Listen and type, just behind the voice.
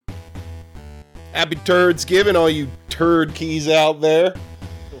Happy Turdsgiving, all you turd keys out there.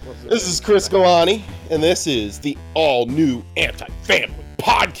 This is Chris Galani, and this is the all-new Anti-Family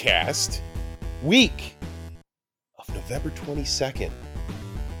Podcast, week of November 22nd,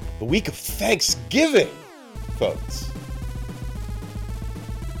 the week of Thanksgiving, folks.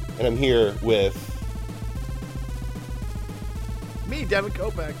 And I'm here with... me, Devin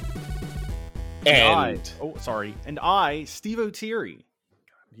Kopeck. And I, Steve O'Teary.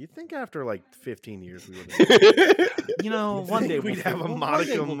 Do you think after like 15 years we would One day we'd have a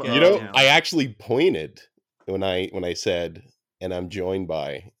modicum? I actually pointed when I said, and I'm joined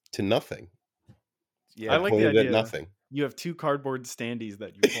by, to nothing. Yeah, I like the idea. Nothing. You have two cardboard standees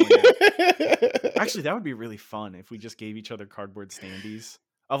that you point at. Actually, that would be really fun if we just gave each other cardboard standees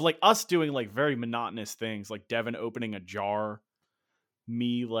of like us doing like very monotonous things, like Devin opening a jar,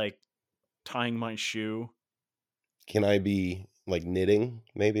 me like tying my shoe. Can I be like knitting,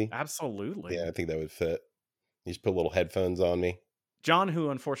 maybe? Absolutely. Yeah, I think that would fit. You just put little headphones on me. John,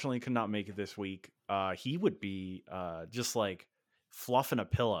 who unfortunately could not make it this week, he would be just like fluffing a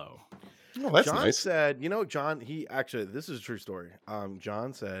pillow. Oh, that's John nice. said, John, this is a true story.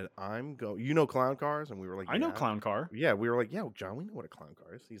 John said, clown cars? And we were like, I know clown car. Yeah, we were like, yeah, John, we know what a clown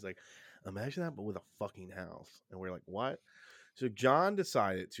car is. He's like, imagine that, but with a fucking house. And we're like, what? So John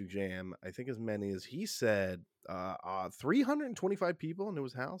decided to jam, I think as many as he said, 325 people into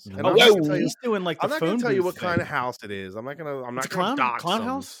his house. And I'm not going to tell you what kind of house it is. I'm not going to dox clown them.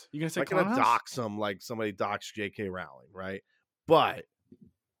 house. You gonna say I'm clown not going to house? dox them like somebody doxed J.K. Rowling, right? But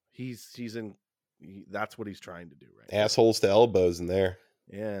that's what he's trying to do, right? Assholes to elbows in there.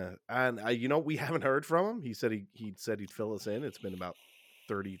 Yeah, and we haven't heard from him. He said he'd fill us in. It's been about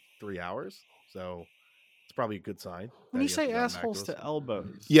 33 hours, so it's probably a good sign. When you say assholes to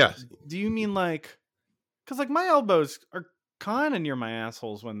elbows, yeah, do you mean like? Because like my elbows are kind of near my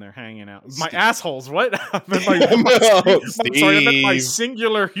assholes when they're hanging out. My assholes, what? I meant my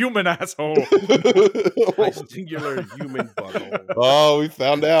singular human asshole. My singular human butthole. Oh, we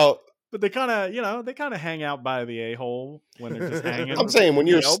found out. But they kind of hang out by the a-hole when they're just hanging. I'm saying when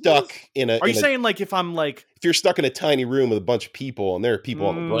you're stuck in a... Are you saying like if I'm like... If you're stuck in a tiny room with a bunch of people and there are people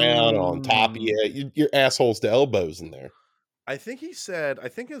on the ground or on top of you, your assholes to elbows in there. I think his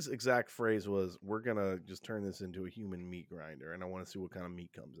exact phrase was, we're going to just turn this into a human meat grinder and I want to see what kind of meat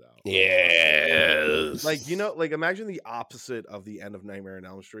comes out. Yes. Like imagine the opposite of the end of Nightmare on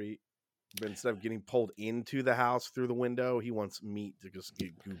Elm Street. But instead of getting pulled into the house through the window, he wants meat to just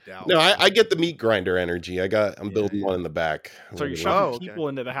get gooped out. No, I get the meat grinder energy. I'm building one in the back. So you're shoving people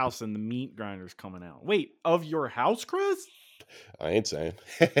into the house and the meat grinder's coming out. Wait, of your house, Chris? I ain't saying.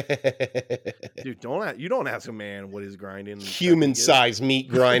 Dude, don't ask a man what his grinding human-sized meat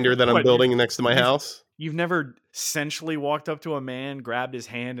grinder that I'm building next to my house. You've never sensually walked up to a man, grabbed his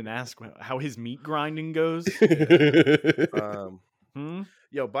hand, and asked how his meat grinding goes?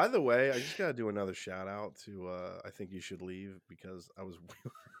 Yo, by the way, I just gotta do another shout out to I Think You Should Leave, because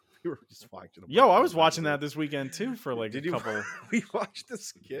we were just watching. I was watching that this weekend too for like a couple. We watched the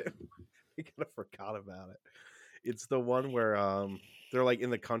skit. We kind of forgot about it. It's the one where they're like in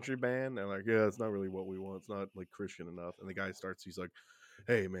the country band and like, yeah, it's not really what we want. It's not like Christian enough. And the guy starts, he's like,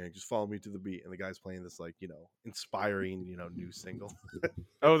 hey man, just follow me to the beat. And the guy's playing this like, inspiring, new single.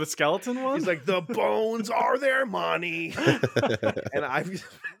 Oh, the skeleton one? He's like, the bones are their money. And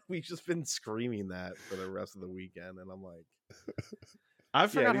we've just been screaming that for the rest of the weekend. And I'm like, I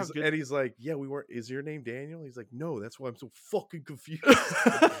forgot how good. And he's like, yeah, is your name Daniel? He's like, no, that's why I'm so fucking confused.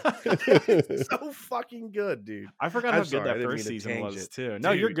 So fucking good, dude. I forgot how good that first season was too.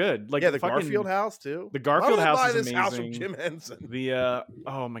 No, you're good. Like the Garfield house too. The Garfield house is amazing. House from Jim Henson. The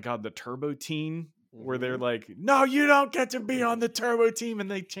oh my god, the Turbo Teen, where they're like, no, you don't get to be on the Turbo Team, and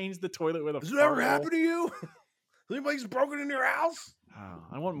they changed the toilet with a. Has it ever happened to you? Anybody's broken into your house? Oh,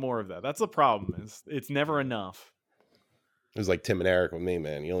 I want more of that. That's the problem. It's never enough. It was like Tim and Eric with me,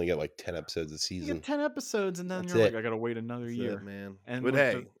 man. You only get like 10 episodes a season. You get 10 episodes, and then That's you're it. like, I gotta wait another year, man. And but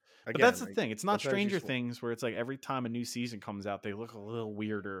hey, but that's the thing. It's not Stranger Things where it's like every time a new season comes out, they look a little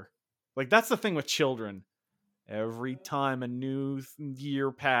weirder. Like that's the thing with children. Every time a new year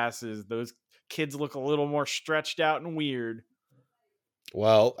passes, those kids look a little more stretched out and weird.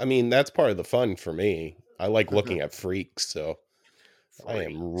 Well, I mean, that's part of the fun for me. I like looking at freaks, so I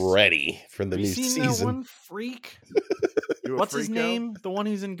am ready for the new season. That one freak? What's his name? The one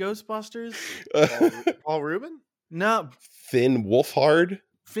who's in Ghostbusters? Paul Rubin? No. Finn Wolfhard?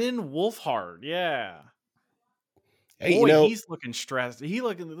 Finn Wolfhard, yeah. Hey, boy, he's looking stressed. He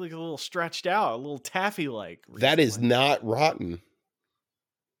looking like a little stretched out, a little taffy-like. That is not rotten.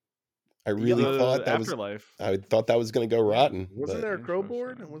 I really The thought that was. Afterlife. I thought that was going to go rotten. Wasn't but- there a crow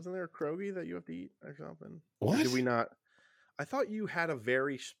board? Interesting. And wasn't there a crogie that you have to eat or something? Or What? did we not? I thought you had a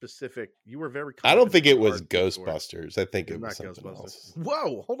very specific. You were very. I don't think it confident was in our Discord. Ghostbusters. I think It's it was not something Ghostbusters. else.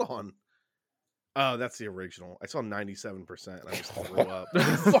 Whoa, hold on. Oh, that's the original. I saw 97%. And I just threw up.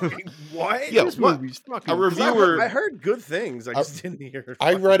 Fucking what? Yeah, This what? movie's fucking. A 'Cause reviewer- I heard good things. I just didn't hear.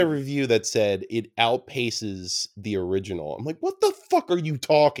 I read a fucking- review that said it outpaces the original. I'm like, what the fuck are you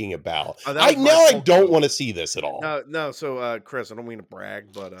talking about? Oh, that I was my now I fault, don't too. want to see this at all. No. So, Chris, I don't mean to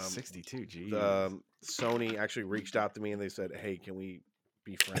brag, but 62. Geez. Sony actually reached out to me and they said, "Hey, can we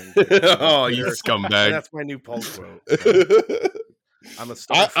be friends?" Oh, you And scumbag! that's my new pulse quote. So I'm a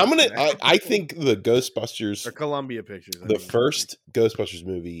star. I'm gonna. I think the Ghostbusters, or Columbia Pictures. I the mean. first Ghostbusters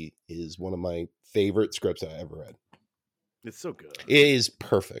movie, is one of my favorite scripts I ever read. It's so good. It is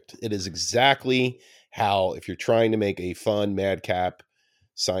perfect. It is exactly how, if you're trying to make a fun madcap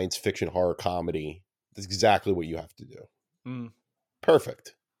science fiction horror comedy, that's exactly what you have to do. Mm.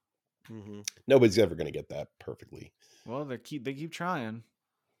 Perfect. Mm-hmm. Nobody's ever going to get that perfectly. Well, they keep trying.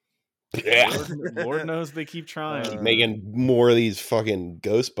 Yeah. Lord knows they keep trying. Keep making more of these fucking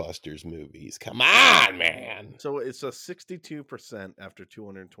Ghostbusters movies. Come on, man. So it's a 62% after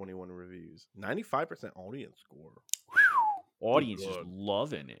 221 reviews, 95% audience score. Audience is good.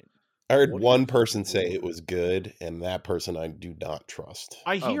 loving it. I heard What one is person good? say it was good, and that person I do not trust.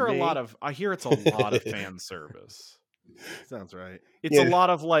 I hear a me? lot of. I hear it's a lot of fan service. Sounds right. It's Yeah. a lot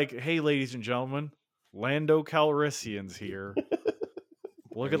of like, hey, ladies and gentlemen, Lando Calrissian's here.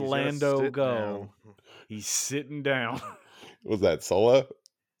 Look And at he's gonna Lando sit go. down. He's sitting down. Was that Solo?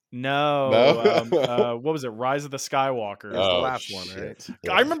 No. No? What was it? Rise of the Skywalker. the last one, right?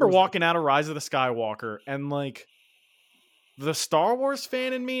 Yeah. I remember walking out of Rise of the Skywalker and like the Star Wars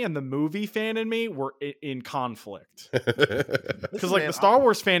fan in me and the movie fan in me were in conflict. Because like man, the Star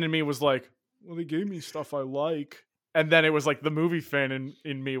Wars fan in me was like, well, they gave me stuff I like. And then it was like the movie fan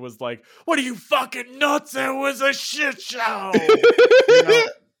in me was like, what are you fucking nuts? It was a shit show.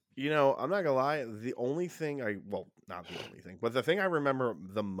 You know, I'm not gonna lie. The only thing not the only thing, but the thing I remember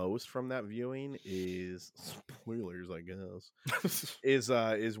the most from that viewing is spoilers, I guess.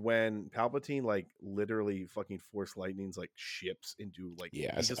 is when Palpatine like literally fucking Force Lightnings like ships into like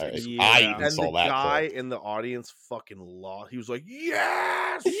Yes, he just, I Yeah. even and saw the that. guy clip. in the audience fucking lost. He was like,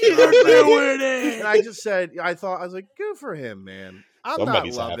 "Yes, You're doing doing And I just said, I was like, "Good for him, man." I'm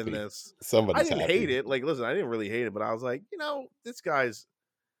Somebody's not loving happy. this. Somebody's I didn't happy. hate it. Like, listen, I didn't really hate it, but I was like,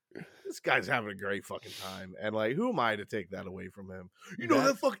 this guy's having a great fucking time, and like, who am I to take that away from him?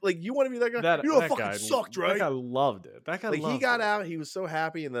 That fuck, like, you want to be that guy? That, that that fucking guy sucked, right? That guy loved it. That guy Like, he loved got it. out, he was so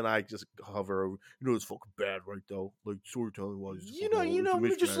happy, and then I just hover over. It's fucking bad, right? Though, like, storytelling wise,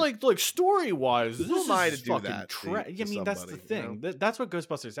 Just like story wise, Who this am I is to do fucking that to I mean, that's the somebody, thing. That's what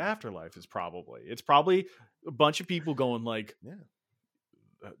Ghostbusters Afterlife is probably. It's probably a bunch of people going like, Yeah.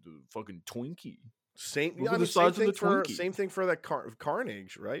 fucking Twinkie. Same, Look yeah, at I the mean, size of the Twinkie. same thing for that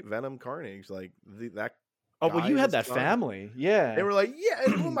Carnage, right? Venom Carnage, like that. Oh, well, guy you and had his that son. family, yeah. They were like, yeah,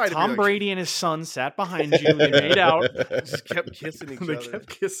 and who am I to be Tom like, Brady and his son sat behind you. They made out. just kept kissing each They other. kept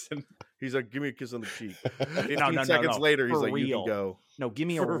kissing. He's like, give me a kiss on the cheek. 15 no, seconds no. later, he's For like, you real. can go. No, give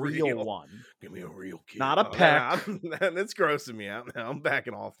me a For real real. one. Give me a real kiss. Not a peck. That's grossing me out now. I'm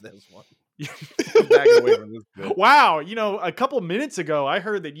backing off this one. I'm backing away from this bit. Wow, a couple minutes ago, I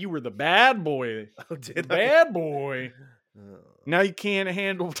heard that you were the bad boy. Oh, The did I? bad boy. Oh. Now you can't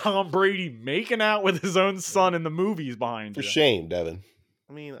handle Tom Brady making out with his own son in the movies behind For you. shame, Devin.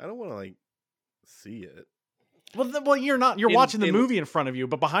 I mean, I don't want to like see it. Well, you're not. You're In- watching the in- movie in front of you,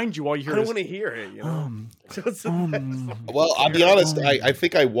 but behind you, all you I hear don't is. want to hear it. That's the best. Well, I'll be honest. I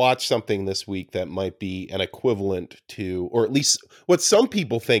think I watched something this week that might be an equivalent to, or at least what some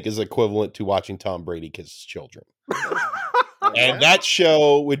people think is equivalent to watching Tom Brady kiss his children. Yeah. And that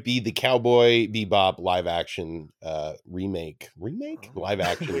show would be the Cowboy Bebop live action remake live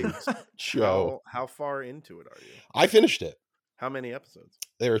action show. How far into it are you? I finished it. How many episodes?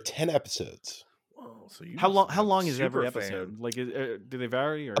 There are 10 episodes. Whoa, so you How long? must How be a long is every super episode? fan. Like, do they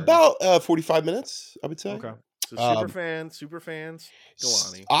vary? Or About 45 minutes, I would say. Okay. So super fans. Go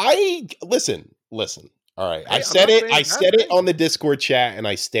on. I listen. All right. Hey, I I'm said not it. saying I it's said bad. it on the Discord chat and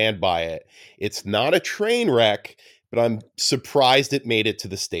I stand by it. It's not a train wreck, but I'm surprised it made it to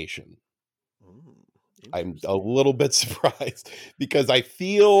the station. I'm a little bit surprised because I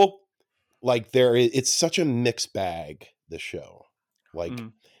feel like it's such a mixed bag, the show. Like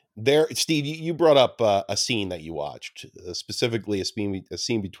Mhm. Steve, you brought up a scene that you watched, specifically a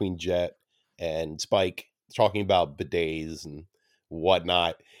scene between Jet and Spike talking about bidets and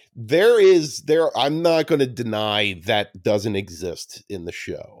whatnot. I'm not going to deny that doesn't exist in the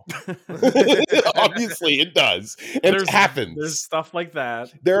show. Obviously it does. And it happens. There's stuff like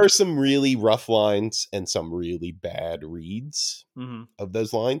that. There are some really rough lines and some really bad reads of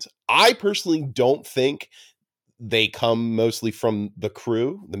those lines. I personally don't think they come mostly from the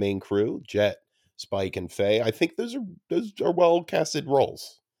crew, the main crew, Jet, Spike, and Faye. I think those are well casted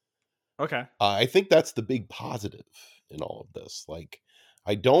roles. Okay. I think that's the big positive in all of this. Like,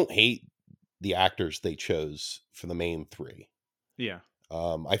 I don't hate the actors they chose for the main three. Yeah.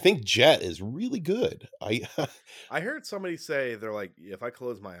 I think Jet is really good. I heard somebody say they're like, if I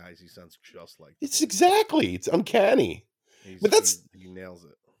close my eyes, he sounds just like. It's uncanny. But he nails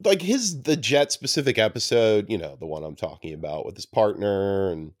it. Like the Jet specific episode, you know, the one I'm talking about with his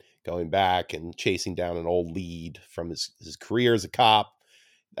partner and going back and chasing down an old lead from his career as a cop.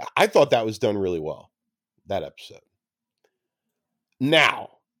 I thought that was done really well, that episode. Now,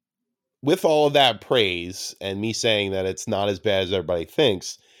 with all of that praise and me saying that it's not as bad as everybody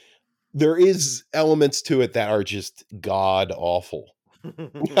thinks, there is elements to it that are just god awful.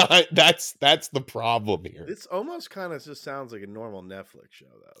 That's the problem here. This almost kind of just sounds like a normal Netflix show,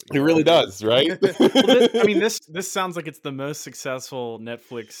 though. It really does, right? This sounds like it's the most successful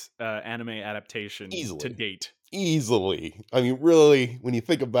Netflix anime adaptation to date. Easily. I mean, really, when you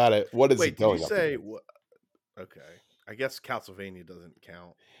think about it, what is it going? Did you say? Okay, I guess Castlevania doesn't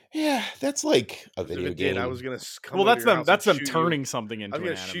count. Yeah, that's like a video game. I was gonna come. Well, that's them turning something into. I'm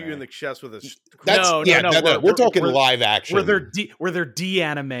gonna shoot you in the chest with a. No. We're talking live action. Where they're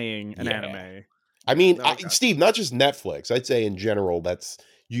de-animating an anime. I mean, Steve, not just Netflix. I'd say in general, that's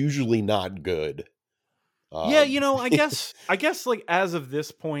usually not good. Yeah, I guess like as of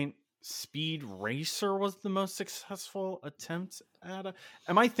this point, Speed Racer was the most successful attempt at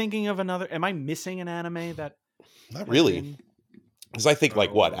am I thinking of another? Am I missing an anime that? Not really. Because I think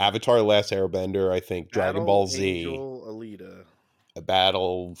Avatar: The Last Airbender. I think Dragon Ball Z. Angel Alita. A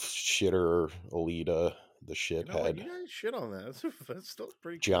Battle Shitter Alita, the shithead. You guys shit on that. That's still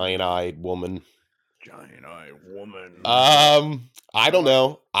pretty. Giant-eyed woman. Giant-eyed woman. I don't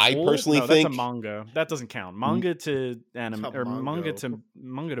know. I personally think that's a manga. That doesn't count. Manga to anime or manga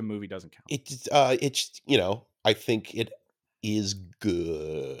to movie doesn't count. It's I think it is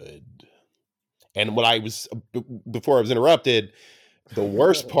good. And what before I was interrupted, the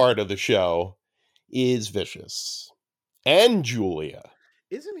worst part of the show is Vicious and Julia.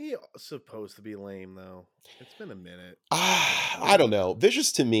 Isn't he supposed to be lame though? It's been a minute. I don't know.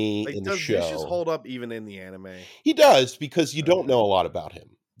 Vicious to me in the show. Does Vicious hold up even in the anime? He does, because you don't know a lot about him.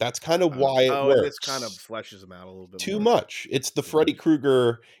 That's kind of why it works. This kind of fleshes him out a little bit too much. It's the Freddy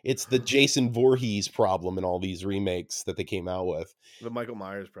Krueger, it's the Jason Voorhees problem in all these remakes that they came out with. The Michael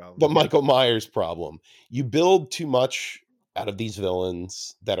Myers problem. The Michael Myers problem. You build too much out of these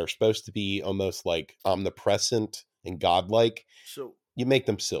villains that are supposed to be almost like omnipresent and godlike. So you make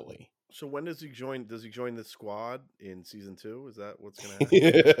them silly. So when does he join? Does he join the squad in season 2? Is that what's going to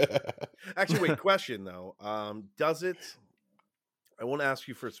happen? Actually, wait. Question though. Does it? I won't ask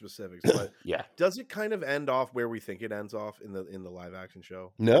you for specifics, but yeah, does it kind of end off where we think it ends off in the live action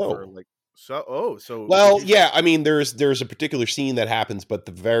show? No. Well, yeah. I mean, there's a particular scene that happens, but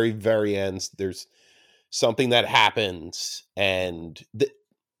the very, very end, there's something that happens, and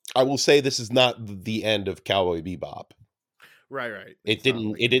I will say this is not the end of Cowboy Bebop. Right. It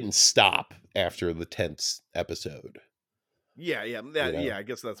didn't stop after the 10th episode. Yeah. I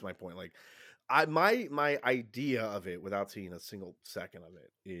guess that's my point. Like, my idea of it, without seeing a single second of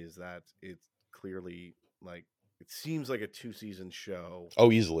it, is that it's clearly like it seems like a 2-season show.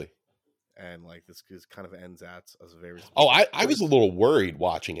 Oh, easily. And like this kind of ends at as a very. I was a little worried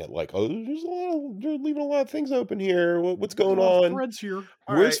watching it. Like, they're leaving a lot of things open here. What's going on? Fred's here.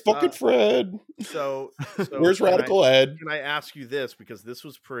 Where's fucking Fred? So where's Radical Ed? Can I ask you this, because this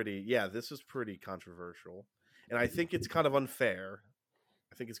is pretty controversial, and I think it's kind of unfair.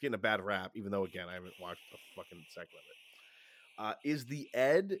 I think it's getting a bad rap, even though, again, I haven't watched a fucking second of it. Is the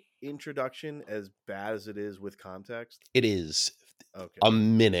Ed introduction as bad as it is with context? It is. Okay. A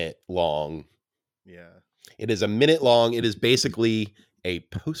minute long. Yeah. It is a minute long. It is basically a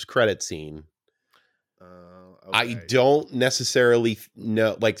post-credit scene. Okay. I don't necessarily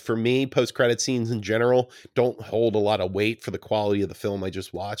know. Like, for me, post-credit scenes in general don't hold a lot of weight for the quality of the film I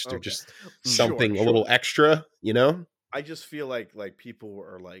just watched. They're just something a little extra, I just feel like people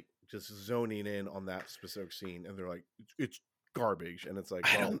are like just zoning in on that specific scene, and they're like, it's garbage, and it's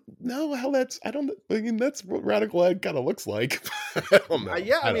like, I well, don't know how that's. I mean, that's what Radical Ed kind of looks like. I don't know.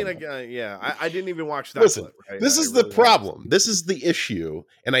 yeah, I mean, don't know. yeah, I didn't even watch that. Listen, clip, right? this I is the really problem. This is the issue,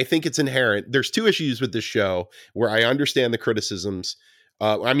 and I think it's inherent. There's two issues with this show where I understand the criticisms.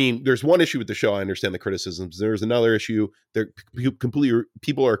 I mean, there's one issue with the show. I understand the criticisms. There's another issue.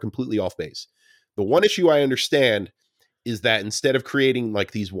 People are completely off base. The one issue I understand is that instead of creating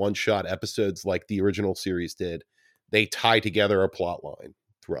like these one-shot episodes like the original series did, they tie together a plot line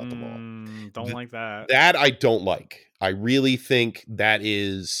throughout them all. Don't like that. That I don't like. I really think that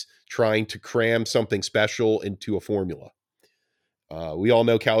is trying to cram something special into a formula. We all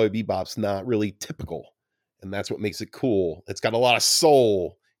know Cowboy Bebop's not really typical, and that's what makes it cool. It's got a lot of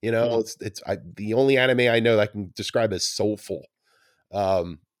soul. You know, it's the only anime I know that I can describe as soulful.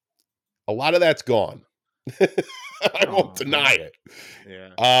 A lot of that's gone. I won't deny it.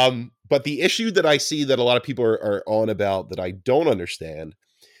 Yeah. But the issue that I see that a lot of people are on about that I don't understand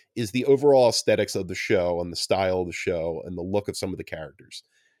is the overall aesthetics of the show and the style of the show and the look of some of the characters.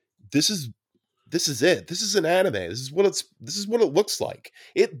 This is it. This is an anime. This is what it looks like.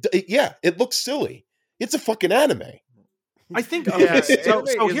 It looks silly. It's a fucking anime. I think So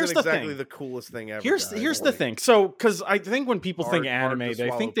here's the exactly thing. the coolest thing ever. Here's the thing. So, because I think when people think anime,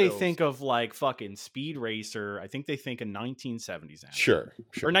 they think of like fucking Speed Racer. I think they think of 1970s anime. Sure.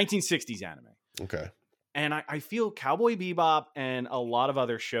 Or 1960s anime. Okay. And I feel Cowboy Bebop and a lot of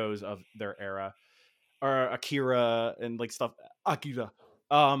other shows of their era, or Akira and like stuff,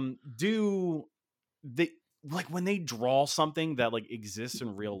 do they like when they draw something that like exists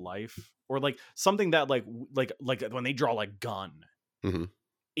in real life, or like something that like when they draw like Gun,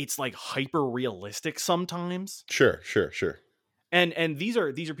 it's like hyper realistic sometimes. Sure. And these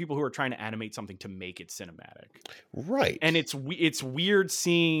are people who are trying to animate something to make it cinematic, right? And it's weird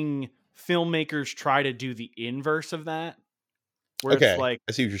seeing filmmakers try to do the inverse of that, where it's like,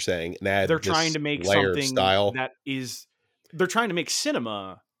 I see what you're saying. They're trying to make something style that is, they're trying to make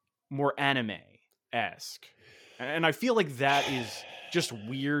cinema more anime-esque, and I feel like that is just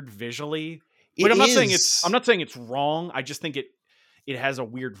weird visually. But I'm not saying it's wrong. I just think it has a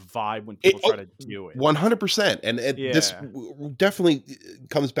weird vibe when people try to do it. 100%, and this definitely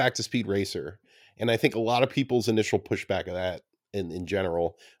comes back to Speed Racer, and I think a lot of people's initial pushback of that in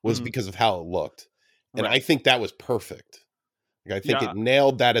general was because of how it looked, and I think that was perfect. Like, I think it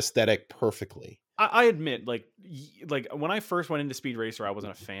nailed that aesthetic perfectly. I admit, like when I first went into Speed Racer, I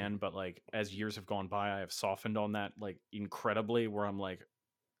wasn't a fan, but like as years have gone by, I have softened on that like incredibly. Where I'm like,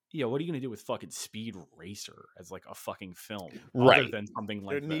 yeah, what are you gonna do with fucking Speed Racer as like a fucking film, right? Other than something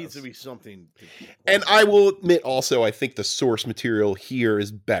like there needs to be something. And I will admit, also, I think the source material here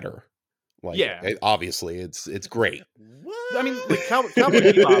is better. Like, obviously, it's great. What? I mean, like Cowboy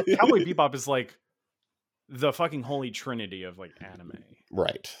Bebop. Cowboy Bebop is like the fucking holy trinity of like anime,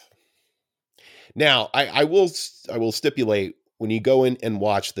 right? Now, I will stipulate, when you go in and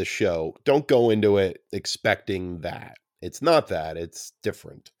watch the show, don't go into it expecting that. It's not that. It's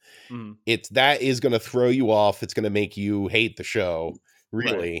different. It's that is going to throw you off. It's going to make you hate the show,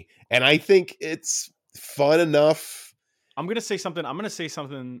 really. Right. And I think it's fun enough. I'm going to say something,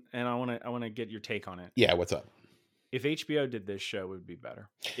 and I want to get your take on it. Yeah, what's up? If HBO did this show, it would be better.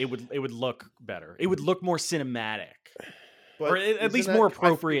 It would look better. It would look more cinematic. But or at least more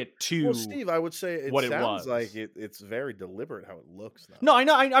appropriate to. Well, Steve, I would say it sounds like it's very deliberate how it looks now. No, I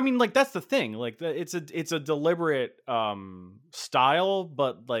know. I mean, like that's the thing. Like it's a deliberate style,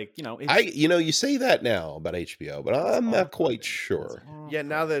 but like you say that now about HBO, but I'm not quite sure. Yeah,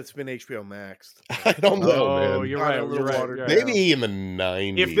 now that it's been HBO Maxed, I don't know, man. Oh, you're right. Maybe in the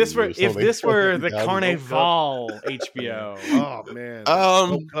 90s. If this were the Carnival HBO. Oh man.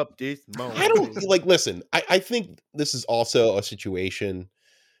 I don't like. Listen, I think this is also a situation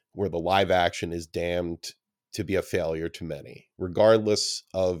where the live action is damned to be a failure to many, regardless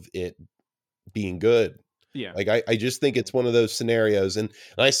of it being good. Yeah. Like I just think it's one of those scenarios, and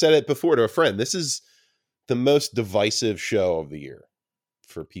I said it before to a friend, this is the most divisive show of the year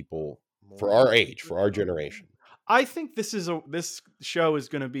for people for our age, for our generation. I think this show is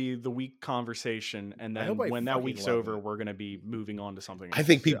going to be the week conversation, and then when that week's over, we're going to be moving on to something else. I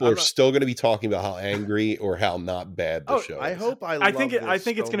think people are still going to be talking about how angry or how not bad the show is. I think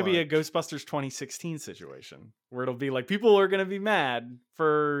it's going to be a Ghostbusters 2016 situation where it'll be like people are going to be mad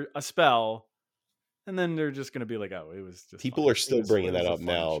for a spell, and then they're just going to be like, "Oh, it was just." People are still bringing that up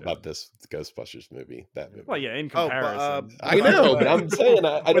now about this Ghostbusters movie. That movie. Well, yeah, in comparison, I know, but I'm saying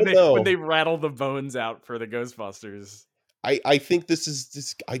I don't know when they rattle the bones out for the Ghostbusters. I think this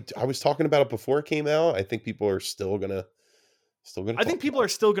is. I was talking about it before it came out. I think people are still gonna. I think people are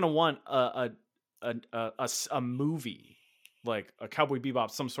still gonna want a movie like a Cowboy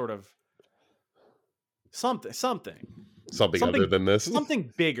Bebop, some sort of something Other than this.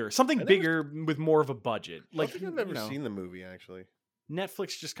 something bigger, with more of a budget. I Like think I've never seen the movie actually.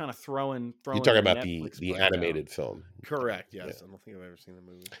 Netflix just kind of throwing. You're talking about Netflix the budget out. animated film. Correct. Yes, I don't think I've ever seen the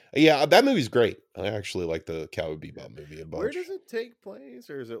movie. Yeah, that movie's great. I actually like the Cowboy Bebop movie a bunch. Where does it take place,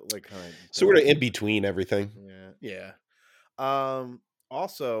 or is it like kind of sort of in between everything? Yeah.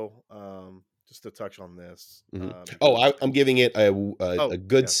 Also, just to touch on this. I'm giving it a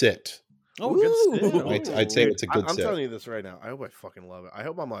good sit. Oh, good. Ooh. I'd say it's a good I'm sit. telling you this right now. I hope I fucking love it. I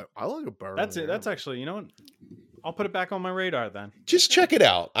hope I'm like, I like a burn. That's it. That's actually, you know what? I'll put it back on my radar then. Just check it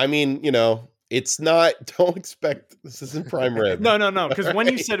out. I mean, it's not. Don't expect this isn't prime rib. No. Because when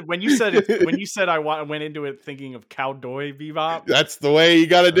you said I went into it thinking of Cowboy Bebop. That's the way you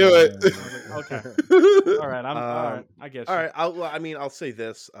got to do it. Okay. All right. All right. I guess. All right. I'll say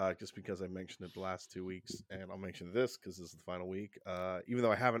this just because I mentioned it the last 2 weeks, and I'll mention this because this is the final week. Even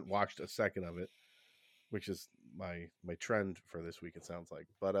though I haven't watched a second of it, which is my trend for this week, it sounds like.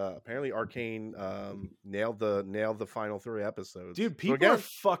 But apparently, Arcane nailed the final 3 episodes. Dude, people are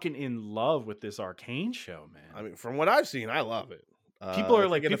fucking in love with this Arcane show, man. I mean, from what I've seen, I love it. People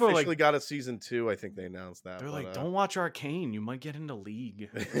are it officially got a season 2. I think they announced that. They're like, don't watch Arcane. You might get into League.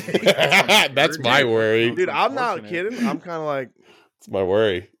 That's my worry, dude. I'm not kidding. I'm kind of like, it's my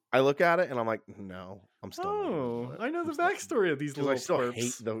worry. I look at it and I'm like, no, I'm still. Oh, I know the backstory of these little. I still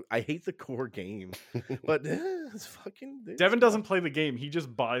twerps. hate the core game, but it's fucking. Devin doesn't play the game; he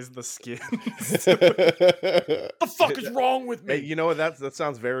just buys the skins. The fuck is wrong with me? Hey, you know what? That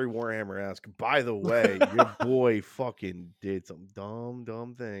sounds very Warhammer-esque. By the way, your boy fucking did some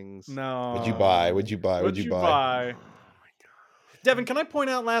dumb things. No. What'd you buy? What'd you buy? Devin, can I point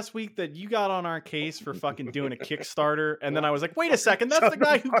out last week that you got on our case for fucking doing a Kickstarter, and then I was like, "Wait a second, that's the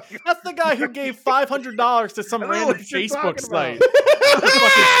guy who gave $500 to some random Facebook site to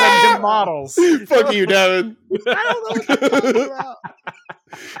fucking send him models." Fuck you, Devin. I don't know what you're talking about.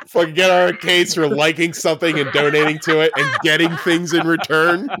 Fucking get our case for liking something and donating to it and getting things in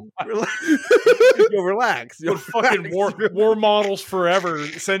return. Yo, relax. Yo, fucking war models forever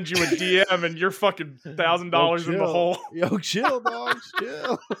send you a DM and you're fucking $1,000 in the hole. Yo, chill, dog.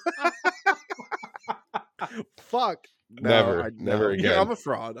 Chill. Fuck. Never again. Yeah, I'm a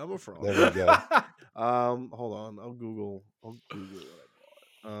fraud. Never again. Hold on. I'll Google what I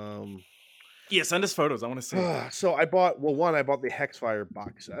bought. Yeah, send us photos. I want to see. So I bought the Hexfire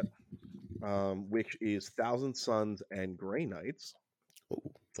box set, which is Thousand Suns and Grey Knights.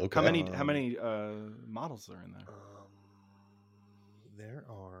 Okay. How many models are in there? There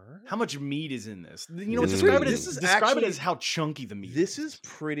are. How much meat is in this? Describe it as how chunky the meat. This is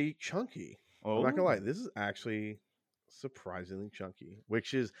pretty chunky. Oh. I'm not gonna lie. This is actually surprisingly chunky,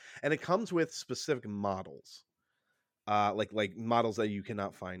 and it comes with specific models. Like models that you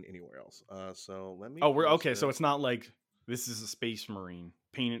cannot find anywhere else. So let me. Oh, we're okay. So it's not like this is a Space Marine.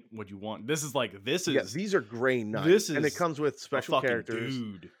 Paint it what you want. This is. Yeah, these are Grey Knights, and it comes with special characters.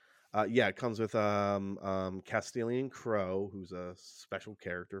 Dude. It comes with Castilian Crow, who's a special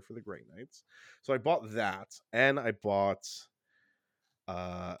character for the Grey Knights. So I bought that, and I bought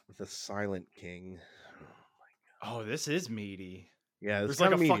the Silent King. Oh, this is meaty. Yeah, there's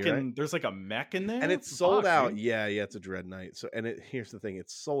like a fucking right? There's like a mech in there, and it's sold out. Dude. Yeah, it's a Dread Knight. So, here's the thing: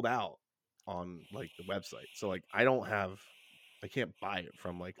 it's sold out on like the website. So, like, I can't buy it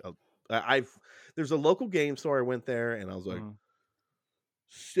from like there's a local game store. I went there and I was like,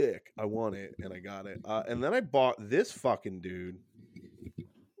 sick. I want it, and I got it. And then I bought this fucking dude,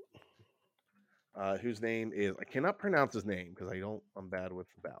 whose name is I cannot pronounce his name because I'm bad with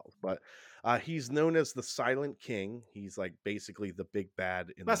vowels, but. He's known as the Silent King. He's like basically the big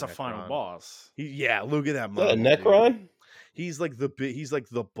bad in That's the a final boss. Look at that. A Necron? Dude. He's like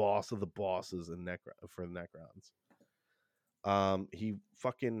the boss of the bosses in for the Necrons. He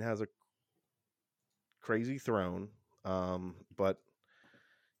fucking has a crazy throne. But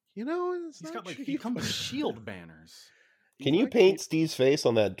he's got like he comes with shield banners. Can you paint Steve's face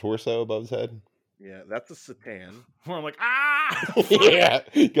on that torso above his head? Yeah, that's a Satan. Where I'm like, ah! Yeah,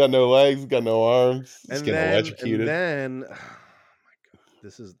 got no legs, got no arms. He's getting electrocuted. And then, oh my god,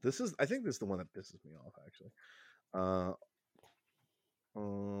 this is. I think this is the one that pisses me off actually.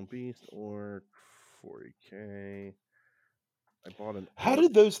 Beast Orc, 40K. I bought an. How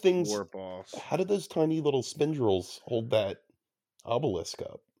did those things? War boss. How did those tiny little spindrils hold that obelisk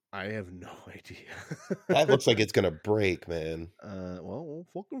up? I have no idea. That looks like it's gonna break, man. Well, we'll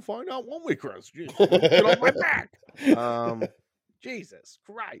fucking find out, won't we, Chris? Get on my back. Jesus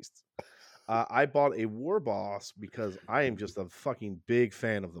Christ. I bought a war boss because I am just a fucking big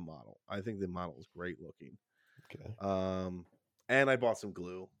fan of the model. I think the model is great looking. Okay. And I bought some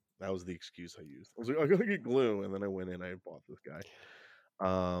glue. That was the excuse I used. I was like, I gotta get glue, and then I went in and I bought this guy.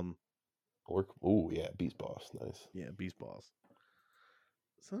 Oh yeah, Beast Boss, nice. Yeah, Beast Boss.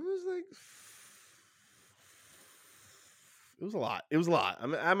 So it was like, it was a lot. It was a lot.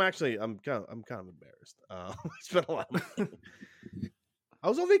 I'm kind of embarrassed. I spent a lot of money. I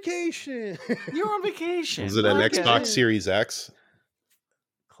was on vacation. You're on vacation. Was it an Okay. Xbox Series X?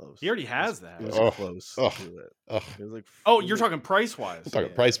 Close. He already has that. It was Oh, close oh, to it. Oh, It was like, Oh, it you're was- talking price wise. I'm talking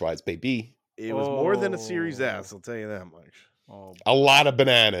Yeah. price wise, baby. It was more than a Series Oh. S. I'll tell you that much. Oh, A lot of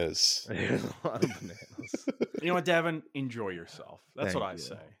bananas. There's a lot of bananas. you know what, Devin? Enjoy yourself. That's what Thank I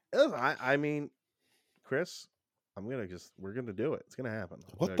you. say. I mean, Chris, we're gonna do it. It's gonna happen.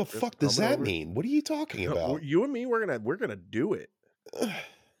 What the Chris, fuck does coming that over. mean? What are you talking about? You and me, we're gonna do it.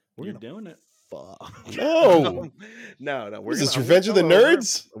 We're You're gonna doing it. fuck. No. no. What is this, Revenge of the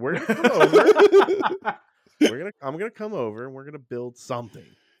Nerds? We're gonna come over. I'm gonna come over and we're gonna build something.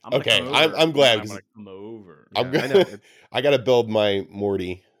 I'm gonna Okay, come I'm over. glad I'm 'cause- gonna come over. I'm Yeah, I gonna- know. I gotta build my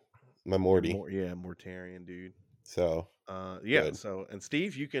Morty. Mortarian, dude. So Yeah. Good. So, and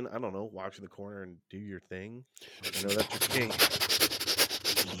Steve, you can, I don't know, watch in the corner and do your thing. I know that's your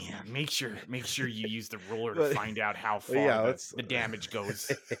thing. Yeah, make sure you use the ruler to But- find out how far yeah, the, let's- the damage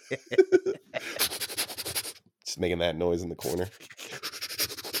goes. just making that noise in the corner.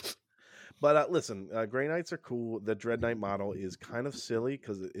 But listen, Grey Knights are cool. The Dread Knight model is kind of silly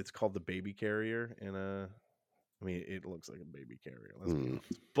because it's called the baby carrier, and I mean, it looks like a baby carrier. Let's be honest.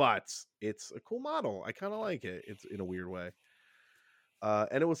 But it's a cool model. I kind of like it. It's in a weird way.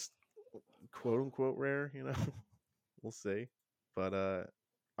 And it was quote unquote rare, you know. We'll see. But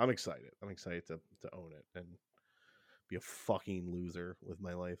I'm excited. I'm excited to own it and be a fucking loser with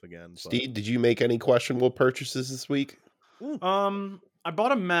my life again. But- Steve, did you make any questionable purchases this week? I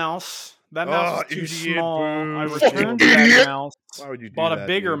bought a mouse. That mouse Oh, was too idiot, small. boo. I Fucking returned that idiot. mouse. Why would you do Bought a that,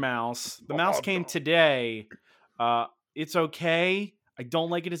 bigger dude? mouse. The mouse Oh, came no. today. It's okay. I don't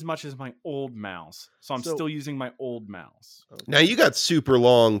like it as much as my old mouse, so I'm So- still using my old mouse. Now you got super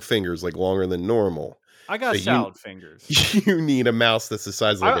long fingers, like longer than normal. I got So you- salad fingers. You need a mouse that's the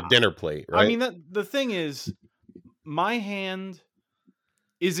size of like I- a dinner plate, right? I mean, the thing is, my hand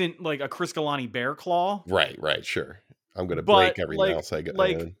isn't like a Chris Galani bear claw. right, sure. I'm gonna But, break every like- mouse I got.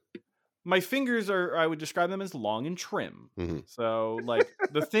 like- My fingers are, I would describe them as long and trim. Mhm. So, like,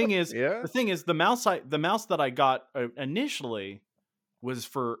 the thing is, Yeah. the mouse that I got initially was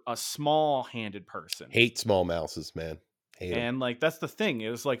for a small-handed person. Hate small mouses, man. Hate 'em. And like that's the thing. It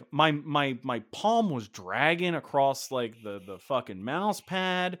was like my palm was dragging across like the fucking mouse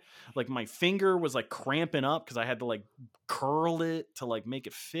pad. Like my finger was like cramping up because I had to like curl it to like make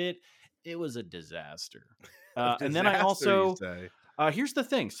it fit. It was a disaster. And then I Disaster, you also say. here's the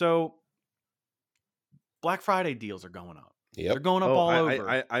thing. So Black Friday deals are going up. They're Yep. going up all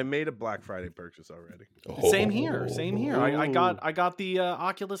over. I made a Black Friday purchase already. Same here. Same here. I got the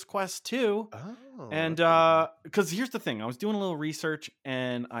Oculus Quest 2. Oh, And that's because here's the thing, I was doing a little research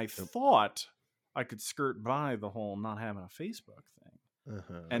and I thought I could skirt by the whole not having a Facebook thing. good.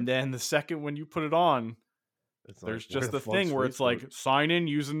 Uh-huh. And then the second when you put it on, It's like, there's where just the fuck's thing where it's like Facebook? sign in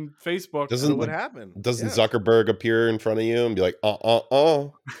using Facebook. Doesn't- So what happened? Doesn't Yeah. Zuckerberg appear in front of you and be like, not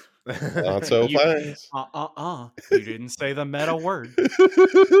so You- fast? You didn't say the meta word.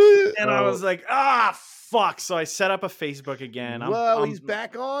 And I was like, fuck. So I set up a Facebook again. Whoa, he's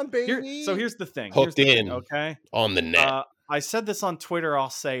back on, baby. So here's the thing. Hooked Here's the thing, in. okay. On the net. I said this on Twitter. I'll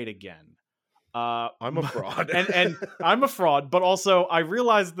say it again. I'm a fraud. and I'm a fraud, but also I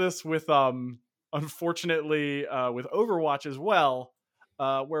realized this with unfortunately with Overwatch as well,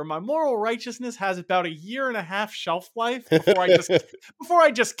 where my moral righteousness has about 1.5 years shelf life before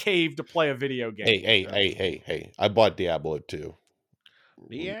I just cave to play a video game. Hey. I bought Diablo 2.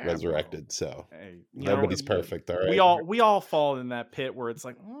 Diablo. Resurrected, so Hey, you know, nobody's perfect, all right? We all fall in that pit where it's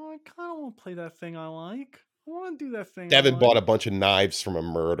like, oh, I kind of want to play that thing I like. I want to do that thing. Devin I bought a like. bunch of knives from a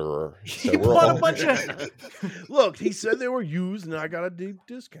murderer. So He we're bought all... a bunch of. Look, he said they were used, and I got a deep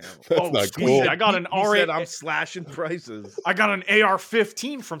discount. That's not sweet. cool. I got an He said R8. I'm slashing prices. I got an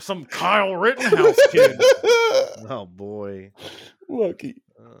AR-15 from some Kyle Rittenhouse kid. Oh boy, Lucky.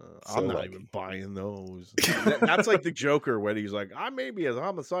 I'm So not lucky. even buying those. That's like the Joker when he's like, I may be a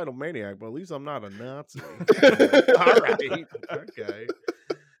homicidal maniac, but at least I'm not a Nazi. All right, okay.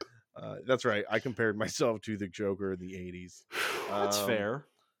 That's right. I compared myself to the Joker in the 80s. That's fair.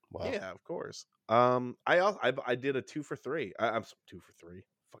 Wow. Yeah, of course. I did a 2 for 3. I'm 2 for 3.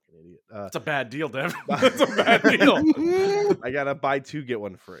 Fucking idiot. That's a bad deal, Devin. That's a bad deal. I gotta buy 2 get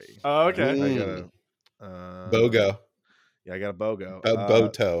 1 free. Oh, okay. I Mm. gotta BOGO. Yeah, I got a BOGO.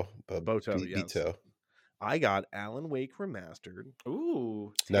 Boto. Boto, yes. Bito. I got Alan Wake Remastered,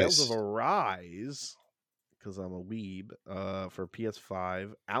 Ooh, Tales Nice. of Arise, because I'm a weeb, for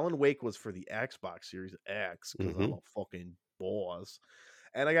PS5. Alan Wake was for the Xbox Series X, because I'm a fucking boss.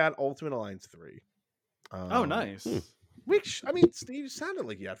 And I got Ultimate Alliance 3. oh, nice. Which, I mean, Steve sounded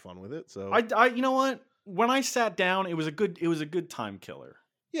like you had fun with it, so You know what? When I sat down, it was a good time killer.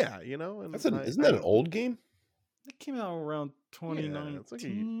 yeah, you know. And Isn't that an old game? It came out around Yeah, it's like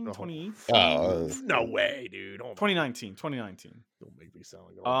 2019, 2018. no way, dude. Hold on. 2019. Don't make me sound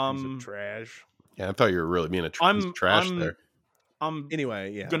like a piece of Um, trash. Yeah, I thought you were really being a piece of trash there. I'm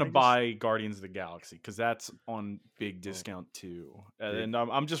Anyway, yeah, gonna buy Guardians of the Galaxy because that's on big discount too, and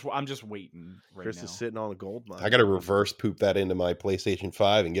I'm just waiting right Chris now. is sitting on a gold mine. I got to reverse poop that into my PlayStation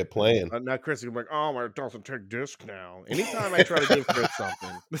 5 and get playing. Now Chris is like, oh, it doesn't take disc now. Anytime I try to give Chris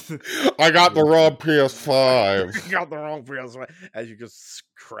something, I got the wrong PS5. you got the wrong PS5. As you're just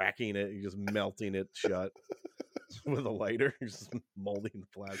cracking it, you're just melting it shut with a lighter. You're just molding the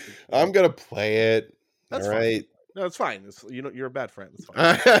plastic. I'm gonna play it. That's all right. fine. No, it's fine. You're a bad friend. It's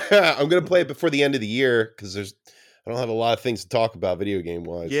fine. I'm gonna play it before the end of the year because I don't have a lot of things to talk about video game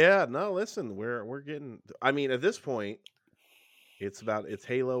wise. Yeah, no, listen, we're getting. I mean, at this point, it's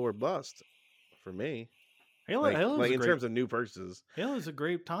Halo or bust for me. Halo like in terms of new purchases. Halo's a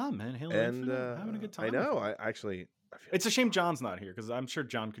great time, man. Halo And Infinite, having a good time. I know. I feel It's a shame John's not here because I'm sure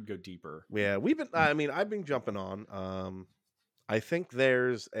John could go deeper. Yeah, I've been jumping on. I think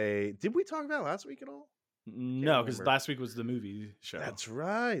there's a. Did we talk about it last week at all? No, because remember. last week was the movie show. That's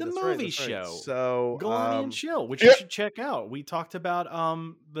right. The that's movie right, that's right. show. So Galani and Chill, which you should check out. We talked about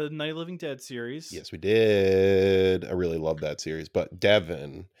the Night of the Living Dead series. Yes, we did. I really love that series. But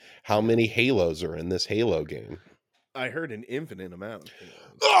Devin, how many Halos are in this Halo game? I heard an infinite amount.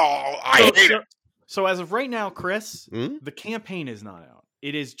 Oh, I hate it. So as of right now, Chris, Hmm? the campaign is not out.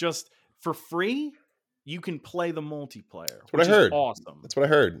 It is just for free. You can play the multiplayer. That's what I which heard. Is awesome. That's what I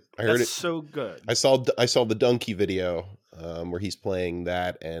heard. I heard That's it. so good. I saw the Donkey video where he's playing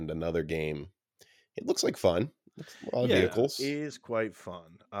that and another game. It looks like fun. A lot of vehicles. It is quite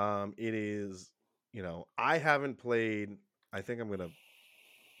fun. It is. I haven't played. I think I'm gonna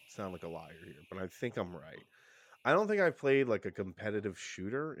sound like a liar here, but I think I'm right. I don't think I've played like a competitive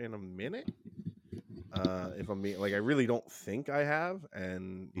shooter in a minute. If I'm being like, I really don't think I have.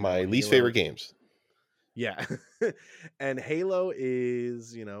 And My least favorite games. Yeah. And Halo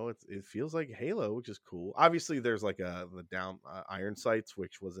is, it feels like Halo, which is cool. Obviously, there's like the down Iron Sights,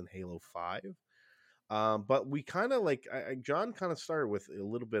 which was in Halo 5. But we kind of like John kind of started with a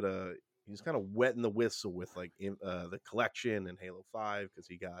little bit of. He's kind of wetting the whistle with like the collection and Halo 5 because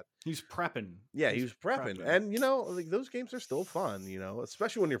He's prepping. Yeah, he was prepping. And like those games are still fun,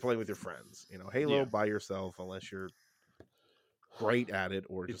 especially when you're playing with your friends. Halo by yourself, unless you're great at it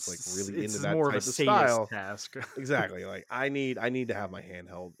or just like really into that more type of a of style task. Exactly. Like I need to have my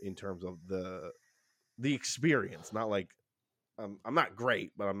handheld in terms of the experience, not like I'm not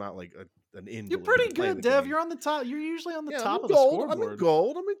great, but I'm not like an invalid. You're pretty good, Dev. Game. You're on the top. You're usually on the top of the scoreboard.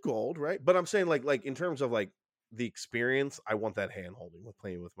 I'm in gold, right? But I'm saying like in terms of like the experience, I want that hand holding with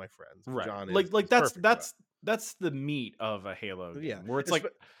playing with my friends. Right. John like that's the meat of a Halo game. Yeah. Where it's like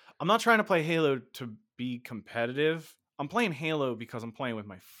I'm not trying to play Halo to be competitive. I'm playing Halo because I'm playing with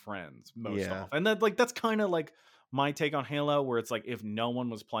my friends most often. And that's kind of like my take on Halo, where it's like if no one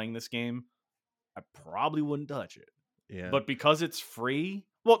was playing this game, I probably wouldn't touch it. Yeah. But because it's free,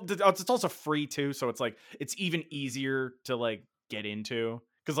 well, it's also free too, so it's like it's even easier to like get into.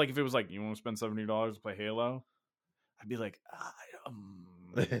 Because like if it was like you want to spend $70 to play Halo, I'd be like,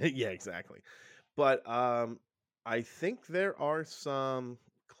 yeah, exactly. But I think there are some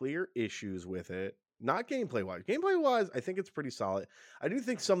clear issues with it. Not gameplay wise. Gameplay wise, I think it's pretty solid. I do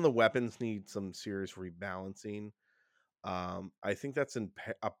think some of the weapons need some serious rebalancing. I think that's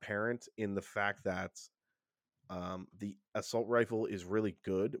apparent in the fact that the assault rifle is really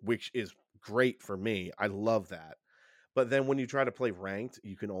good, which is great for me. I love that. But then when you try to play ranked,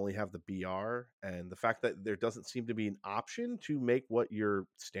 you can only have the BR, and the fact that there doesn't seem to be an option to make what your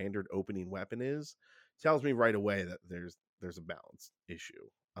standard opening weapon is tells me right away that there's a balance issue.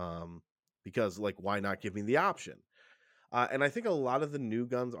 Because like, why not give me the option? And I think a lot of the new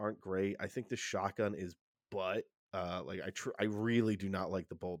guns aren't great. I think the shotgun is I really do not like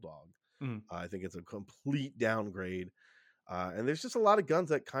the Bulldog. I think it's a complete downgrade. And there's just a lot of guns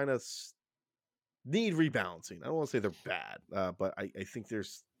that kind of need rebalancing. I don't want to say they're bad, but I think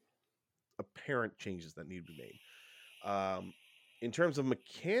there's apparent changes that need to be made. In terms of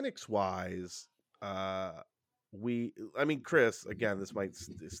mechanics wise, Chris, again, this might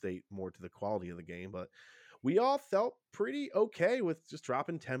state more to the quality of the game, but we all felt pretty okay with just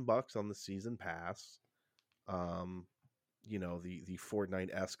dropping $10 on the season pass. the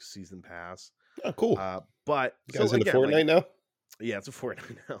Fortnite-esque season pass. Oh, cool. But You guys into Fortnite now? Yeah, it's a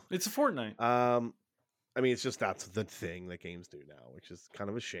Fortnite now. It's a Fortnite. I mean, it's just that's the thing that games do now, which is kind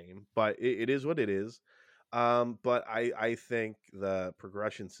of a shame, but it is what it is. But I think the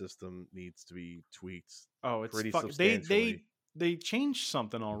progression system needs to be tweaked Oh, it's pretty fucking. substantially. They changed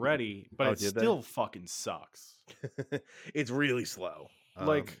something already, but Oh, it did they? still fucking sucks. It's really slow.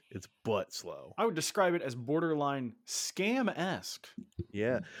 Like, it's butt slow. I would describe it as borderline scam-esque.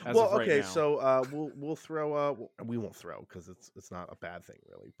 Yeah. As Well, of right okay, now. so we'll throw we won't throw because it's not a bad thing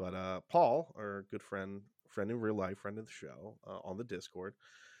really. But Paul, our good friend in real life, friend of the show, on the Discord,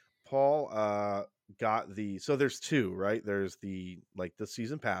 Paul got so there's two, right? There's the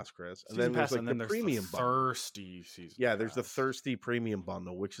season pass, Chris, and then there's like the premium bundle. thirsty season. Yeah, there's the thirsty premium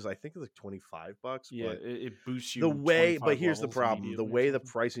bundle, which is I think it's like $25. Yeah, but it boosts you. the way, 25 but here's the levels problem: the immediately or way the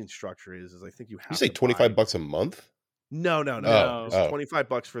something. pricing structure is I think you have You say to buy- $25 a month? No. No. It's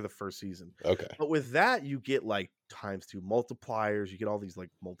 $25 for the first season. Okay. But with that, you get like ×2 multipliers. You get all these like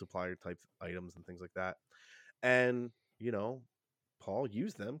multiplier type items and things like that. And Paul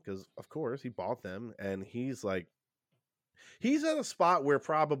used them because, of course, he bought them, and he's at a spot where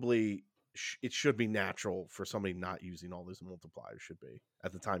probably it should be natural for somebody not using all those multipliers should be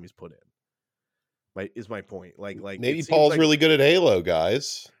at the time he's put in. Is my point? Like maybe Paul's really good at Halo,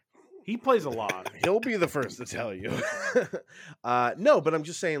 guys. He plays a lot. He'll be the first to tell you. No, but I'm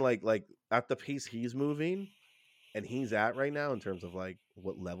just saying, like at the pace he's moving, and he's at right now in terms of like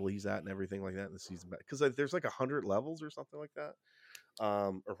what level he's at and everything like that in the season, because there's like 100 levels or something like that,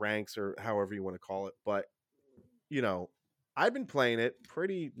 or ranks or however you want to call it. But I've been playing it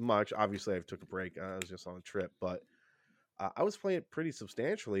pretty much. Obviously, I took a break. I was just on a trip, but I was playing it pretty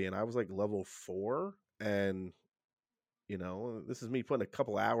substantially, and I was like level 4, and this is me putting a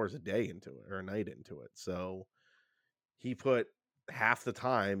couple hours a day into it or a night into it. So he put half the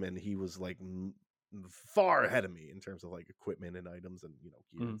time, and he was like far ahead of me in terms of like equipment and items and gear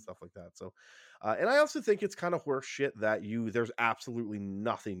and stuff like that. So and I also think it's kind of horse shit that there's absolutely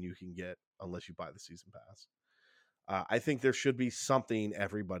nothing you can get unless you buy the season pass. I think there should be something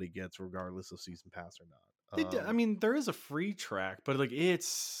everybody gets regardless of season pass or not. I mean, there is a free track, but like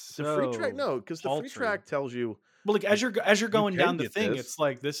it's the free track. No, because the free track tells you. Well, like as you're going down the thing, this. It's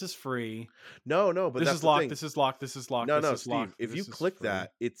like this is free. No, but this that's is locked. thing. This is locked. This is locked. No, this is Steve. Locked, if you click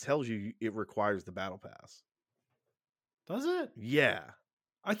that, it tells you it requires the battle pass. Does it? Yeah.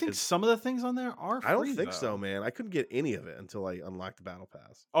 I think some of the things on there are free. I don't think so, man. I couldn't get any of it until I unlocked the battle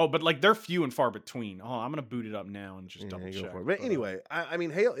pass. Oh, but like they're few and far between. Oh, I'm gonna boot it up now and just double check. But anyway, I mean,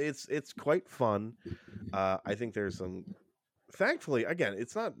 Halo, it's quite fun. I think there's some. Thankfully, again,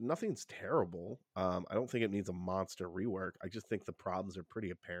 nothing's terrible. I don't think it needs a monster rework. I just think the problems are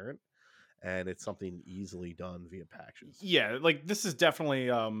pretty apparent, and it's something easily done via patches. Yeah, like this is definitely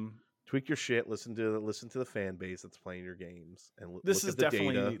tweak your shit. Listen to the fan base that's playing your games, and this look is at the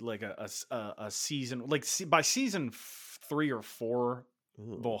definitely data. like a season. Like by season 3 or 4,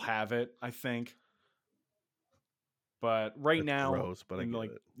 they'll have it, I think. But right now, gross, but I get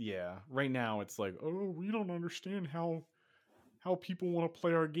it. Yeah, right now it's like, oh, we don't understand how people want to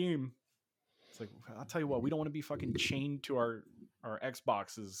play our game. It's like, I'll tell you what, we don't want to be fucking chained to our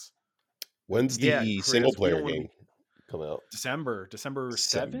Xboxes. When's the single player game come out? December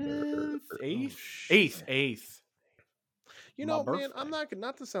 7th, 8th, 8th. Man, I'm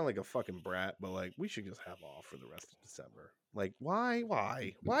not to sound like a fucking brat, but like we should just have off for the rest of December. Like, why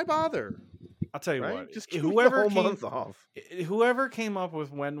bother? I'll tell you what, just give whoever the whole month off. Whoever came up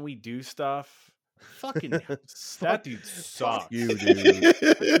with when we do stuff, fucking that dude sucks. You dude.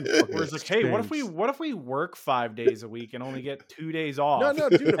 Whereas like, hey, what if we work 5 days a week and only get 2 days off? No,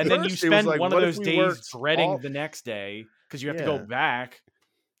 dude. And then you spend one of those days dreading the next day because you have to go back.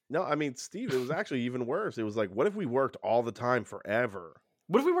 No, I mean, Steve, it was actually even worse. It was like, what if we worked all the time forever?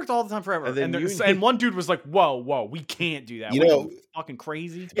 What if we worked all the time forever? And one dude was like, "Whoa, we can't do that. You're fucking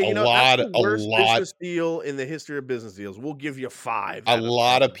crazy." Yeah, that's the worst business deal in the history of business deals. We'll give you 5. A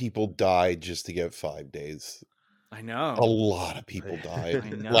lot of people died just to get 5 days. I know. A lot of people died. I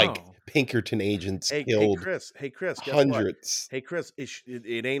know. Like Pinkerton agents killed. Hey, Chris, guess hundreds. What? Hey, Chris,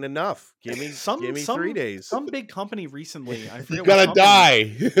 it ain't enough. Give me 3 days. Some big company recently, I forget. You're gonna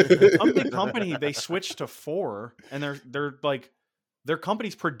die. Some big company, they switched to 4, and they're like. Their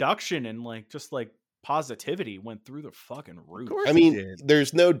company's production and just positivity went through the fucking roof. I mean,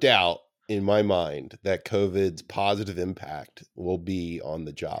 there's no doubt in my mind that COVID's positive impact will be on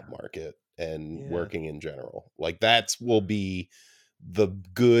the job market and working in general. Like will be the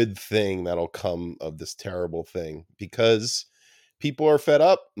good thing that'll come of this terrible thing, because people are fed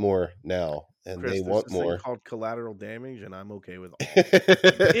up more now, and Chris, they there's want this thing more. called collateral damage, and I'm okay with all.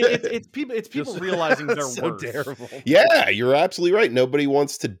 It's people Just- realizing their so worth. terrible. Yeah, you're absolutely right. Nobody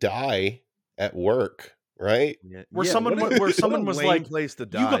wants to die at work, right? Yeah. Where Yeah, someone what a- where what a someone was lame like, place to You,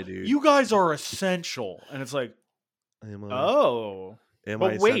 die, dude. you guys are essential, and it's like, Am I- oh, am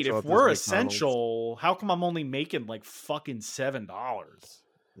I but wait, essential if at this we're McDonald's? essential, how come I'm only making like fucking $7?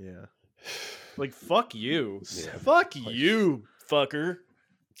 Yeah. Like, fuck you, Yeah. fuck you, fucker.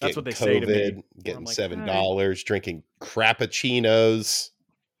 That's what they say to me. Getting I'm like, $7, drinking crappuccinos.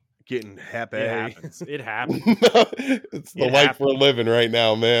 Getting happy. It happens. It happens. It's the It life we're living right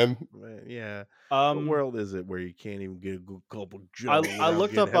now, man. Yeah. What Um, world is it where you can't even get a good cup of Joe? I without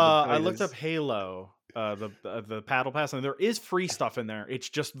looked getting up. I looked up hepatitis? Halo, the paddle pass, and there is free stuff in there. It's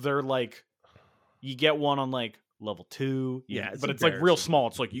just they're like, you get one on like level 2. Yeah, it's but it's like real embarrassing. small.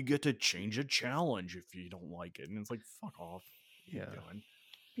 It's like you get to change a challenge if you don't like it, and it's like fuck off. What Yeah. are you doing? What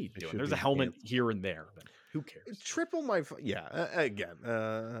are you It doing? should There's be a helmet enhanced. here and there, but who cares? Triple my. Yeah.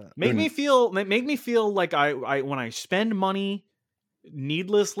 Again. Make me feel like I when I spend money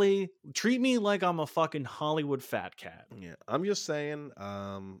needlessly, treat me like I'm a fucking Hollywood fat cat. Yeah. I'm just saying.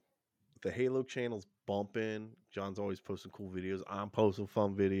 The Halo channel's bumping. John's always posting cool videos. I'm posting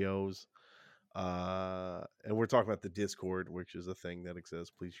fun videos. And we're talking about the Discord, which is a thing that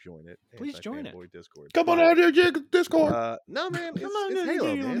exists. Please join it. Please join it. Anti-fanboy Discord. Come on out here, Discord. No, man, Come on, it's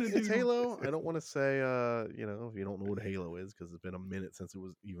Halo, you man. wanna It's do- Halo. I don't want to say, if you don't know what Halo is, because it's been a minute since it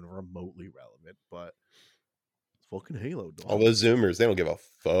was even remotely relevant, but it's fucking Halo, dog. All those Zoomers, they don't give a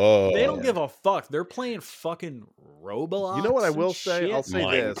fuck. They don't give a fuck. They're playing fucking Roblox. You know what I and will say? shit. I'll say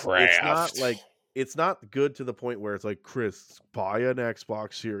this. Minecraft. It's not good to the point where it's like, Chris, buy an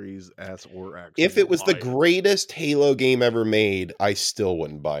Xbox Series S or X. If it was the Buy it. greatest Halo game ever made, I still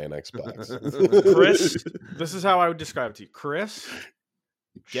wouldn't buy an Xbox. Chris, this is how I would describe it to you. Chris,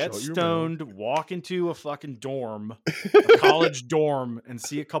 get Shut your stoned, walk into a fucking dorm, a college dorm, and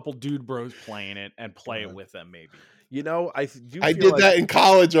see a couple dude bros playing it and play it God. with them, maybe. You know, I do. I feel did like, that in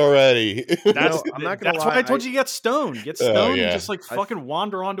college already. That's, I'm not gonna that's lie, why I told you to get stoned. Get Oh, stoned yeah. and just like I- fucking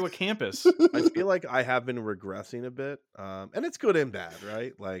wander onto a campus. I feel like I have been regressing a bit, and it's good and bad,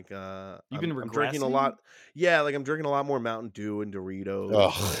 right? Like, You've been I'm drinking a regressing? lot. Yeah, like I'm drinking a lot more Mountain Dew and Doritos.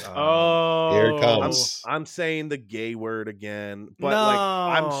 Ugh. Oh, Here it comes. I'm saying the gay word again, but like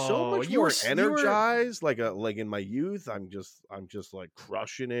I'm so No, much you more were- you were- energized. Like in my youth, I'm just like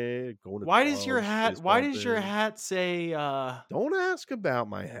crushing it. Going to Why does your clubs, hat? fist Why does your bumping. hat say? Don't ask about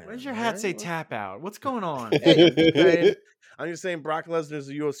my hat. Why does your hat say alright? tap out? What's going on? Hey, I'm just saying Brock Lesnar is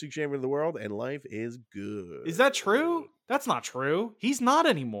the UFC champion of the world, and life is good. Is that true? That's not true. He's not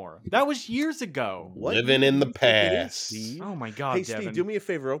anymore. That was years ago. What Living year in do the you think it is, past. Steve? Oh my god, Hey, Devin. Steve, do me a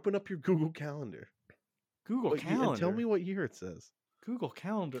favor. Open up your Google Calendar. Google What year- and Calendar. tell me what year it says. Google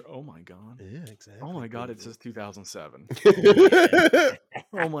Calendar. Oh my god. Yeah, exactly. Oh my god, it Google. says 2007.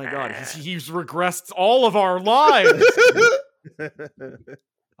 Oh my god, he's regressed all of our lives.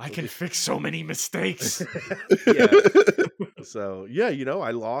 I can fix so many mistakes. Yeah. So yeah,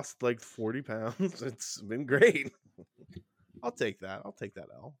 I lost like 40 pounds. It's been great. I'll take that. I'll take that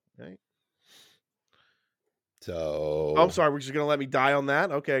L. Right. So Oh, I'm sorry. We're just gonna let me die on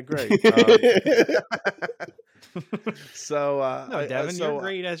that. Okay, great. So No, Devin, you're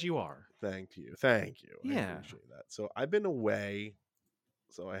great as you are. Thank you. Thank you. I Yeah. appreciate that. So I've been away,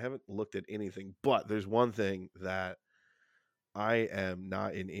 so I haven't looked at anything, but there's one thing that I am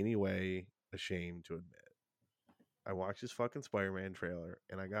not in any way ashamed to admit. I watched this fucking Spider-Man trailer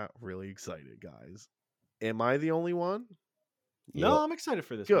and I got really excited, guys. Am I the only one? No, I'm excited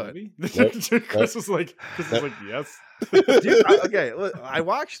for this Good. movie. Yep. Chris was like, yes. Dude, okay, look, I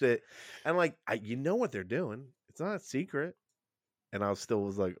watched it and like you know what they're doing. It's not a secret. And I was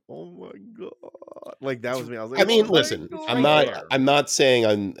like, oh my god. Like that was me. I was like, I mean, oh my listen, God. I'm not saying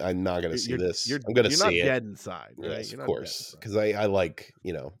I'm not gonna see You're- this. You're, I'm gonna you're see not it. dead inside, right? Yes, You're of not dead course. inside. Because I like,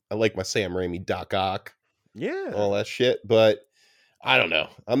 I like my Sam Raimi Doc Ock, Yeah. all that shit. But I don't know.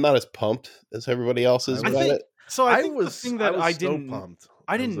 I'm not as pumped as everybody else is I about think- it. So I I think was the thing that was I so didn't pumped.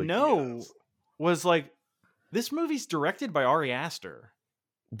 I was didn't like, know yes. was like this movie's directed by Ari Aster.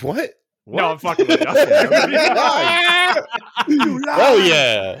 What? No, I'm What? fucking with you. You Oh lied.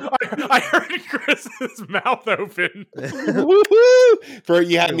 yeah. I heard Chris's mouth open. Woohoo! For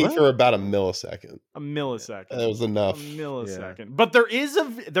you had Wait, me what? for about a millisecond. A millisecond. That was A enough. millisecond. But there is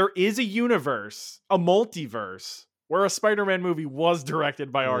a universe, a multiverse, where a Spider-Man movie was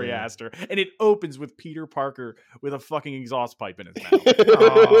directed by Ari Yeah. Aster, and it opens with Peter Parker with a fucking exhaust pipe in his mouth.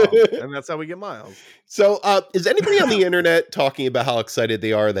 Oh, and that's how we get Miles. So, is anybody on the internet talking about how excited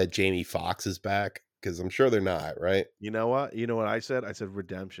they are that Jamie Foxx is back? Because I'm sure they're not, right? You know what? You know what I said? I said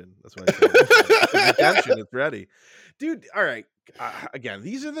redemption. That's what I said. I said redemption. It's ready, dude. All right. Again,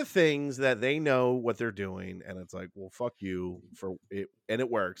 these are the things that they know what they're doing, and it's like, well, fuck you for it, and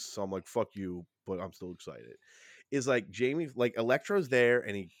it works. So I'm like, fuck you, but I'm still excited. Is like Jamie, like Electro's there,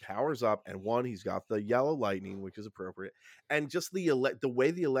 and he powers up, and he's got the yellow lightning, which is appropriate, and just the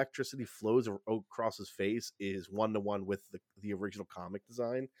way the electricity flows across his face is 1-to-1 with the original comic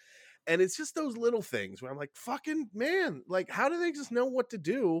design. And it's just those little things where I'm like, fucking man, like, how do they just know what to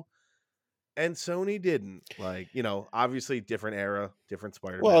do? And Sony didn't. Like, obviously different era, different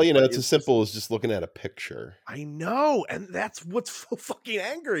Spider-Man. Well, it's as simple as just looking at a picture. I know. And that's what's so fucking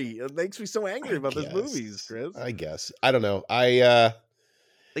angry. It makes me so angry about those movies, Chris. I guess. I don't know.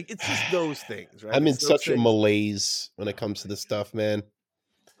 Like, it's just those things, right? I'm in such a malaise when it comes to this stuff, man.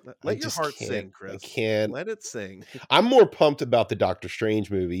 Let your heart sing, Chris. I can't. Let it sing. I'm more pumped about the Doctor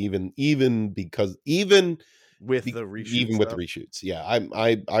Strange movie, even because with the reshoots. Even with the reshoots. Yeah.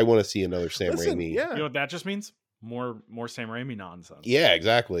 I want to see another Sam Raimi. Yeah. You know what that just means? More Sam Raimi nonsense. Yeah,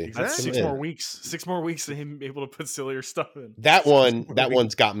 exactly. That's 6 more weeks. 6 more weeks to him able to put sillier stuff in. That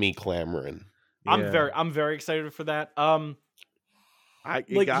one's got me clamoring. Yeah. I'm very excited for that.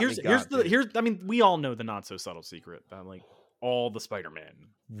 We all know the not so subtle secret that like all the Spider-Man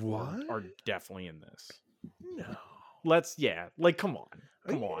are definitely in this. No. Come on.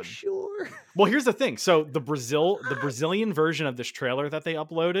 Sure. Well, here's the thing. So the Brazilian version of this trailer that they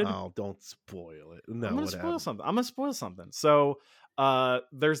uploaded. Oh, don't spoil it. No, I'm gonna spoil something. So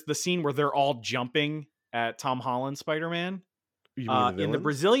there's the scene where they're all jumping at Tom Holland's Spider-Man. In the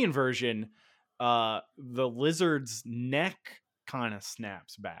Brazilian version, the lizard's neck kind of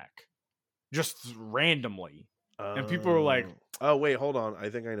snaps back just randomly. And people were like, oh, wait, hold on. I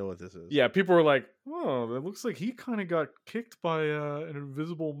think I know what this is. Yeah, people were like, oh, it looks like he kind of got kicked by an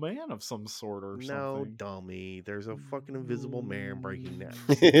invisible man of some sort or something. No, dummy. There's a fucking invisible man breaking necks.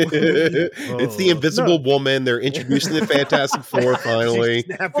 It's the invisible woman. They're introducing the Fantastic Four finally.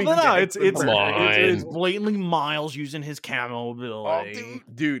 It's blatantly Miles using his camo ability. Oh,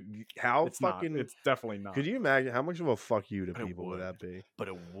 dude, how it's fucking... It's definitely not. Could you imagine how much of a fuck you to people would that be? But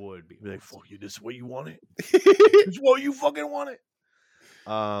it would be. Like, fuck you, this is what you want it? This is what you fucking want it?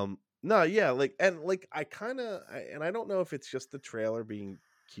 No, yeah, I don't know if it's just the trailer being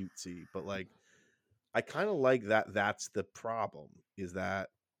cutesy, but like I kind of like that. That's the problem, is that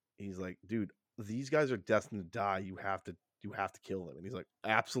he's like, dude, these guys are destined to die. You have to kill them. And he's like,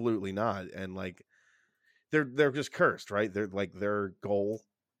 absolutely not. And like they're just cursed, right? They're like their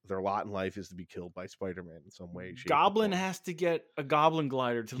lot in life is to be killed by Spider-Man in some way. Goblin has to get a goblin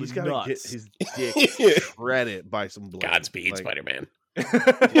glider to He's the nuts. Get his dick shredded by some blood. Godspeed, Spider-Man.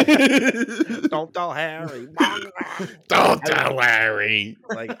 Don't tell Harry. Don't tell Harry.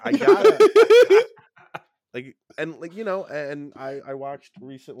 Like I gotta and I watched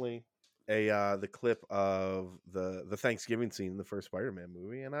recently the clip of the Thanksgiving scene in the first Spider-Man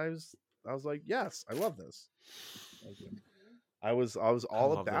movie, and I was like, yes, I love this. I was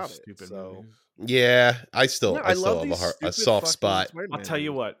all about it. So movies. Yeah, I still have a soft spot. I'll tell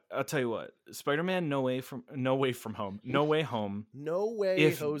you what. Spider-Man: No Way Home. No Way,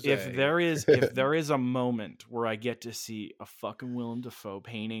 Jose. If there is a moment where I get to see a fucking Willem Dafoe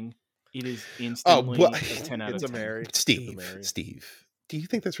painting, it is instantly a 10 out of 10. Steve, do you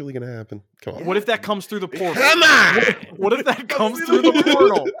think that's really going to happen? Come on. What if that comes through the portal? Come on. What if that comes through the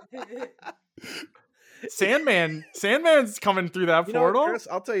portal? Sandman's coming through that portal. Chris,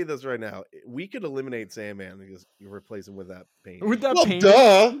 I'll tell you this right now. We could eliminate Sandman because you replace him with that painting.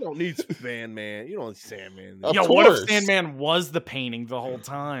 Duh. You don't need Sandman. You don't need Sandman. What if Sandman was the painting the whole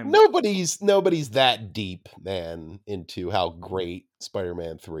time? Nobody's that deep, man, into how great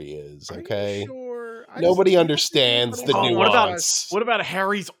Spider-Man 3 is, okay? Sure. Nobody understands the nuance. What about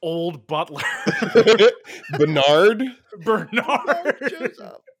Harry's old butler? Bernard?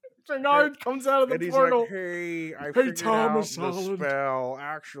 Bernard comes out of the portal. Like, hey, I figured Thomas out the Holland. Spell.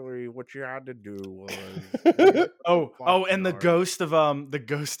 Actually, what you had to do was and the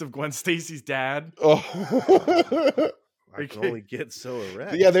ghost of Gwen Stacy's dad. Oh. I can only get so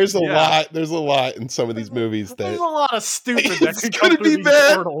erect. Yeah, there's a lot. There's a lot in some of these movies. There's a lot of stupid that can gonna come through be these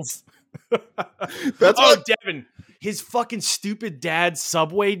bad. portals. Devin, his fucking stupid dad's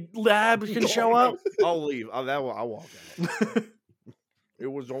Subway lab can show up. I'll leave. I'll walk out.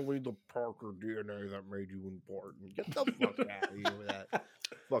 It was only the Parker DNA that made you important. Get the fuck out of here with that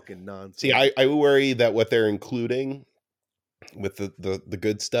fucking nonsense. See, I worry that what they're including with the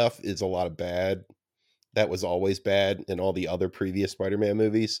good stuff is a lot of bad. That was always bad in all the other previous Spider-Man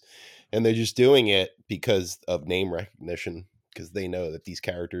movies. And they're just doing it because of name recognition. because they know that these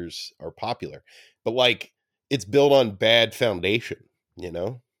characters are popular. But like, it's built on bad foundation, you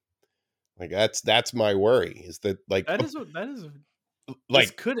know? Like that's my worry, is that like that is this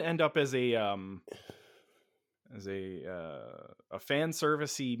like could end up as a fan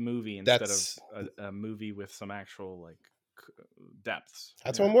servicey movie instead of that's a movie with some actual like depths.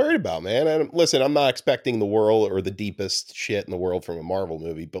 that's what I'm worried about, man. And listen, I'm not expecting the world or the deepest shit in the world from a Marvel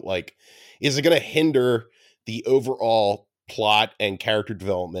movie, but like, is it going to hinder the overall plot and character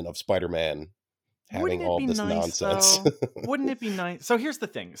development of Spider-Man having all this nonsense? Wouldn't it be nice? So here's the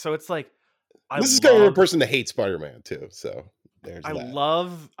thing. So it's like, This is going to be a person that hates Spider-Man too. So there's I that.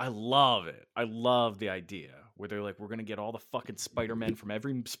 love it. I love the idea where they're like, we're gonna get all the fucking Spider-Man from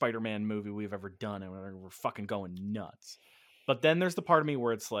every Spider-Man movie we've ever done, and we're fucking going nuts. But then there's the part of me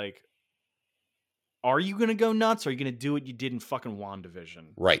where it's like, are you gonna go nuts? Or are you gonna do what you did in fucking WandaVision?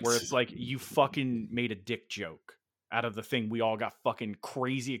 Right. Where it's like you fucking made a dick joke out of the thing we all got fucking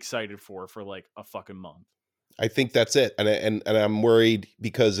crazy excited for like a fucking month. I think that's it. And I'm worried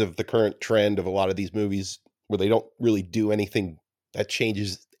because of the current trend of a lot of these movies where they don't really do anything that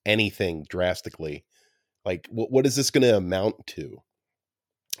changes anything drastically. Like, what is this going to amount to?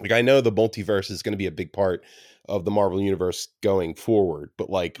 Like, I know the multiverse is going to be a big part of the Marvel universe going forward, but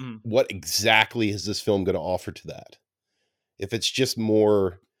like, what exactly is this film going to offer to that? If it's just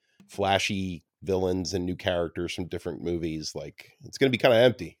more flashy villains and new characters from different movies, like, it's going to be kind of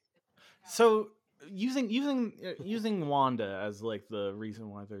empty. So using Wanda as like the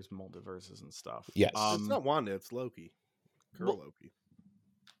reason why there's multiverses and stuff. Yes. It's not Wanda, it's Loki. Loki.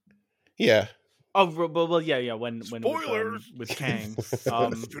 Yeah. Oh well, yeah. When Spoilers with Kang,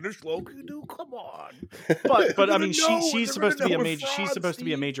 finish Loki, dude. Come on. But I mean, she's supposed to be a major. She's supposed to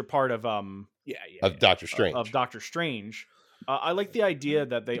be a major part of of Doctor Strange. Of Doctor Strange. I like the idea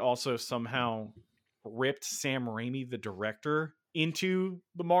that they also somehow ripped Sam Raimi, the director, into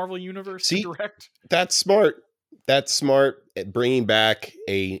the Marvel universe to direct. That's smart. That's smart at bringing back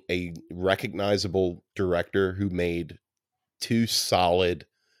a recognizable director who made 2 solid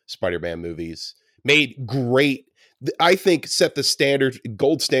Spider-Man movies. Made great, I think, set the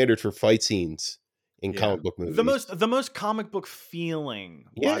gold standard for fight scenes in comic book movies. The most comic book feeling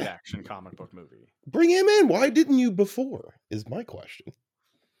live action comic book movie. Bring him in. Why didn't you before? Is my question.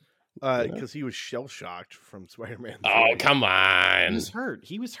 Because he was shell shocked from Spider-Man 3. Oh, come on. He was hurt.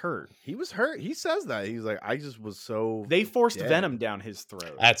 He was hurt. He says that. He's like, I just was so. They forced Venom down his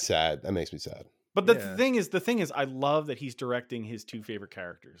throat. That's sad. That makes me sad. But the thing is, I love that he's directing his 2 favorite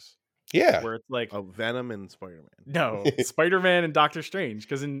characters. Yeah. Where it's like Venom and Spider-Man. No, Spider-Man and Doctor Strange.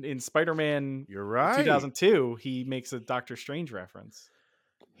 Because in Spider-Man, you're right, 2002, he makes a Doctor Strange reference.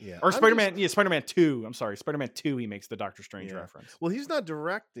 Yeah. Or Spider-Man, Spider-Man 2. I'm sorry, Spider-Man 2. He makes the Doctor Strange reference. Well, he's not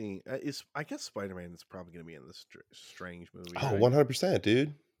directing. I guess Spider-Man is probably going to be in this Strange movie. Oh, right? 100%,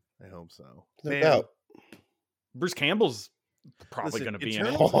 dude. I hope so. No doubt. Bruce Campbell's probably going to be in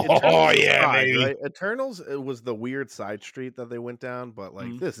it. Oh yeah, baby. Right? Eternals was the weird side street that they went down, but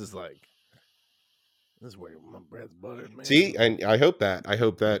like this is where my bread's buttered, man. See, I hope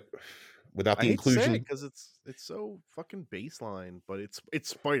that without the inclusion, because it's so fucking baseline, but it's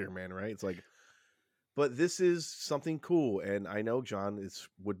Spider-Man, right? It's like, but this is something cool, and I know John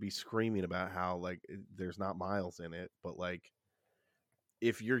would be screaming about how like there's not Miles in it, but like,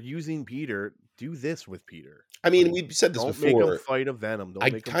 if you're using Peter, do this with Peter. I mean, we've said this before. Don't make him fight a Venom.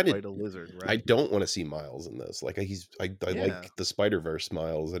 Don't make him fight a lizard. Right? I don't want to see Miles in this. Like I like the Spider-Verse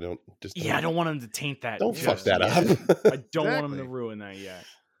Miles. I don't want him to taint that. Don't fuck that up. I don't want him to ruin that yet.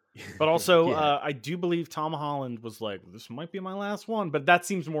 But also, I do believe Tom Holland was like, this might be my last one. But that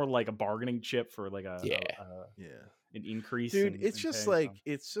seems more like a bargaining chip for like an increase. Dude, it's just like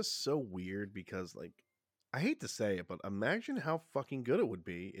it's just so weird because like. I hate to say it, but imagine how fucking good it would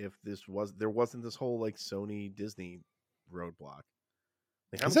be if there wasn't this whole like Sony Disney roadblock.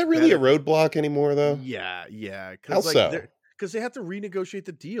 Like, is that really a roadblock anymore, though? Yeah. How so? Because they have to renegotiate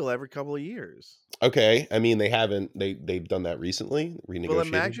the deal every couple of years. Okay, I mean they've done that recently. Renegotiating. Well,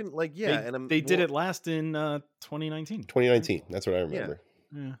 imagine they did it last in 2019. 2019. That's what I remember.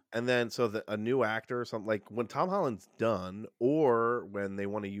 Yeah. And then a new actor or something, like when Tom Holland's done, or when they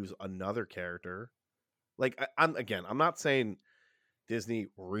want to use another character. Like I'm not saying Disney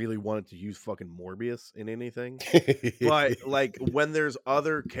really wanted to use fucking Morbius in anything, but like when there's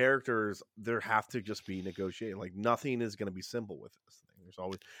other characters, there have to just be negotiating. Like nothing is going to be simple with this thing. There's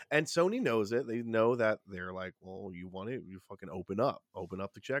always, and Sony knows it. They know that they're like, well, you want it, you fucking open up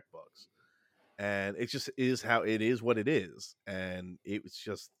the checkbooks, and it just is how it is, what it is, and it's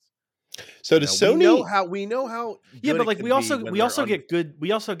just So You does know, Sony? we know how Yeah, good but it like can we be also when we they're also get good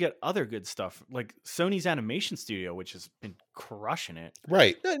we also get other good stuff like Sony's animation studio, which has been crushing it.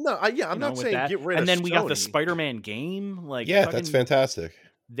 Right. No, yeah, I'm You know, not with saying that, get rid and of then we got the Sony. Spider-Man game. Like Yeah, that's fucking, fantastic.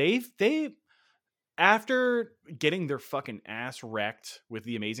 they after getting their fucking ass wrecked with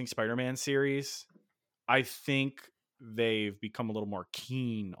the Amazing Spider-Man series, I think they've become a little more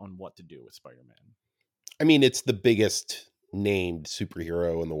keen on what to do with Spider-Man. I mean, it's the biggest named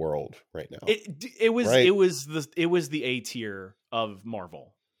superhero in the world right now. It was Right. it was the A tier of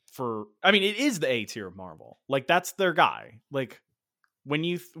Marvel. I mean, it is the A tier of Marvel. Like that's their guy. Like when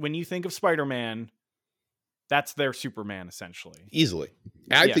you think of Spider-Man, that's their Superman essentially. Easily.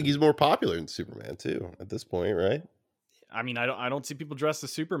 I Yeah. think he's more popular than Superman too at this point, right? I mean, I don't see people dressed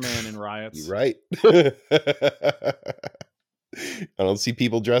as Superman in riots. You're right. I don't see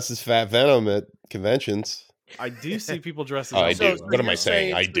people dressed as Fat Venom at conventions. I do see people dressed as Oh, I Elsa. do. What am I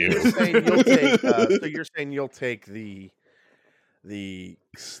saying? I do. You're saying you'll take. So you're saying you'll take the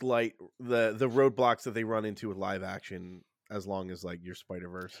slight the roadblocks that they run into with live action, as long as like your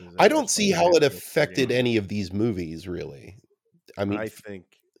Spider-Verse is. I don't see how it affected any of these movies, really. I mean, I just mean,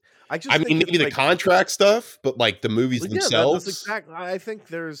 think maybe it's the like, contract stuff, but like the movies yeah, themselves. that's exactly. I think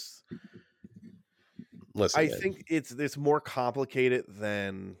there's. Listen, I man. think it's more complicated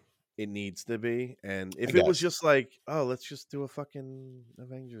than it needs to be. And if I it was guess. just like, oh, let's just do a fucking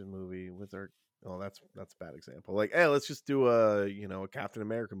Avengers movie with our, oh, that's a bad example. Like, hey, let's just do a Captain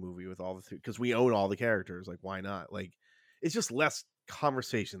America movie with all the because we own all the characters. Like, why not? Like, it's just less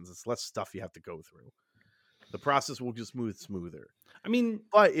conversations. It's less stuff you have to go through. The process will just move smoother. I mean,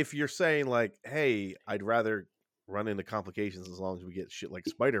 but if you're saying like, hey, I'd rather run into complications as long as we get shit like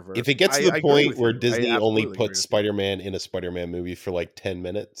Spider-Verse. If it gets to the I point where you. Disney I only absolutely agree puts with you. Spider-Man in a Spider-Man movie for like 10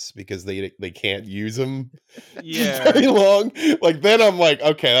 minutes because they can't use him yeah. very long, like then I'm like,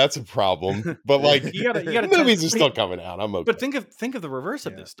 okay, that's a problem. But like You gotta movies are still coming out. I'm okay. But think of the reverse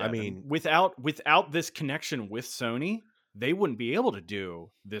of Yeah, this. I Devin. mean- without this connection with Sony, they wouldn't be able to do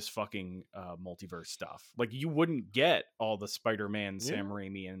this fucking multiverse stuff. Like you wouldn't get all the Spider-Man, Sam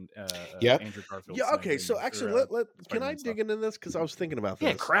Raimi, and Yeah. Andrew Garfield. Yeah, okay. So actually, let can I Spider-Man dig into this because I was thinking about this.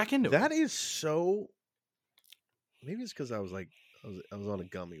 Yeah, crack into it. That is so. Maybe it's because I was on a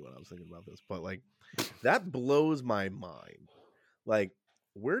gummy when I was thinking about this, but like that blows my mind. Like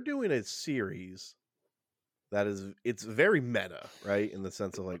we're doing a series that it's very meta, right? In the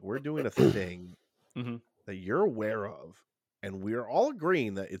sense of like we're doing a thing Mhm. that you're aware of, and we're all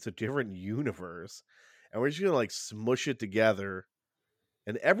agreeing that it's a different universe, and we're just gonna like smush it together.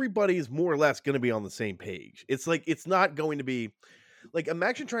 And everybody is more or less going to be on the same page. It's like it's not going to be like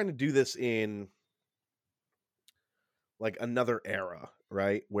imagine trying to do this in like another era,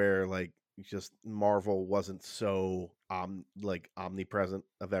 right? Where like just Marvel wasn't so like omnipresent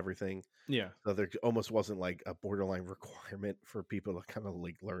of everything. Yeah. So there almost wasn't like a borderline requirement for people to kind of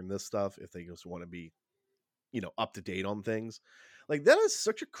like learn this stuff if they just want to be, up to date on things. Like that is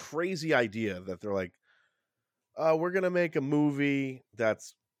such a crazy idea that they're like, we're gonna make a movie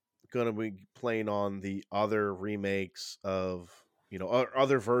that's gonna be playing on the other remakes of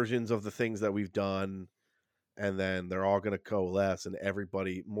other versions of the things that we've done, and then they're all gonna coalesce, and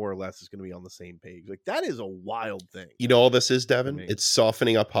everybody more or less is gonna be on the same page. Like that is a wild thing. You know all this is, Devin? me. It's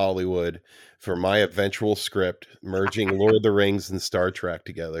softening up Hollywood for my eventual script, merging Lord of the Rings and Star Trek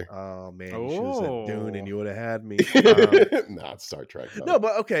together. Oh man, you should have said Dune, and you would have had me. Not Star Trek. No,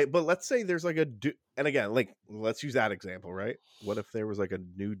 but okay, but let's say there's like and again, like let's use that example, right? What if there was like a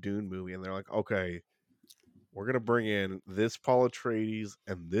new Dune movie, and they're like, okay, we're gonna bring in this Paul Atreides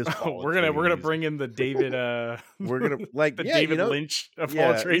and this. Paul we're gonna Atreides. bring in the David. We're gonna like the David Lynch of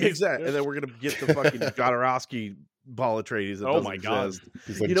Paul Atreides. exactly, and then we're gonna get the fucking Jodorowsky Paul Atreides. That Oh my god, exist.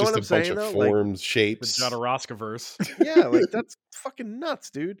 It's like You know just what a I'm saying, bunch though? of Like, forms, the shapes. Jodorowskyverse. Yeah, like that's fucking nuts,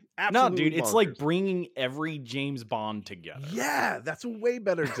 dude. No, Absolutely dude, it's like bonkers. bringing every James Bond together. Yeah, that's a way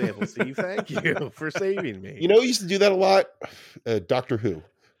better example, Steve. Thank you for saving me. You know, we used to do that a lot. Doctor Who.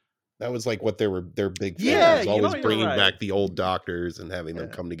 That was like what their big thing Yeah, was. you Always know, you're bringing right. back the old doctors and having them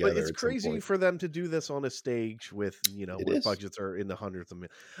come together. But it's at some crazy point. for them to do this on a stage with It where is. budgets are in the hundreds of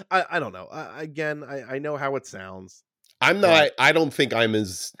millions. I don't know. I know how it sounds. I'm not. I don't think I'm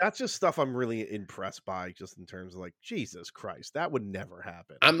as. That's just stuff I'm really impressed by, just in terms of like Jesus Christ, that would never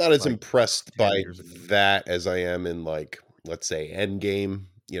happen. I'm not as like, impressed 10 by years ago. that as I am in like, let's say, Endgame.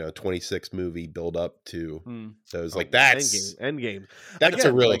 26 movie build up to those. Like that's Endgame. that's a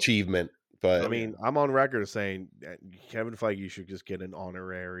Again, real like, achievement But I mean, I'm on record as saying that Kevin Feige should just get an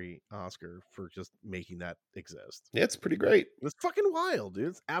honorary Oscar for just making that exist. yeah, it's pretty great. It's fucking wild, dude.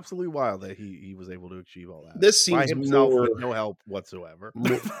 It's absolutely wild that he was able to achieve all that. This by seems himself more. with no help whatsoever.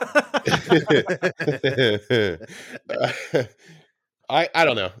 I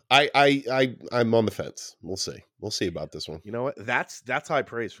don't know. I'm on the fence. We'll see. We'll see about this one. You know what? That's high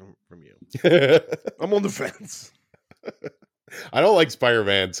praise from you. I'm on the fence. I don't like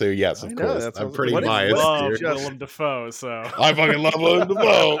Spider-Man, so yes, I of know, course. that's I'm what- pretty what if- biased love here. just- Willem Dafoe, so I fucking love Willem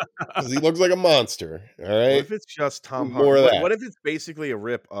Dafoe because he looks like a monster. All What right. if it's just Tom More Holland? of that. What if it's basically a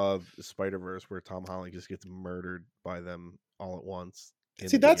rip of Spider-Verse where Tom Holland just gets murdered by them all at once? in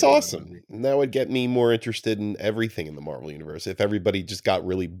See, the that's beginning of the awesome. movie? And that would get me more interested in everything in the Marvel universe if everybody just got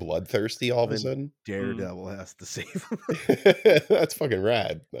really bloodthirsty all of a Then- sudden. Daredevil has to save him. That's fucking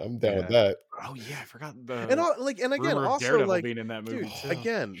rad. I'm down with that. oh yeah, I forgot the and again, rumor of also Daredevil like, being in that movie. dude, too.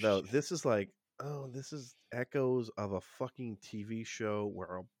 again though, this is like, this is echoes of a fucking TV show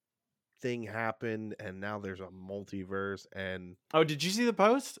where a thing happened and now there's a multiverse and Oh, did you see the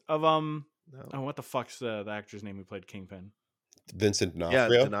post of no. Oh, what the fuck's the actor's name who played Kingpin? Vincent Yeah,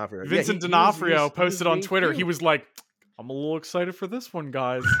 D'Onofrio. D'Onofrio. Vincent he was- D'Onofrio he was posted on being Twitter. He cute. was like, "I'm a little excited for this one,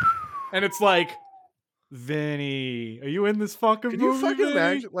 guys," and it's like, Vinny, are you in this fucking Could movie? you fucking Vinny?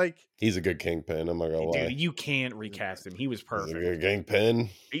 imagine? Like, He's a good kingpin. I'm not gonna lie. Dude, you can't recast him. He was He's a perfect. good kingpin.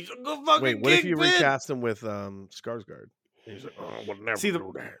 He's a good fucking wait, what if you Kingpin. recast him with Skarsgård? He's like, oh, we'll never See,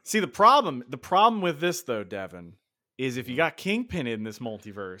 do that. See, the problem with this though, Devin, is if you got Kingpin in this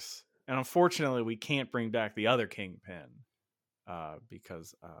multiverse, and unfortunately we can't bring back the other Kingpin,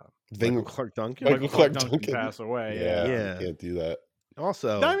 because Ving- Clark Duncan. Michael Clark Duncan. passed away. Yeah, Yeah. you can't do that.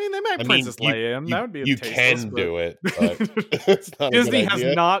 Also, I mean, they might I mean, Princess you- Leia him. That would be you tasteless, can but- do it, but it's not Disney a good has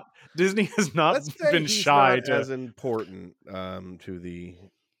idea. not. Disney has not let's say been he's shy not to. as important to the.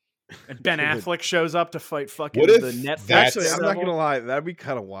 And Ben to the- Affleck shows up to fight fucking What if the Netflix. that's- Actually, I'm not devil. gonna lie. That'd be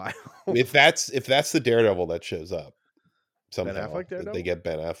kind of wild. If that's the Daredevil that shows up somehow, Affleck that they Daredevil? get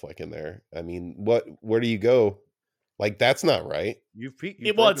Ben Affleck in there. I mean, where do you go? Like, that's not right. You've peaked.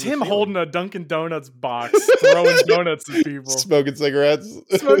 Well, it's him holding a Dunkin' Donuts box, throwing donuts at people, Smoking cigarettes.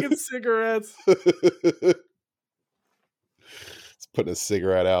 smoking cigarettes. It's putting a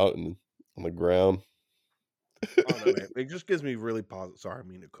cigarette out and on the ground. It just gives me really positive. Sorry, I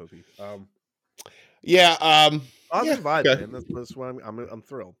mean a cookie. Yeah. Positive Yeah, vibes, okay. man. That's why I'm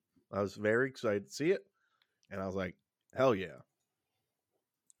thrilled. I was very excited to see it, and I was like, hell yeah.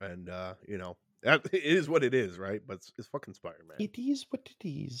 And that it is what it is, right? But it's fucking Spider-Man. It is what it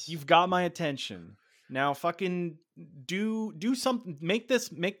is. You've got my attention. Now, fucking do something. Make this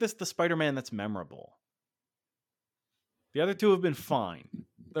the Spider-Man that's memorable. The other two have been fine.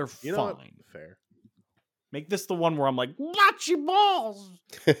 They're You know what? fine. Fair. Make this the one where I'm like, watch your balls.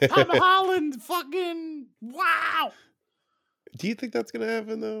 Tom Holland, fucking wow. Do you think that's gonna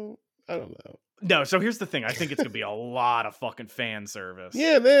happen though? I don't know. No, so here's the thing. I think it's gonna be a lot of fucking fan service.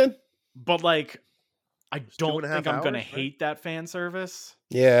 Yeah, man. But like, I don't 2.5 think I'm gonna hours, right? hate that fan service.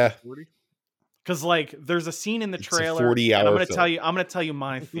 Yeah. 40? Cause like there's a scene in the It's a trailer. 40-hour and I'm gonna film. tell you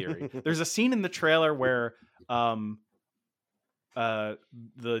my theory. There's a scene in the trailer where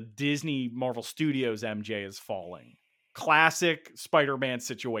the Disney Marvel Studios MJ is falling. Classic Spider-Man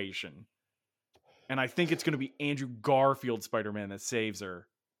situation. And I think it's gonna be Andrew Garfield Spider-Man that saves her,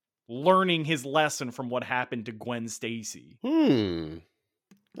 learning his lesson from what happened to Gwen Stacy.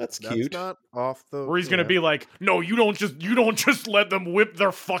 That's That's cute. not off the. Where he's gonna be like, no, you don't just let them whip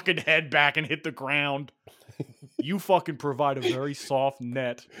their fucking head back and hit the ground. You fucking provide a very soft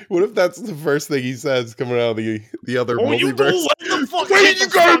net. What if that's the first thing he says coming out of the other Oh, you multiverse? don't let them fucking Wait, hit you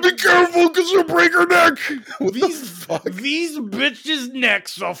the gotta be fucking- careful because you'll break her neck. What the fuck? These bitches'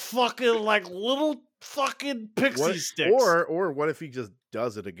 necks are fucking like little fucking pixie what, sticks. or what if he just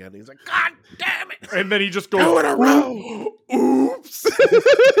does it again? He's like, God damn it! And then he just goes, Go in a row. oops.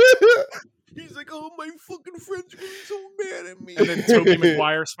 He's like, oh, my fucking friends are getting so mad at me. And then Tobey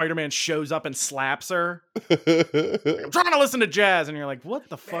Maguire, Spider-Man, shows up and slaps her. I'm trying to listen to jazz. And you're like, what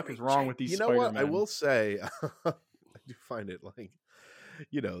the fuck is wrong with these You know Spider-Men? what? I will say, I do find it like,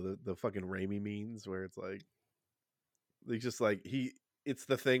 the fucking Raimi memes where it's like, they just like, it's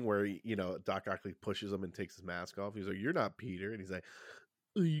the thing where, Doc Ock pushes him and takes his mask off. He's like, you're not Peter. And he's like,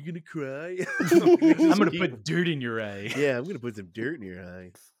 are you going to cry? I'm going to put dirt in your eye. Yeah, I'm going to put some dirt in your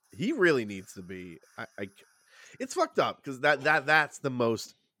eye. He really needs to be. It's fucked up because that's the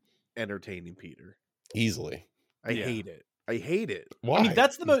most entertaining Peter. Easily. I Yeah. hate it. I hate it. Why? I mean,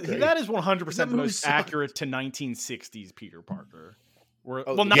 that's the He's most. great. That is 100% That the movie most sucked. accurate to 1960s Peter Parker. Oh,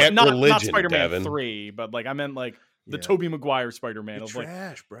 Well, not Get not religion, Spider-Man Devin. 3, but like I meant like The Yeah. Tobey Maguire Spider-Man. You're Of like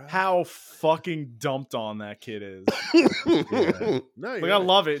trash, bro. how fucking dumped on that kid is. Yeah. No, Like you're I right.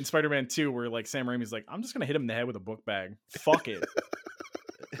 love it in Spider-Man 2 where like Sam Raimi's like, I'm just gonna hit him in the head with a book bag. Fuck it.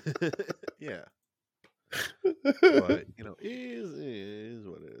 Yeah. But is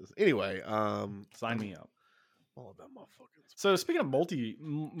what it is. Anyway, Sign me up. all about motherfuckers. So speaking of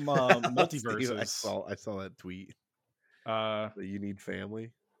multiverses, I saw that tweet uh, that you need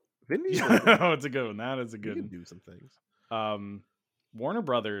family. Didn't you? oh, it's a good one. That is a You good can one. do some things. Warner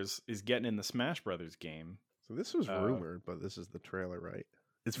Brothers is getting in the Smash Brothers game. So this was rumored, but this is the trailer, right?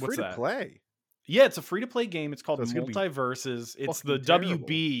 It's what's free to that? play. Yeah, it's a free-to-play game. It's called So it's gonna be Multiverses. It's the fucking terrible.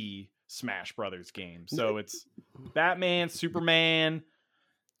 WB Smash Brothers game. So it's Batman, Superman,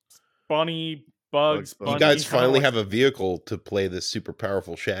 Bunny, Bugs Bugs Bunny. You guys kinda finally like- have a vehicle to play this super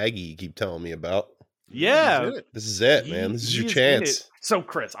powerful Shaggy you keep telling me about. Yeah. He's in it. This is it, man. This is your He in chance. it. So,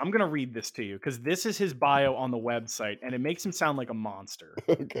 Chris, I'm going to read this to you because this is his bio on the website, and it makes him sound like a monster,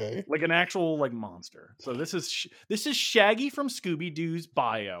 Okay. like an actual like monster. So this is Shaggy from Scooby Doo's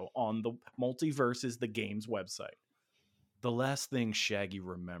bio on the Multiverses the Games website. The last thing Shaggy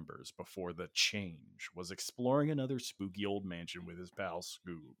remembers before the change was exploring another spooky old mansion with his pal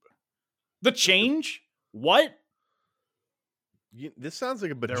Scoob. The change? What? This sounds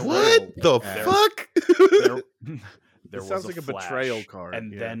like a There betrayal. What the ad. fuck? There, there This sounds was like a flash, betrayal card,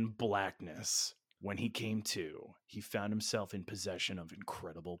 and yeah. then blackness. When he came to, he found himself in possession of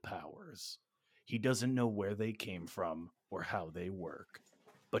incredible powers. He doesn't know where they came from or how they work,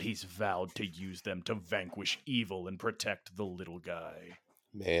 but he's vowed to use them to vanquish evil and protect the little guy.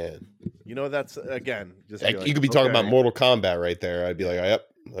 Man. That's again just Like, like, you could be talking about okay. Mortal Kombat right there. I'd be like, yep.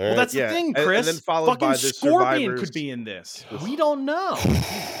 All Well, right. that's Yeah, the thing, and Chris. then followed Fucking by the Scorpion Survivors- could be in this. We don't know.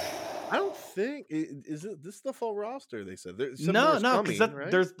 I don't think is it this the full roster. They said there's some No, more no, coming, because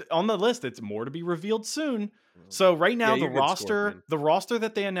right? there's on the list. It's more to be revealed soon. So right now, Yeah, the you're good, Scorpion. roster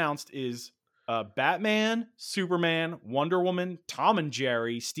that they announced is Batman, Superman, Wonder Woman, Tom and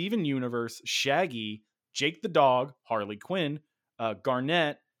Jerry, Steven Universe, Shaggy, Jake the Dog, Harley Quinn,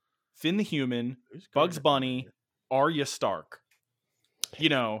 Garnet, Finn the Human, Who's Bugs Garnet? Bunny, Arya Stark. You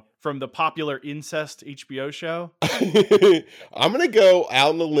know, from the popular incest HBO show. I'm gonna go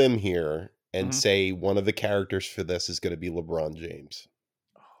out on a limb here and Mhm. say one of the characters for this is gonna be LeBron James.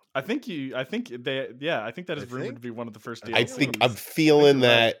 I think that is I rumored think- to be one of the first I deals. I Yeah, think I'm I'm feeling you're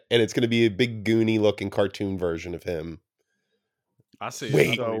right. that, and it's gonna be a big goony looking cartoon version of him. I see. it.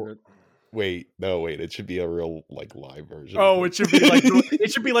 Wait. I believe So- it. Wait, it should be a real like live version. Oh, it should be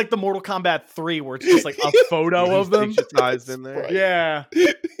like the Mortal Kombat 3 where it's just like a photo of them. digitized in there. Right. Yeah.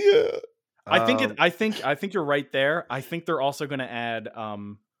 Yeah. I think you're right there. I think they're also going to add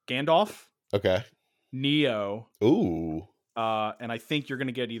Gandalf, Okay. Neo, Ooh. and I think you're going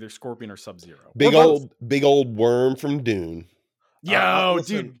to get either Scorpion or Sub-Zero. Big Or both. big old worm from Dune. Yo,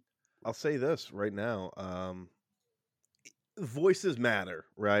 listen, dude. I'll say this right now. Voices matter,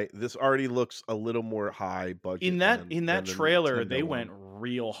 right? This already looks a little more high budget. In that than the trailer, Nintendo they one. went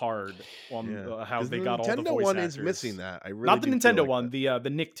real hard on Yeah. how 'Cause they the got all the Nintendo voice one actors. is missing that. I really Not the do feel Nintendo like one, that. the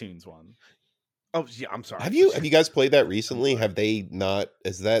Nicktoons one. Oh yeah, I'm sorry. Have you guys played that recently? sorry. Have they not?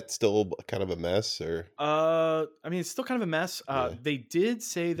 Is that still kind of a mess or? I mean, it's still kind of a mess. Yeah. They did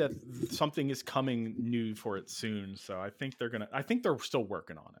say that something is coming new for it soon, so I think they're still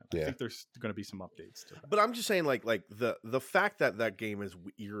working on it. Yeah. I think there's going to be some updates to that. But I'm just saying, like the fact that that game is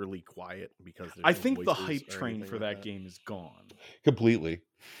eerily quiet because there's I no think the voices hype or train anything for like that game is gone. Completely.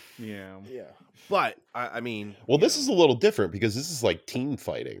 Yeah. Yeah, but I mean, Well, this is a little different because this is like team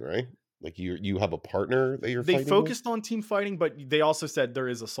fighting, right? Like you have a partner that you're They fighting focused on team fighting, but they also said there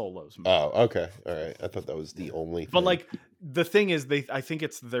is a solos mode. Oh, okay. All right. I thought that was the only But thing. like the thing is, I think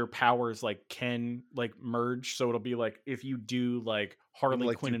it's their powers like can like merge, so it'll be like if you do like Harley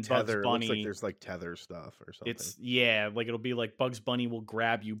like Quinn do and tether. Bugs It looks Bunny, like there's like tether stuff or something. it's like it'll be like Bugs Bunny will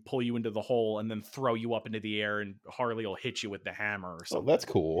grab you, pull you into the hole, and then throw you up into the air, and Harley will hit you with the hammer or oh, something. that's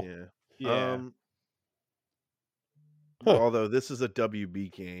cool. yeah. yeah. Huh. Although this is a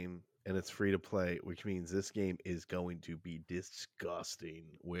WB game and it's free to play, which means this game is going to be disgusting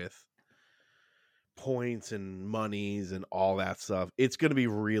with points and monies and all that stuff. It's going to be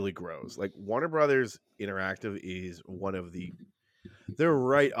really gross. Like Warner Brothers Interactive is one of they're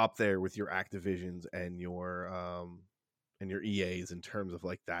right up there with your Activisions and your EAs in terms of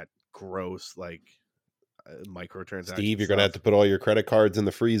like that gross like microtransaction. Steve, you're gonna have to put all your credit cards in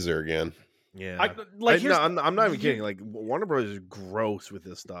the freezer again. Yeah, Here's I'm not even you- kidding. Like Warner Brothers is gross with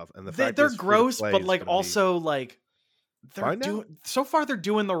this stuff, and the They're fact that it's free to gross, play but is like gonna be- also like they're Fine now? doing so far. They're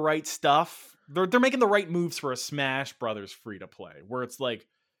doing the right stuff. They're making the right moves for a Smash Brothers free to play, where it's like,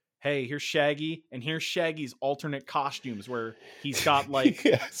 hey, here's Shaggy, and here's Shaggy's alternate costumes where he's got like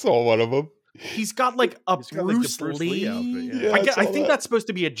yeah, I saw one of them. he's got like a He's got, like, the Bruce Bruce Lee. Lee outfit, yeah. I, I I saw think that. that's supposed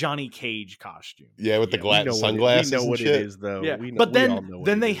to be a Johnny Cage costume. Yeah, with the we know sunglasses we know and what shit. it is, though. Yeah, We know, but we all then know what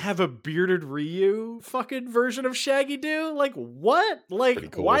then it they is. have a bearded Ryu fucking version of Shaggy Doo. Like what? Pretty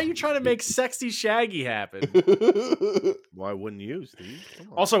Like cool. why are you trying to make sexy Shaggy happen? Why wouldn't you, Steve? Come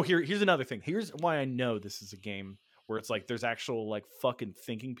on. Also, here's another thing. Here's why I know this is a game where it's like there's actual like fucking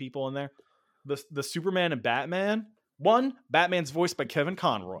thinking people in there. The Superman and Batman. One, Batman's voiced by Kevin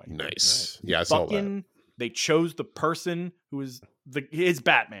Conroy. Nice. Yeah, I saw that. Fucking, they chose the person who is his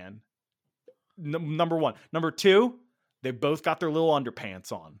Batman. Number one. Number two, they both got their little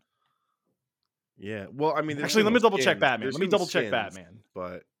underpants on. Yeah. Well, I mean, there's Actually, let me human double check skins. Batman. There's Let me human double check skins, Batman.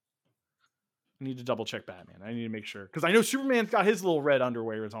 But I need to double check Batman. I need to make sure because I know Superman's got his little red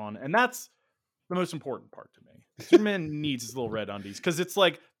underwears on, and that's the most important part to me. Superman needs his little red undies because it's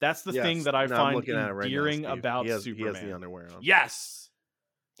like that's the thing yes. that I No, I'm find looking at it right now, endearing Steve. about he has Superman. the underwear on. Yes.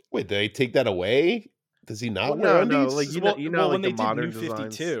 Wait, did they take that away? Does he not Well, wear no, undies? like, you know, well, like when the they did modern New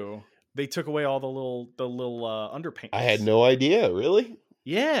 52, they took away all the little underpants. I had no idea. Really?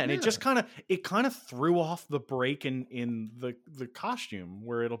 Yeah, and Yeah. it just kind of threw off the break in the costume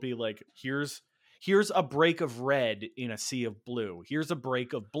where it'll be like here's a break of red in a sea of blue. Here's a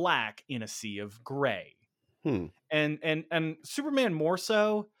break of black in a sea of gray. And Superman more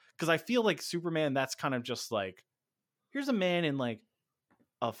so because I feel like Superman that's kind of just like here's a man in like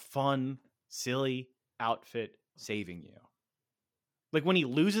a fun, silly outfit saving you. Like when he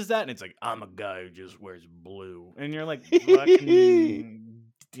loses that and it's like I'm a guy who just wears blue and you're like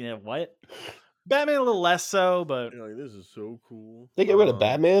what? Batman a little less so, but You're like, this is so cool. They get rid of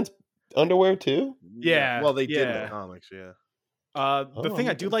Batman's underwear too? Yeah, Well, they did in yeah. the comics. Yeah. The thing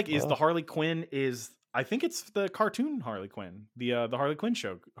I do like is wow. the Harley Quinn is I think it's the cartoon Harley Quinn, the Harley Quinn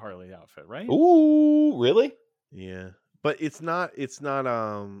show Harley outfit, right? Ooh, really? Yeah. But it's not.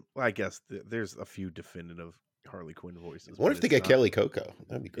 Well, I guess there's a few definitive Harley Quinn voices. What but if they it's get not- Kelly Coco?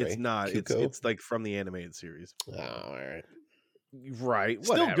 That'd be great. It's not. Cuco? It's like from the animated series. Oh, all right. Right.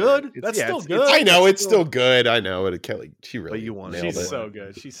 Still whatever. good. It's- That's yeah, still it's- good. I know it's still good. I know it. Kelly, she really you want it. nailed She's it. so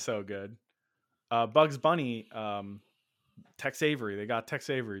good. She's so good. Bugs Bunny, Tex Avery. They got Tex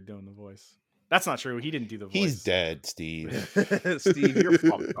Avery doing the voice. That's not true. He didn't do the voice. He's dead, Steve. Steve, you're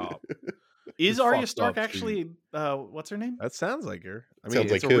fucked up. Is You're Arya fucked Stark up, actually? What's her name? That sounds like her. I mean,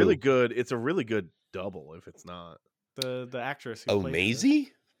 Sounds it's like a who? really good. It's a really good double. If it's not, The actress. Who Oh, played her.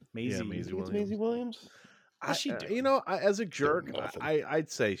 Maisie? Maisie. Yeah, Maisie It's Williams. Maisie Williams? What's she doing? as a jerk, nothing. I'd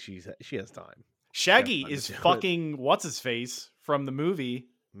say she has time. Shaggy Yeah, is I'm fucking what's his face from the movie.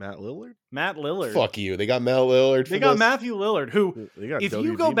 Matt Lillard. Matt Lillard. Fuck you. They got Mel Lillard for They got this? Matthew Lillard, who, They got if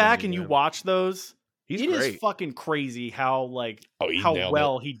you WB go back money, and you man. watch those, He's it is great. fucking crazy how like Oh, he how nailed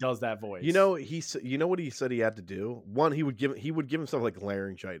well he does that voice. You know, you know what he said he had to do. One, he would give himself like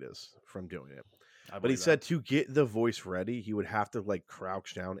laryngitis from doing it. I But he believe that. said to get the voice ready, he would have to like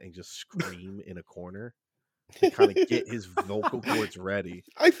crouch down and just scream in a corner to kind of get his vocal cords ready.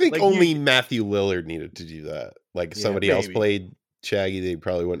 I think Like, only Matthew Lillard needed to do that. Like, if Yeah, somebody else maybe. played Shaggy, they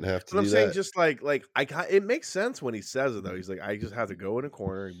probably wouldn't have to But I'm do saying that. just like it makes sense when he says it though. He's like, I just have to go in a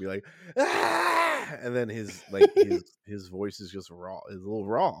corner and be like, ah! And then his his voice is just raw. It's a little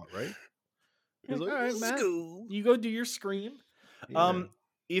raw, right? He's like, all right, Matt, "Scoo." you go do your scream. Yeah.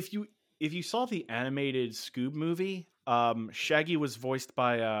 If you saw the animated Scoob movie, Shaggy was voiced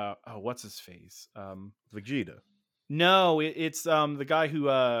by what's his face? Vegeta. No, it's the guy who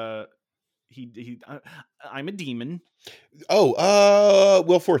I'm a demon. Oh,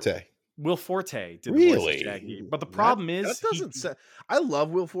 Will Forte. Will Forte did the voice Really? of Shaggy. But the problem is that doesn't. I love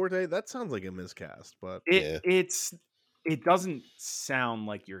Will Forte. That sounds like a miscast, but it doesn't sound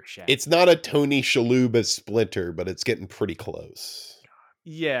like you're Shaggy. It's not a Tony Shalhoub as Splinter, but it's getting pretty close.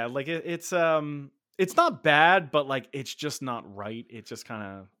 Yeah, like it's not bad, but like it's just not right. It just kind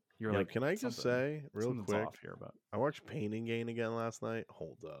of you're Yeah, like, can I just something- say real something's quick? off here, but I watched Pain and Gain again last night.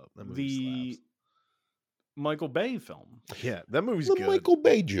 Hold up, that movie the Michael Bay film. slaps. Yeah, that movie's The good. Michael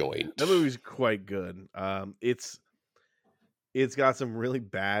Bay joint. That movie's quite good. It's got some really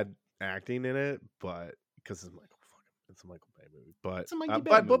bad acting in it, but because it's a Michael Bay movie. But It's a Mikey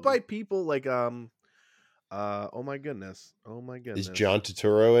Bay but by movie. people like oh my goodness. Is John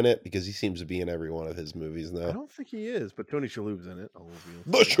Turturro in it? Because he seems to be in every one of his movies I now. don't think he is, but Tony Shalhoub's in it.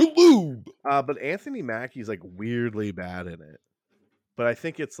 The Shalhoub! But Anthony Mackie's like weirdly bad in it. But I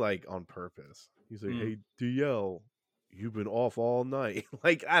think it's like on purpose. He's like, "Hey DL, you've been off all night."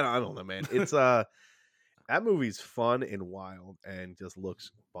 Like I don't know, man. It's that movie's fun and wild and just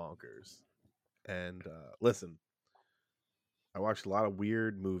looks bonkers. And listen, I watched a lot of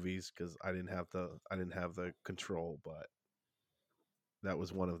weird movies because I didn't have the control, but that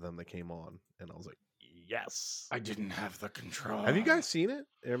was one of them that came on, and I was like, yes. I didn't have the control. Have you guys seen it?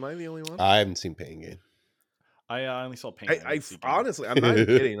 Am I the only one? I haven't seen Pain Game. I only saw Pain. Honestly, I'm not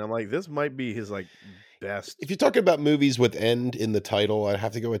kidding. I'm like, this might be his like best. If you're talking about movies with "end" in the title, I'd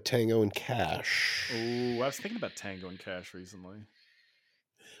have to go with Tango and Cash. Oh, I was thinking about Tango and Cash recently.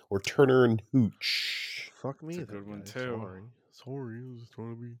 Or Turner and Hooch. Fuck me, It's a good one, guys. too. Sorry, I was just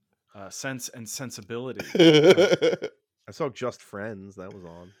trying to be. Sense and Sensibility. I saw Just Friends. That was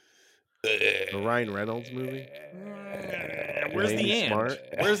on. The Ryan Reynolds movie. Where's the Amy and? Smart.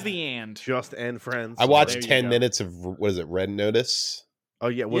 Where's the and? Just and Friends. I watched there you 10 go. minutes of, what is it, Red Notice? Oh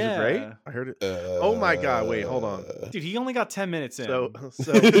yeah, was it great? Yeah. I heard it. Oh my God! Wait, hold on. Dude, he only got 10 minutes in. So when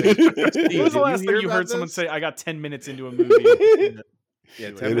Steve, was did the last time hear you about heard someone this? say, I got 10 minutes into a movie? Yeah,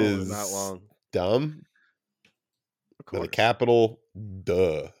 It 10 minutes is is not long. dumb Of with a course. capital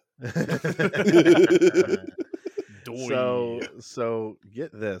duh. So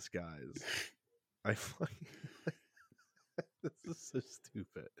get this, guys. I fucking this is so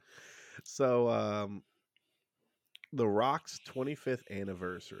stupid. So The Rock's 25th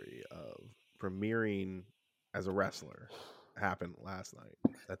anniversary of premiering as a wrestler happened last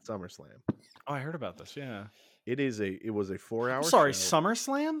night at SummerSlam. Oh, I heard about this, yeah. It was a 4-hour I'm sorry, show.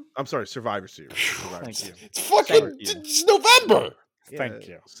 SummerSlam? I'm sorry, Survivor Series. Survivor Thank Series. you. It's fucking, Thank you. it's November. Thank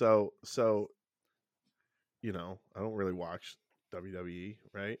you. So you know, I don't really watch WWE,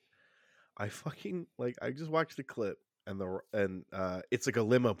 right? I fucking I just watched the clip and it's like a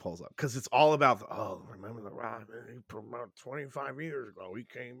limo pulls up because it's all about remember the Rock, man, he about 25 years ago he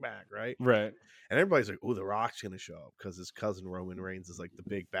came back, right? Right. And everybody's like, oh, the Rock's gonna show up because his cousin Roman Reigns is like the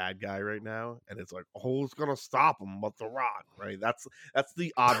big bad guy right now, and it's like, who's gonna stop him but the Rock, right? That's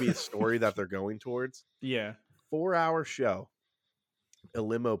the obvious story that they're going towards. Yeah. 4-hour show, a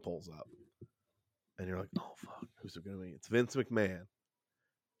limo pulls up, and you're like, oh fuck, who's it gonna be? It's Vince McMahon.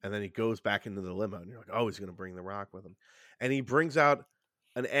 And then he goes back into the limo, and you're like, oh, he's gonna bring the Rock with him. And he brings out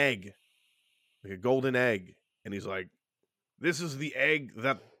an egg, like a golden egg, and he's like, this is the egg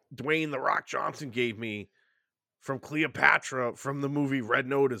that Dwayne the Rock Johnson gave me from Cleopatra from the movie Red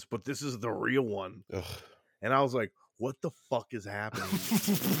Notice, but this is the real one. Ugh. And I was like, what the fuck is happening?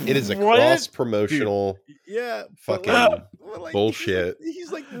 It is a What? cross-promotional Yeah, fucking bullshit.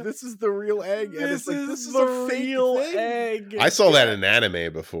 He's like, this is the real egg, and This it's like, is this is the a fake real thing. egg. I saw that in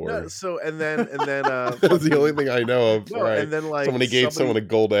anime before. No, so and then That's the only thing I know of. no, right. and then like Somebody gave someone a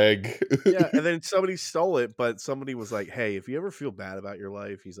gold egg. yeah, and then somebody stole it, but somebody was like, hey, if you ever feel bad about your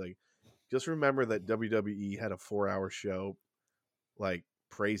life, he's like, just remember that WWE had a 4-hour show like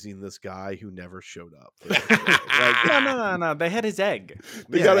praising this guy who never showed up. No. They had his egg.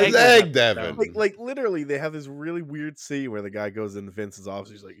 They Yeah, got his egg egg, Devin. like literally they have this really weird scene where the guy goes in Vince's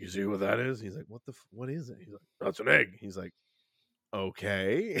office. He's like, you see what that is? He's like, what is it? He's like, that's an egg. He's like,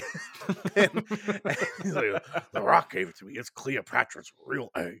 okay. and he's like, the Rock gave it to me. It's Cleopatra's real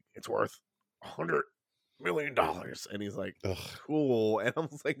egg. It's worth $100 million. And he's like, Ugh. cool. And I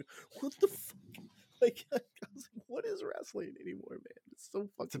was like, what the fuck? Like, I was like, what is wrestling anymore, man? It's so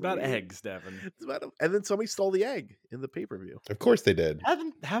fucking It's about weird. eggs, Devin. It's about and then somebody stole the egg in the pay-per-view. Of course they did.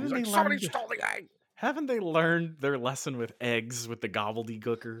 Haven't He's they like, somebody learned? stole the egg. Haven't they learned their lesson with eggs with the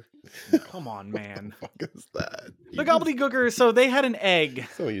gobbledygooker? Come on, man. What the fuck is that? The gobbledygooker. So they had an egg.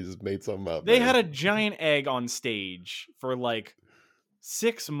 So you just made something up. They man. had a giant egg on stage for like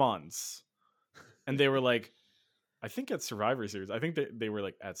 6 months, and they were like, I think at Survivor Series. I think they were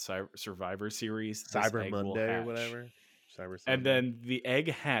like at Survivor Series, this Cyber egg will Monday or hatch. whatever. Cyber And Sunday. then the egg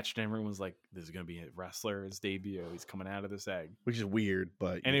hatched, and everyone was like, "This is gonna be a wrestler's debut. He's coming out of this egg." which is weird,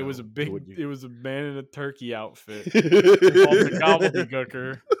 but And it was a big, it was a man in a turkey outfit called the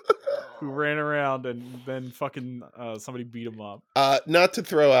gobbledygooker who ran around, and then fucking somebody beat him up. Not to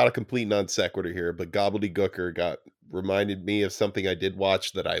throw out a complete non sequitur here, but Gobbledygooker reminded me of something I did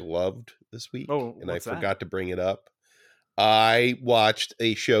watch that I loved this week, Oh, and I what's that? forgot to bring it up. I watched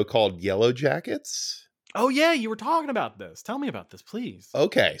a show called Yellow Jackets. Oh yeah, you were talking about this. Tell me about this, please.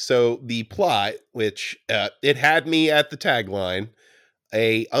 Okay, so the plot, which it had me at the tagline,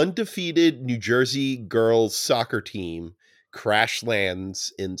 a undefeated New Jersey girls soccer team crash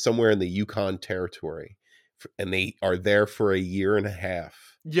lands in somewhere in the Yukon Territory, and they are there for a year and a half.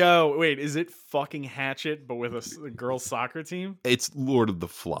 Yo, wait, is it fucking Hatchet but with a girls soccer team? It's Lord of the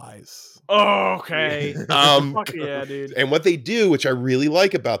Flies. Oh, okay. Fuck yeah, dude. And what they do, which I really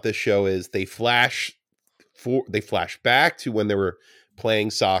like about this show, is they flash back to when they were playing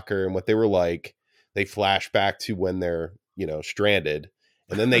soccer and what they were like. They flash back to when they're, stranded,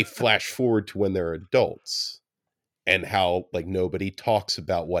 and then they flash forward to when they're adults. and how like nobody talks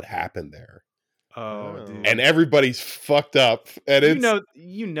about what happened there. Oh, Oh. dude. And everybody's fucked up. And it's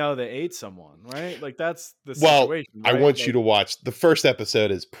you know they ate someone, right? Like that's the well, situation. I right? want you Like, to watch the first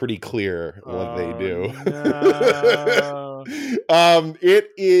episode is pretty clear what they do. No.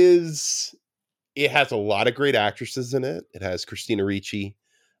 It has a lot of great actresses in it. It has Christina Ricci,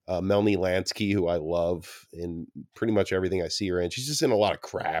 Melanie Lansky, who I love in pretty much everything I see her in. She's just in a lot of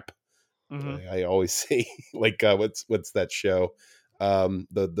crap. Mhm. I always say, like, what's that show?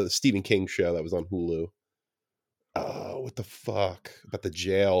 The Stephen King show that was on Hulu. Oh, what the fuck about the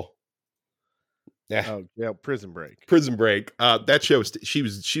jail? Yeah, Oh, yeah, Prison Break. Prison Break. That show, she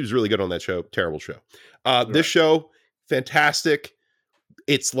was really good on that show. Terrible show. Right. This show, fantastic.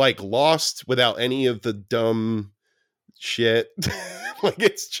 It's like Lost without any of the dumb shit. Like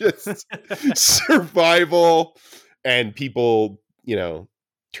it's just survival and people,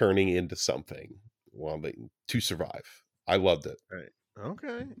 turning into something to survive. I loved it.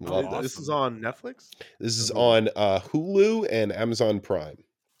 Okay. Love This it. is on Netflix? This is Hulu. on Hulu and Amazon Prime.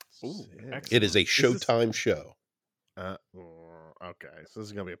 Ooh, Sick. It is a this- Showtime show. Okay, so this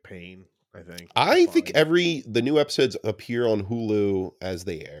is gonna be a pain, I think. to I think find. the new episodes appear on Hulu as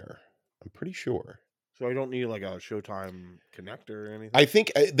they air. I'm pretty sure. So I don't need like a Showtime connector or anything. I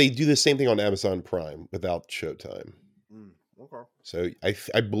think they do the same thing on Amazon Prime without Showtime. Okay. So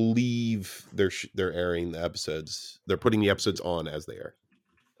I believe they're airing the episodes. They're putting the episodes on as they air.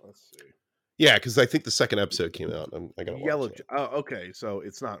 Let's see. Yeah, because I think the second episode came out. I gotta Yellow. watch it. Oh, okay. So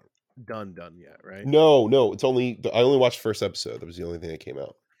it's not done yet, right? No, it's only I only watched the first episode. That was the only thing that came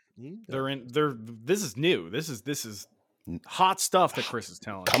out. This is new. This is hot stuff that Chris is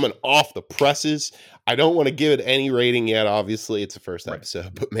telling. Coming off the presses. I don't want to give it any rating yet. Obviously, it's the first Right.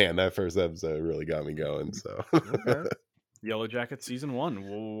 episode, but man, that first episode really got me going. So, Okay. Yellow Jacket season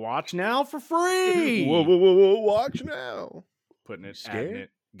 1. Watch now for free. Whoa! Watch now. Putting it, Scared? adding it,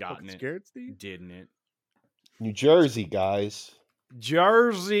 gotten Fucking it, scared, Steve? didn't it. New Jersey guys,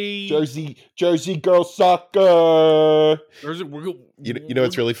 Jersey. Jersey girl soccer. You know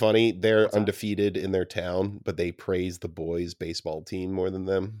what's really really funny? They're What's that? undefeated in their town, but they praise the boys' baseball team more than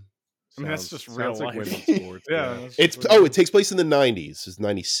them. I mean, that's just real sounds like life. women's sports. Yeah. that's It's just what it takes place in the 90s. It's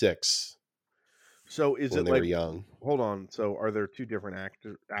 96 So is when it they were like? young. Hold on. So are there two different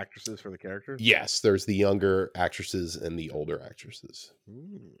actresses for the characters? Yes, there's the younger actresses and the older actresses.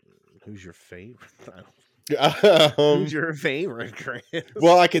 Who's your favorite? Um, Who's your favorite, Chris?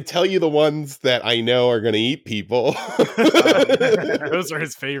 well, I can tell you the ones that I know are going to eat people. Those are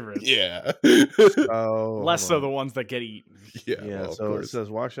his favorites. Yeah. Oh, Less so the ones that get eaten. Yeah. Yeah. well, of So it course. says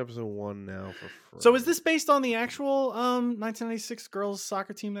watch episode 1 now for free. So is this based on the actual 1996 girls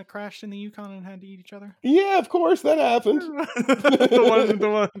soccer team that crashed in the Yukon and had to eat each other? Yeah, of course that happened.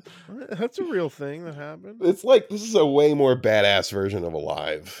 the one. That's a real thing that happened. It's like this is a way more badass version of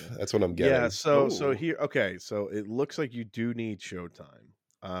Alive. That's what I'm getting. Yeah. So Ooh. here. Okay. So it looks like you do need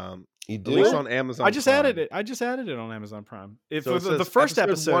Showtime. You At do least it? on Amazon. I just Prime. added it. I just added it on Amazon Prime. If So it the says first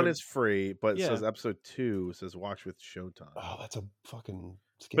episode 1 is free, but it Yeah. says episode 2 says watch with Showtime. Oh, that's a fucking.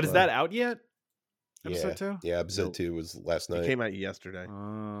 skip but is on. that out yet? Yeah. Episode 2? Yeah, episode Nope. 2 was last It night. came out yesterday.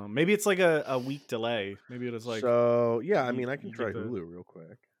 Maybe it's like a week delay. Maybe it was like So yeah, I you- mean, I can you try get the- Hulu real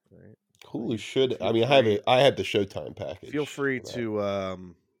quick. Right. Hulu should. I Feel mean, free. I had the Showtime package. Feel free for that.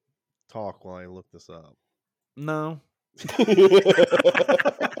 to talk while I look this up. no.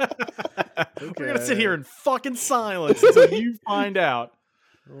 We're gonna sit here in fucking silence until you find out.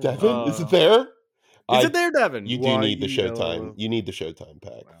 Devin, is Uh, it there? Is it there, Devin? You do Why need the you Showtime. yellow? You need the Showtime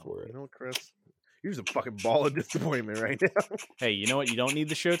pack Wow. for it. You know what, Chris? You're just a fucking ball of disappointment right now. Hey, you know what? You don't need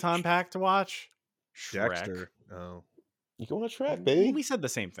the Showtime pack to watch. Shrek. Dexter. Oh. You can watch Shrek, baby. We said the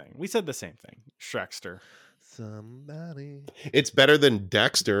same thing. Shrekster. Somebody. It's better than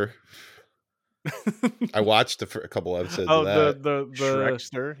Dexter. I watched a couple episodes Oh, of that. the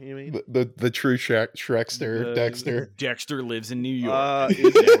Shrekster, you mean? The true Shrekster, the- Dexter. Dexter lives in New York. Is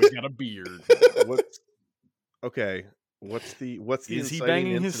He's always got a beard. What's okay? What's the Is he inciting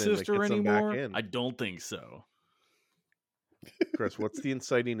banging his incident that sister gets them back anymore? in? I don't think so. Chris, what's the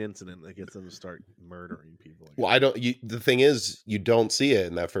inciting incident that gets them to start murdering people? Again? Well, I don't. The thing is, you don't see it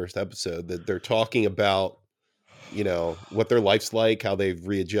in that first episode. That they're talking about, what their life's like, how they've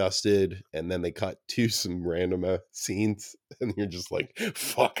readjusted, and then they cut to some random scenes, and you're just like,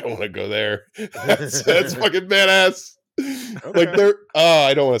 "Fuck, I want to go there." That's fucking badass. Like they're. Oh,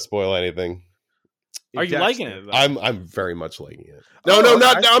 I don't want to spoil anything. Are you liking it? Though? I'm very much liking it. No, Oh,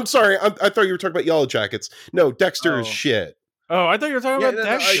 not. okay. I'm sorry. I thought you were talking about Yellow Jackets. No, Dexter is Oh. shit. Oh, I thought you were talking Yeah, about no,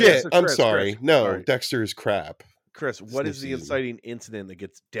 Dexter. I Shit. guess I'm Chris, sorry. Chris, No, sorry. Dexter is crap. Chris, what new is the season. inciting incident that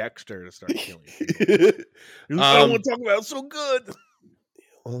gets Dexter to start killing people? I don't want to talk about it. So good.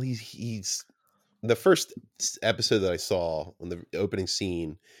 Well, he's the first episode that I saw on the opening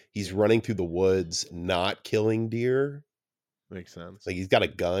scene. He's running through the woods, not killing deer. Makes sense. Like he's got a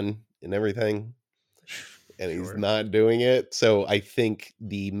gun and everything, and he's Sure. not doing it. So I think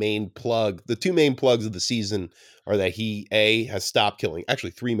the two main plugs of the season are that he has stopped killing.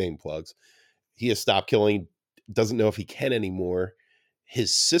 Actually, three main plugs. He has stopped killing. Doesn't know if he can anymore.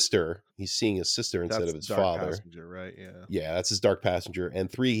 His sister, he's seeing his sister instead That's of his Dark father. Passenger, right? Yeah. Yeah, that's his dark passenger.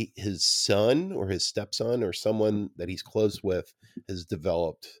 And three, his son or his stepson or someone that he's close with has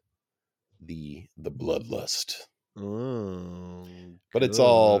developed the bloodlust. Oh, But it's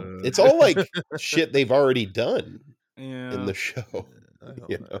all good. like shit they've already done Yeah. in the show.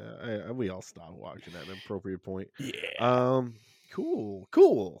 You know? We all stopped watching at an appropriate point. Yeah. Cool.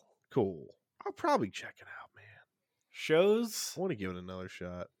 I'll probably check it out, man. Shows I want to give it another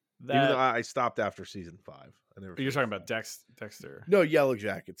shot. that Even though I stopped after season 5. I never. you're finished talking about that. Dexter. No, Yellow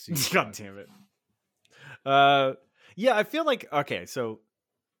Jackets. God damn it. Yeah, I feel like okay. So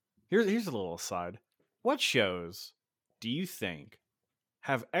here's a little aside. What shows do you think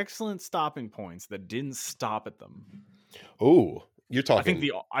have excellent stopping points that didn't stop at them? Oh, you're talking.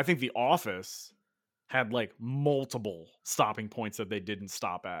 I think The Office had like multiple stopping points that they didn't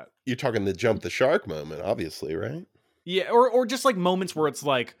stop at. You're talking the jump the shark moment, obviously, right? Yeah, or just like moments where it's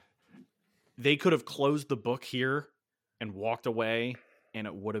like they could have closed the book here and walked away, and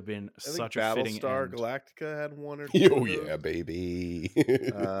it would have been I think such a fitting Battlestar end. Galactica had one or two. Oh of yeah, those. baby.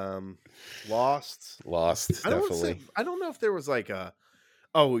 Lost. Lost, definitely. I don't know if there was like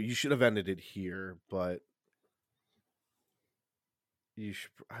oh, you should have ended it here, but you should,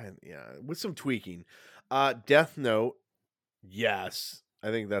 with some tweaking. Death Note, yes, I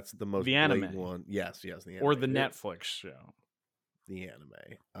think that's the most The blatant anime. one. Yes, the anime. Or the Netflix show. the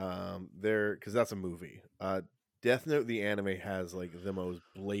anime. There, because that's a movie. Death Note, the anime, has like the most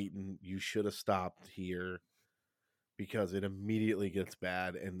blatant. You should have stopped here, because it immediately gets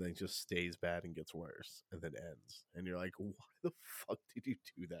bad and then just stays bad and gets worse and then ends, and you're like, why the fuck did you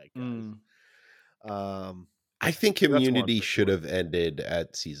do that, guys? I think That's one Community for should sure. have ended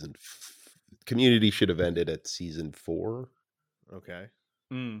at season. Community should have ended at season 4. Okay.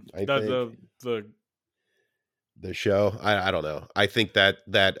 I The think the show. I don't know. I think that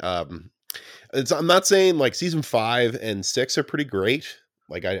I'm not saying like season 5 and 6 are pretty great.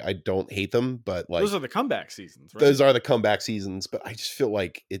 Like I don't hate them, but like those are the comeback seasons, right? those are the comeback seasons. But I just feel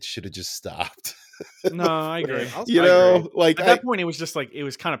like it should have just stopped. No, I agree. You I know, agree. like At that point, it was just like it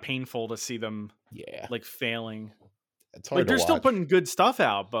was kind of painful to see them yeah, like failing. it's hard Like they're to still watch. putting good stuff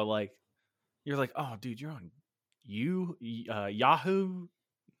out, but like you're like, oh, dude, you're on Yahoo.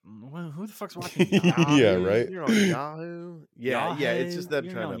 Well, who the fuck's watching Yahoo? Yeah, right. You're on Yahoo. Yeah, it's just them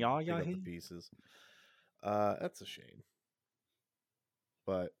You're trying on to pick up Yahoo? the pieces. That's a shame,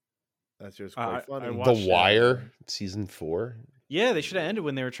 but that's just quite I funny. watched The Wire season 4. Yeah, they should have ended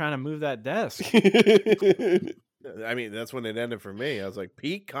when they were trying to move that desk. I mean, that's when it ended for me. I was like,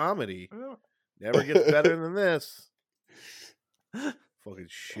 peak comedy never gets better than this. Fucking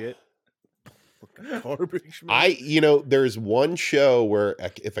shit. Fucking garbage. Man. There's one show where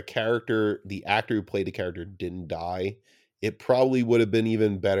if the actor who played the character didn't die, it probably would have been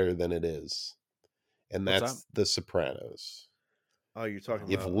even better than it is. And What's that's The Sopranos. Oh, you're talking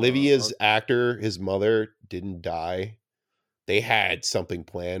If about Livia's actor, his mother, didn't die, they had something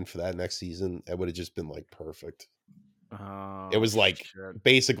planned for that next season. It would have just been like perfect. It was like shit.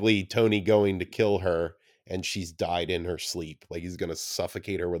 basically Tony going to kill her and she's died in her sleep. Like he's going to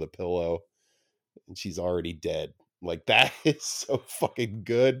suffocate her with a pillow and she's already dead. Like that is so fucking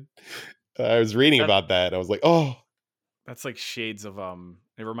good. I was reading about that. I was like, oh, That's like shades of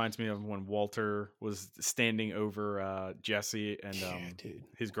it reminds me of when Walter was standing over Jesse and dude.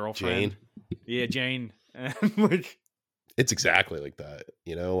 his girlfriend. Jane. Yeah, Jane. And like It's exactly like that,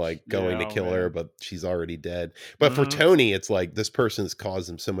 like going to Yeah, kill her, man. but she's already dead. But for Mhm. Tony, it's like this person's caused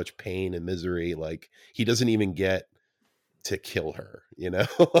him so much pain and misery. Like he doesn't even get to kill her, Like,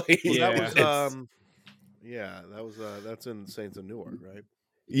 Well, Yeah. that was that's in Saints of Newark, right?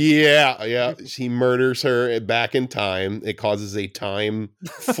 yeah. He murders her back in time. It causes a time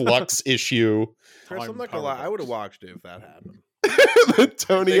flux issue. Chris, I'm not gonna lie, I would have watched it if that happened.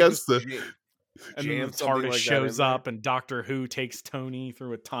 Tony They has just to. And then jam the something TARDIS like that shows in there. up and Doctor Who takes Tony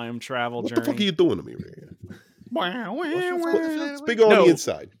through a time travel What journey. the fuck are you doing to me right here? It's big on No. the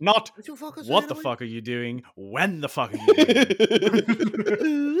inside. Not What the fuck is what that the doing? fuck are you doing? When the fuck are you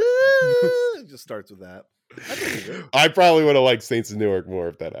doing? It just starts with that. I believe it. I probably would have liked Saints of Newark more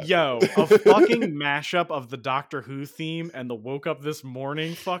if that happened. Yo, a fucking mashup of the Doctor Who theme and the Woke Up This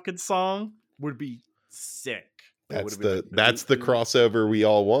Morning fucking song would be sick. It That's would've been the like that's the crossover we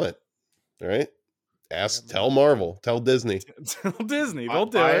all want, right? Tell Marvel, tell Disney, Tell Disney, they'll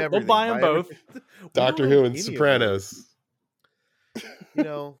do Buy it. They'll everything, buy them buy both. everything. We Doctor don't Who own and any of those. Sopranos. You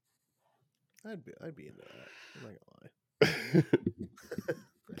know, I'd be into that. I'm not gonna lie.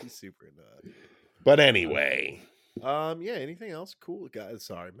 I'd be super into that. But anyway, Yeah. Anything else? Cool, guys.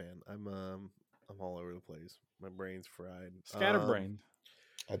 Sorry, man. I'm all over the place. My brain's fried. Scatterbrained.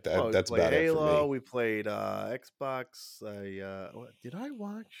 that's we played about it Halo. for me. We played Xbox. Did I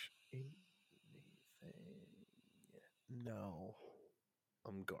watch anything? No,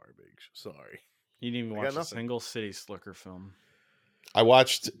 I'm garbage. Sorry. You didn't even I got watch a nothing. single City Slicker film. I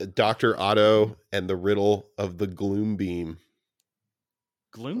watched Dr. Otto and the Riddle of the Gloom Beam.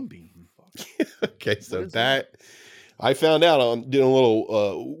 Gloombeam. Okay, so What is that I found out on doing a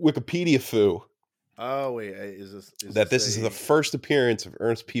little Wikipedia foo Oh wait, is this is the first appearance of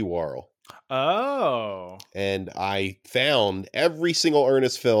Ernest P. Worrell. Oh. And I found every single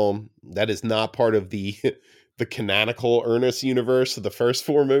Ernest film that is not part of the the canonical Ernest universe of the first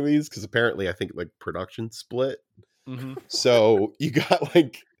 4 movies, because apparently I think like production split. Mm-hmm. So you got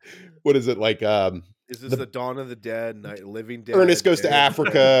like, what is it like? Is this the Dawn of the Dead, Night Living Dead? Ernest goes to Dead?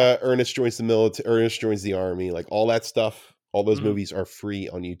 Africa. Ernest joins the military. Ernest joins the army. Like all that stuff. All those Mhm. movies are free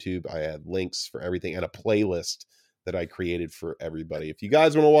on YouTube. I had links for everything and a playlist that I created for everybody. If you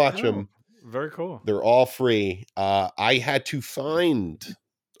guys want to watch them, Very cool. they're all free. I had to find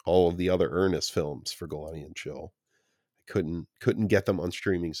all of the other Ernest films for Galani and Chill. I couldn't get them on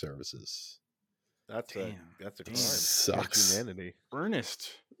streaming services. That's a crime. Damn. Sucks. Against humanity. Ernest,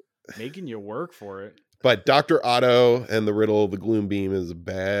 making you work for it. But Dr. Otto and the Riddle of the Gloom Beam is a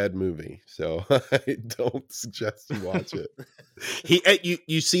bad movie, so I don't suggest you watch it.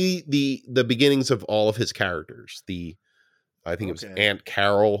 You see the beginnings of all of his characters. I think it was Okay. Aunt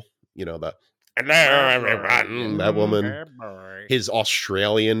Carol. You know that woman. His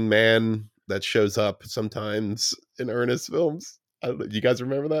Australian man that shows up sometimes in Ernest films. I don't know. You guys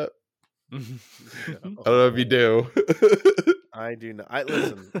remember that? I don't know if you do. I do not.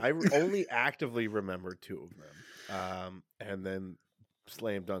 I only actively remember 2 of them, and then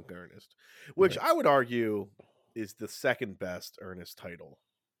Slam Dunk Ernest, which I would argue is the second best Ernest title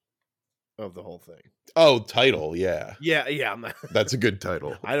of the whole thing. Oh, title, yeah. Yeah. I'm not, That's a good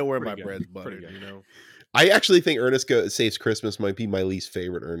title. I know where my Pretty good. bread's Pretty buttered. good. You know, I actually think Ernest Saves Christmas might be my least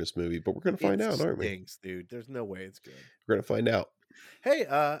favorite Ernest movie, but we're gonna find out, aren't we? Stinks, dude. There's no way it's good. We're gonna find out. Hey,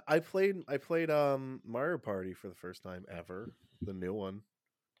 I played Mario Party for the first time ever, the new one.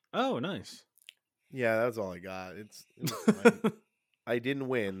 Oh, nice. Yeah, that's all I got. It was fine. I didn't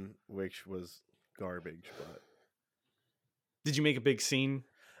win, which was garbage, but Did you make a big scene?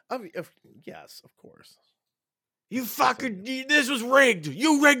 yes, of course. You fucking, this was rigged.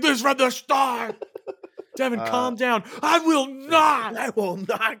 You rigged this from the start. Devin, calm down. I will not. I will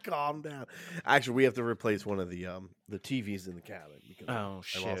not calm down. Actually, we have to replace one of the TVs in the cabin because Oh I lost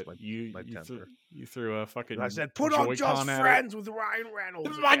shit! my You temper. threw a fucking. And I said, "Put on Just Joy-Con at it." Friends with Ryan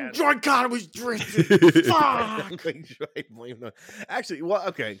Reynolds." My again." Joy-Con was drifting. Fuck. Make sure I blame them. Actually, well,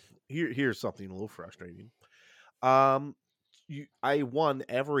 okay. Here's something a little frustrating. I won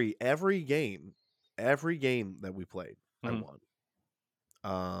every game that we played. Mhm.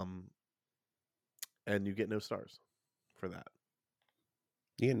 I won. And you get no stars for that.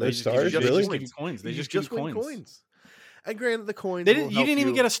 You get They no just give you- stars, they really? just give you coins. They You just give you win coins. And granted, the coins. They will didn't. You help didn't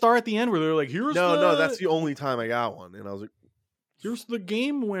even get a star at the end where they were like, "Here's No, that's the only time I got one, and I was like, here's the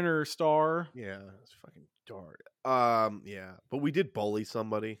game winner star." "Yeah, it's fucking dark." Yeah, but we did bully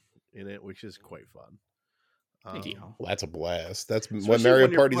somebody in it, which is quite fun. Deal. Well, that's a blast. That's what Especially Mario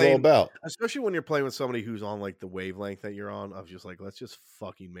when you're Party's all playing- about. Especially when you're playing with somebody who's on like the wavelength that you're on. Of just like, let's just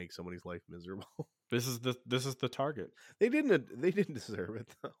fucking make somebody's life miserable. This is the target. They didn't deserve it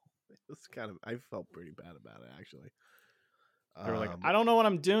though. It was kind of. I felt pretty bad about it actually. They were like, "I don't know what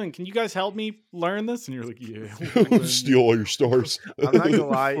I'm doing. Can you guys help me learn this?" And you're like, "Yeah." Steal all your stars. I'm not gonna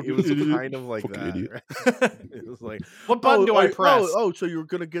lie, it was Fucking idiot. kind of like Fucking that. idiot. It was like, What button do I press? So you're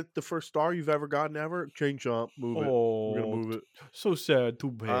gonna get the first star you've ever gotten ever? Change up, move it. We're gonna move it. So sad.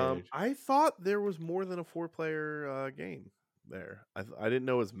 Too bad. I thought there was more than a 4-player game there. I didn't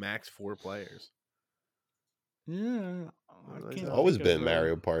know it was max 4 players. Yeah, It's Always been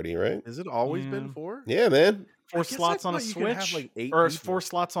Mario Party, right? Has it always Yeah. been 4? Yeah, man. 4 guess I slots on a thought you could have, Switch, like, 8 or people. 4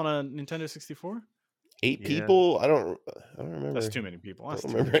 slots on a Nintendo 64. 8 Yeah. people? I don't remember. That's too many people. I That's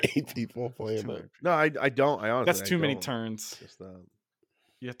don't too remember many. 8 people playing that. No, I don't. I honestly That's too many don't. turns. Just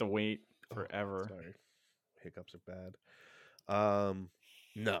You have to wait forever. Sorry. hiccups are bad.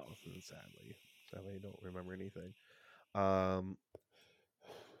 No, sadly, I don't remember anything.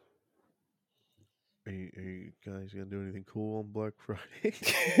 Are you guys gonna do anything cool on Black Friday?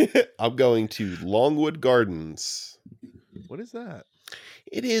 I'm going to Longwood Gardens. What is that?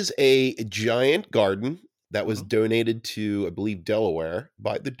 It is a giant garden that was Mhm. donated to, I believe, Delaware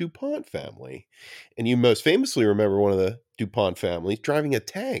by the DuPont family. And you most famously remember one of the DuPont families driving a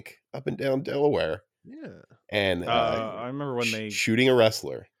tank up and down Delaware Yeah, and I remember when they shooting a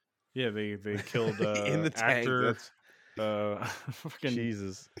wrestler. they killed in the tank. actor That's fucking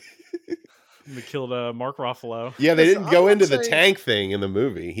Jesus. they killed Mark Ruffalo. Yeah, they Listen, didn't go I'm not into the saying- tank thing in the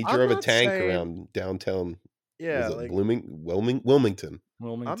movie. He I'm drove a not tank saying- around downtown. Yeah, Was it like Wilmington? Wilmington.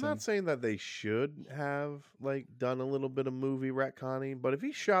 I'm not saying that they should have like done a little bit of movie retconning, but if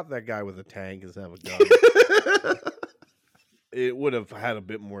he shot that guy with a tank instead of a gun, it would have had a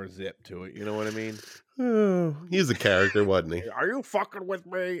bit more zip to it. You know what I mean? Oh, he's a character, wasn't he? Are you fucking with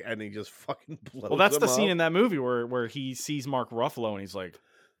me? And he just fucking blows. Well, that's the him scene up. in that movie where he sees Mark Ruffalo and he's like,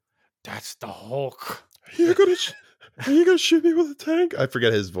 "That's the Hulk." Are you gonna shoot me with a tank? I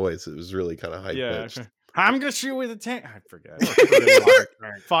forget his voice. It was really kind of high Yeah, pitched. I'm gonna shoot with a tank. I forget.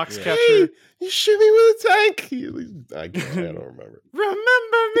 Yeah. Foxcatcher. Hey, you shoot me with a tank. I don't remember.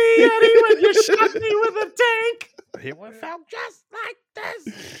 Remember me, Eddie, when you shot me with a tank? It would have felt just like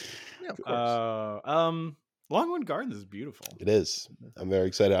this. Yeah, of course. Longwood Gardens is beautiful. It is. I'm very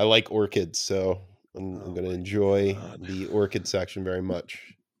excited. I like orchids, so I'm Oh going to my enjoy God. the orchid section very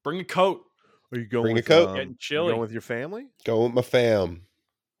much. Bring a coat. Are you going Bring a with, coat. Getting you chilly. going with your family? Go with my fam.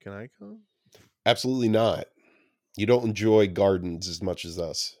 Can I come? Absolutely not. You don't enjoy gardens as much as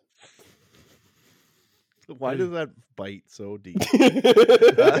us. Why does that bite so deep?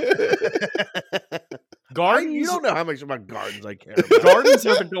 Gardens. You don't know how much about gardens I care about. Gardens are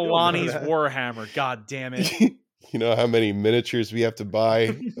You don't know Delani's that. Warhammer. God damn it. You know how many miniatures we have to buy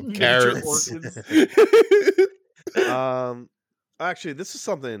of Miniature carrots? orchids. Actually, this is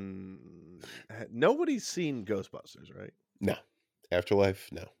something nobody's seen Ghostbusters, right? No. Afterlife?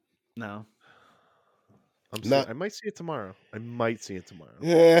 No. No. I might see it tomorrow.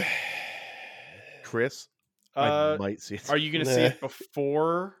 Yeah. Chris, Uh, I might see it. Are you going to see Nah. it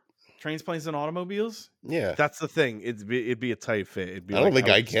before Trains, Planes, and Automobiles? Yeah. That's the thing. It'd be a tight fit. It'd be I don't think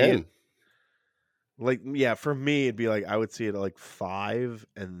I would see it- can. Like, yeah, for me, it'd be like I would see it at like 5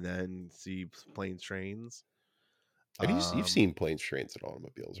 and then see Planes, Trains. You've seen Planes, Trains, and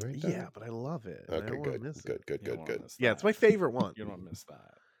Automobiles, right? Doug? Yeah, but I love it. and I Okay, don't wanna good. miss it. Good, good, You don't good, wanna good. miss Yeah, that. it's my favorite one. You don't want to miss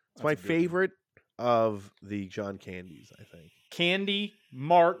that. It's my That's a good one. favorite of the John Candies, I think. Candy,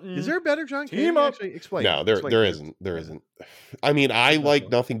 Martin. Is there a better John Team Candy? up. Actually, explain. No, there Explain, there Chris. isn't. There Yeah. isn't. I mean, I That's like fine.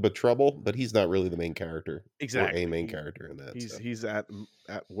 Nothing But Trouble, but he's not really the main character. Exactly. Or a main He- character in that. so. He's at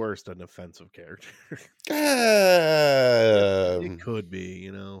worst an offensive character. Um, It could be,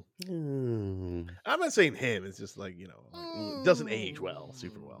 you know. hmm. I'm not saying him. It's just like, you know, it doesn't age well,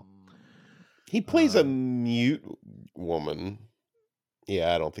 super well. He plays a Um, mute woman.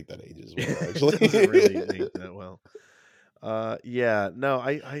 Yeah, I don't think that ages well, It actually. doesn't really age that well. Yeah, no,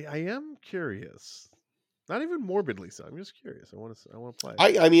 I am curious. Not even morbidly so. I'm just curious. I want to play.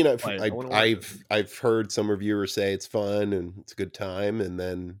 I mean, Right, I wanna watch I've heard some reviewers say it's fun and it's a good time, and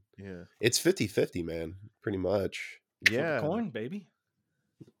then yeah, it's 50-50, man, pretty much. Flip a yeah. coin, baby?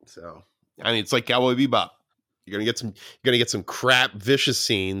 So I mean, it's like Cowboy Bebop. You're gonna get some crap, vicious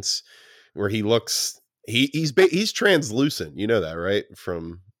scenes where he looks he's translucent. You know that, right?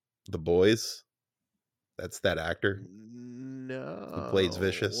 From The Boys. That's that actor No, who plays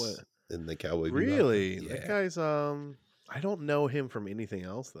Vicious What? in the Cowboy Bebop. Really? Yeah. That guy's I don't know him from anything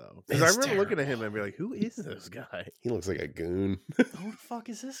else though. Because I It's remember looking at him and be like, "Who is this guy?" He looks like a goon. Who the fuck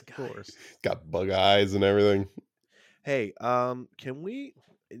is this guy? Of course. Got bug eyes and everything. Hey, can we?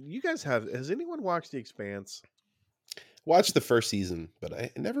 You guys has anyone watched The Expanse? Watched the first season, but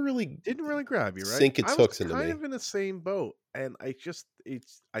I never really Didn't really grab you, right? Sink its I was hooks into kind me. of in the same boat, and I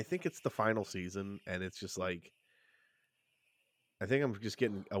think it's the final season, and it's just like, I think I'm just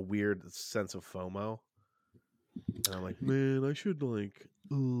getting a weird sense of FOMO, and I'm like, man, I should like.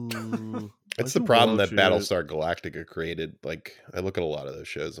 That's the problem that Battlestar Galactica created. Like, I look at a lot of those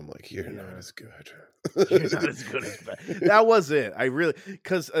shows, I'm like, you're not Yeah. as good. You're not as good as that was it. I really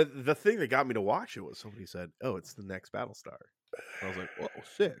because the thing that got me to watch it was somebody said, "Oh, it's the next Battlestar." And I was like, "Whoa,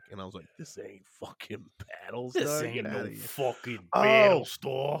 sick!" And I was like, "This ain't fucking Battlestar. This Get ain't outta no here." fucking Oh.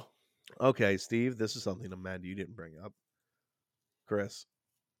 Battlestar. Okay, Steve, this is something I'm mad you didn't bring up. Chris,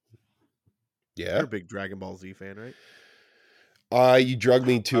 Yeah. you're a big Dragon Ball Z fan, right? You drugged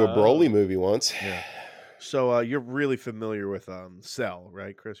me to a Broly movie once. Yeah. So you're really familiar with Cell,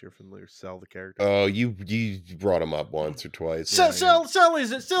 right, Chris? You're familiar with Cell, the character. Oh, you brought him up once or twice. Cell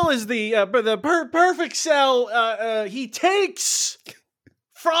is the perfect Cell. He takes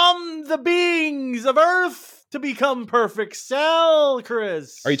from the beings of Earth to become perfect Cell.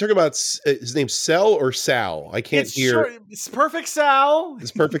 Chris, Are you talking about his name's Cell or Sal? I can't hear. It's perfect Sal.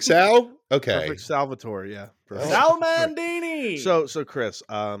 It's perfect Sal. Okay. Perfect Salvatore, yeah. Perfect. Sal Mandini. So Chris,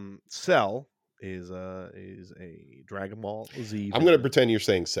 Cell is a Dragon Ball Z. I'm going to pretend you're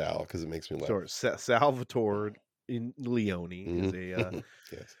saying Sal because it makes me laugh. Sure. Salvatore in Leone is a.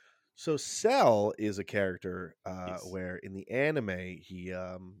 Yes. So Cell is a character Yes. where in the anime he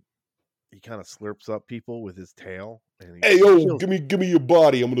kind of slurps up people with his tail. And Hey, yo, give me your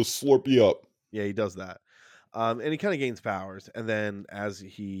body. I'm going to slurp you up. Yeah, he does that. And he kind of gains powers, and then as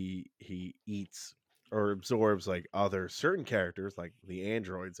he eats or absorbs like other certain characters, like the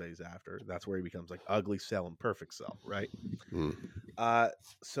androids that he's after, that's where he becomes like Ugly Cell and Perfect Cell, right?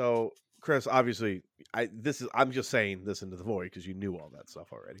 So Chris, obviously, I'm just saying this into the void because you knew all that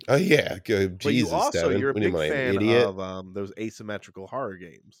stuff already. Oh yeah, good. But Jesus, you also Devin. you're a What am big I, an fan idiot? of those asymmetrical horror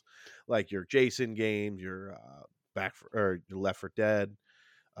games, like your Jason games, your Left 4 Dead.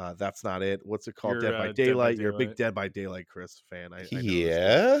 That's not it. What's it called? Dead by Daylight. You're a big Dead by Daylight, Chris fan. I know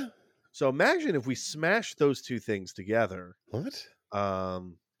Yeah. So imagine if we smash those two things together. What?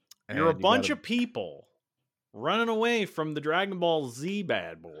 You're a bunch of people running away from the Dragon Ball Z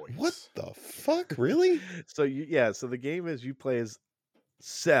bad boys. What the fuck? Really? So the game is you play as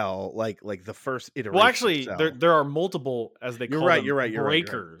Cell, like the first iteration. Well, actually, of Cell. there are multiple, as they call them,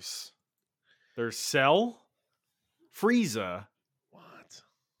 breakers. There's Cell, Frieza, What?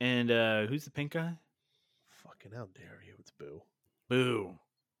 and who's the pink guy? Fucking how dare you? It's Boo. Boo.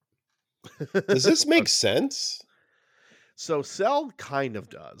 Does this make sense? So Cell kind of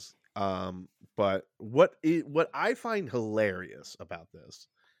does. But what I find hilarious about this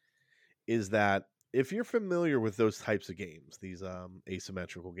is that if you're familiar with those types of games, these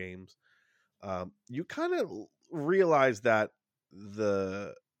asymmetrical games, you kind of realize that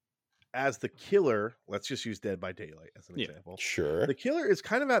as the killer, let's just use Dead by Daylight as an example. Sure. The killer is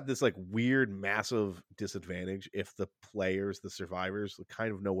kind of at this like weird, massive disadvantage if the players, the survivors,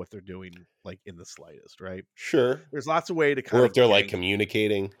 kind of know what they're doing, like in the slightest, right? Sure. There's lots of way to kind of, or if they're like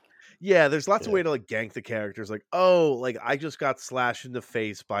communicating. Yeah, there's lots of way to like gank the characters. Like, oh, like I just got slashed in the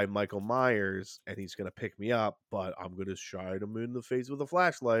face by Michael Myers, and he's gonna pick me up, but I'm gonna shine him in the face with a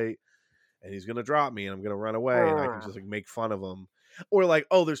flashlight, and he's gonna drop me, and I'm gonna run away, and I can just like make fun of him. Or like,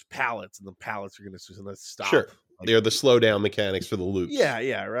 oh, there's pallets, and the pallets are gonna stop. Sure. Like, They're the slowdown mechanics for the loops.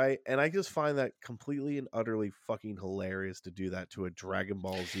 Yeah, right. And I just find that completely and utterly fucking hilarious to do that to a Dragon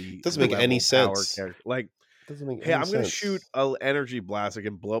Ball Z. Doesn't make any power sense. character. Like, Doesn't make hey, any I'm gonna sense. shoot an energy blast. I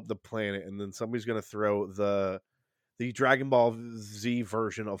can blow up the planet, and then somebody's gonna throw the Dragon Ball Z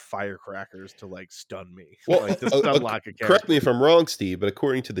version of firecrackers to like stun me. Well, like to stun lock a character. correct me if I'm wrong, Steve, but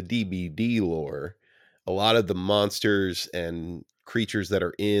according to the DBD lore, a lot of the monsters and creatures that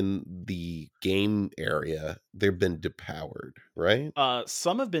are in the game area, they've been depowered, right?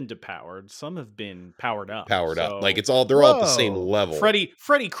 Some have been depowered, some have been powered up. Powered up. So Like they're all at the same Whoa. level.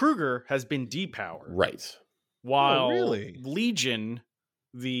 Freddy Krueger has been depowered. Right. While really? Legion,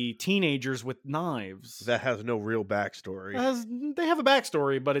 the teenagers with knives, That has no real backstory. they have a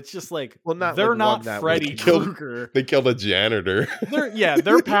backstory, but it's just like, Well, not they're like not one that Freddy was killed. Krueger. They killed a janitor.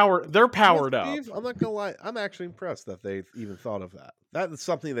 They're powered up. Steve, I'm not gonna lie. I'm actually impressed that they even thought of that. That is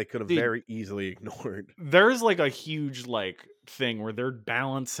something they could have Dude. very easily ignored. There's like a huge like thing where they're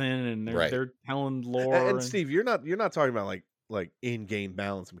balancing and Right. they're telling lore. And Steve, you're not talking about like in-game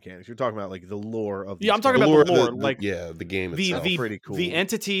balance mechanics. You're talking about like the lore of. Yeah, these I'm talking characters. about the lore, like the game the itself. the pretty cool. the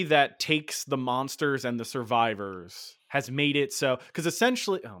entity that takes the monsters and the survivors has made it so, because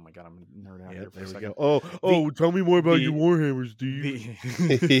essentially, oh my god, I'm nerd out Yeah, here for there a we second. go. Oh, tell me more about the- your Warhammer, Steve.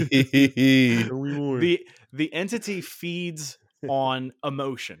 The Tell me more. the entity feeds on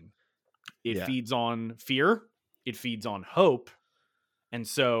emotion. It Yeah. feeds on fear. It feeds on hope. And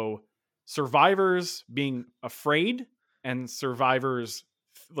so survivors being afraid and survivors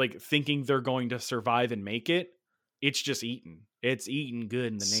like thinking they're going to survive and make it, it's just eaten. It's eaten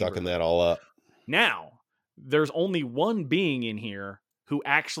good in the neighborhood. Sucking that all up. Now, there's only one being in here who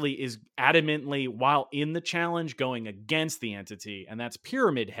actually is adamantly, while in the challenge, going against the entity, and that's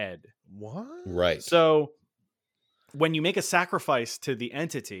Pyramid Head. What? Right. So when you make a sacrifice to the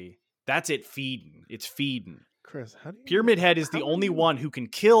entity, that's it feeding. It's feeding. Chris, how do you Pyramid Head is the how only do you- one who can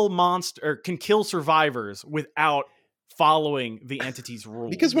kill can kill survivors without following the entity's rules.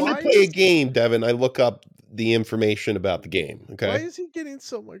 Because when I Why play a is- game, Devin, I look up the information about the game. Why Okay. is he getting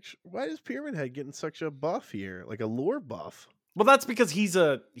so much? Why is Pyramid Head getting such a buff here, like a lore buff? Well, that's because he's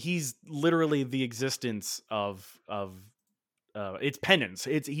literally the existence of it's penance.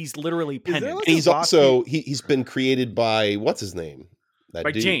 He's literally there, penance. like, And he's Zaki- also he's been created by what's his name? That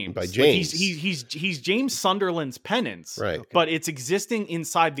by dude- James. By Like, James. he's James Sunderland's penance. Right. But it's existing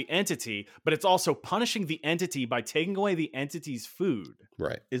inside the entity, but it's also punishing the entity by taking away the entity's food.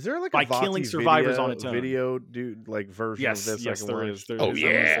 Right. Is there like By a Vati killing survivors video, on its own. video dude like version Yes, of this? yes, I can there watch? is. There Oh, is.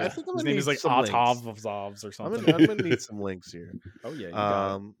 yeah. I think I'm His gonna name is need like some links. Atov or I'm something. gonna need some links here. Oh yeah, you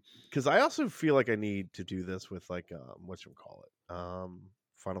got it. Because I also feel like I need to do this with like whatchamacallit,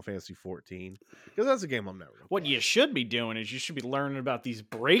 Final Fantasy 14, because that's a game I'm never gonna What play. you should be doing is you should be learning about these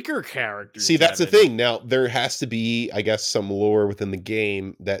breaker characters. See, that's the Evan. thing. Now there has to be, I guess, some lore within the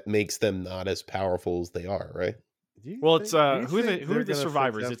game that makes them not as powerful as they are, right? Do you Well, think- it's do you who are think the they're gonna fix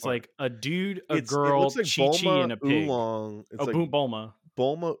survivors? that It's part? like a dude, a It girl, looks like Chi-Chi, Bulma, and a pig. Oolong. It's Oh, like Bulma.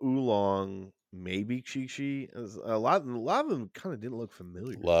 Bulma, Oolong, maybe Chi-Chi. A lot of them kind of didn't look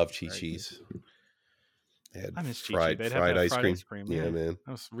familiar. Love right? Chi-Chi's. They had I miss Chi-Chi. fried, They'd have fried that ice fried cream. ice cream, Yeah, yeah. man.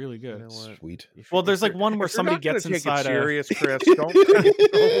 That was really You good. know what? Sweet. Well, there's like one where if you're somebody not gonna gets take inside it a serious, Chris.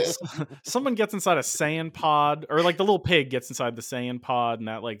 Don't. someone gets inside a sand pod, or like the little pig gets inside the sand pod, and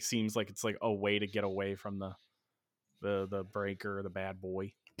that like seems like it's like a way to get away from the breaker, the bad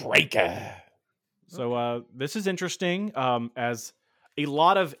boy. Breaker. So this is interesting. As a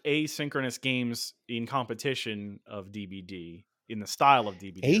lot of asynchronous games in competition of DBD, in the style of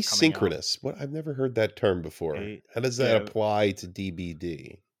DBD, are coming out. Asynchronous. What? I've never heard that term before. How does that Yeah. apply to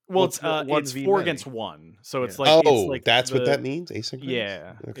DBD? Well, it's it's one it's v 4 many. against 1. So it's Yeah. like Oh, it's like that's what the- that means. Asynchronous.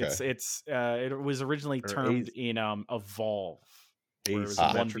 Yeah, Okay. it was originally Or termed in Evolve. where it was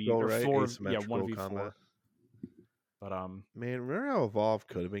Asymmetrical, 1v or right? 4 Asymmetrical 1v4. combat. But Man, remember how Evolve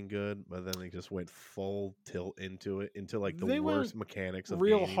could have been good, but then they just went full tilt into it, into like the They went worst mechanics of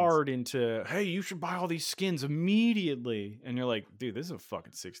real games. hard into, hey, you should buy all these skins immediately, and you're like, dude, this is a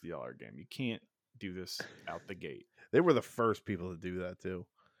fucking $60 game. You can't do this out the gate. They were the first people to do that too.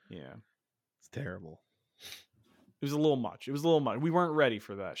 Yeah, It's terrible. it was a little much. It was a little much. We weren't ready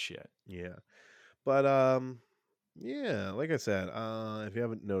for that shit. Yeah. But yeah, like I said, if you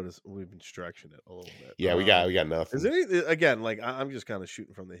haven't noticed, we've been stretching it a little bit. Yeah, we got nothing. Is there any, again, like I'm just kind of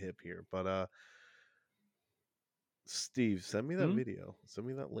shooting from the hip here, but Steve, send me that Hmm? video. Send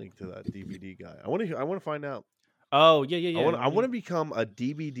me that link to that DVD guy. I want to find out. Oh yeah. I want to become a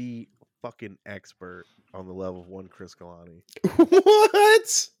DVD fucking expert on the level of one Chris Kalani.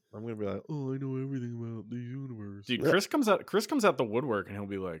 What? I'm gonna be like, oh, I know everything about the universe. Dude, Chris comes out the woodwork, and he'll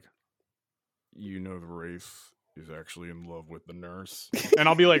be like, you know, the Wraith is actually in love with the nurse, and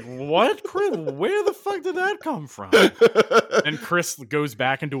I'll be like, what, Chris? Where the fuck did that come from? And Chris goes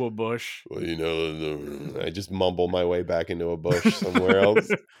back into a bush. Well, you know, I just mumble my way back into a bush somewhere else.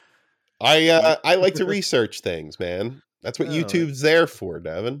 I like to research things, man. That's what No, YouTube's there for,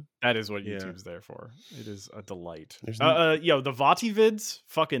 Devin. That is what Yeah. YouTube's there for. It is a delight. There's Yo, the Vati vids,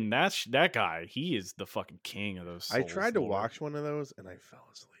 fucking that guy, he is the fucking king of those. I Souls tried to lore. watch one of those and I fell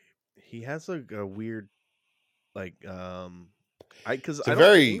asleep. He has a weird, like, because It's a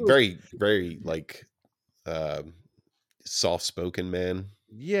very like soft-spoken man.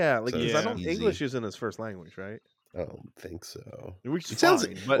 yeah, like So 'cause it's I don't easy. English isn't his first language, right? I don't think so. Which It is sounds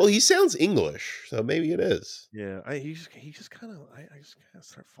fine, but well. He sounds English, so maybe it is. yeah, he just kind of I just kind of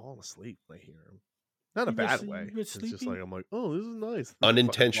start falling asleep when I hear him. Not in a You get bad sle- way. you get It's just sleepy? like I'm like, oh, this is nice.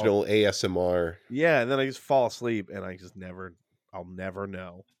 Unintentional ASMR. Yeah, and then I just fall asleep and I'll never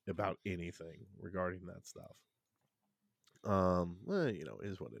know about anything regarding that stuff. Well, you know, it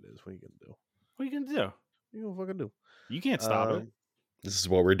is what it is. What are you gonna do? What are you gonna do? You gonna fucking do? You can't stop it. This is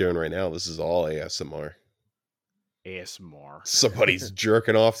what we're doing right now. This is all ASMR. ASMR. Somebody's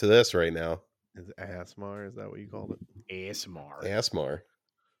jerking off to this right now. Is ASMR? Is that what you called it? ASMR. ASMR.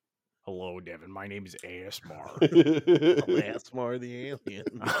 Hello, Devin. My name is ASMR. ASMR the alien.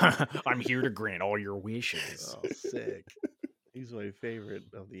 I'm here to grant all your wishes, Oh, sick. He's my favorite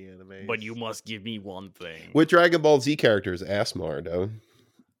of the anime. but you must give me one thing. What Dragon Ball Z character is ASMR, though?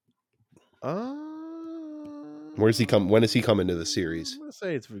 Where does he come? When does he come into the series? I'm gonna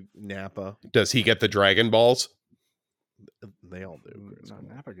say it's Nappa. Does he get the Dragon Balls? They all do. Chris. No, Come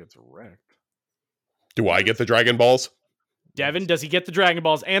on. Nappa gets wrecked. Do I get the Dragon Balls? Devin, does he get the Dragon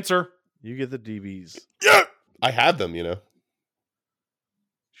Balls? Answer. You get the DBs. Yeah, I have them. You know.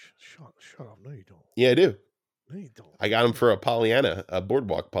 Shut up. No, you don't. Yeah, I do. No, you don't. I got them for a Pollyanna, a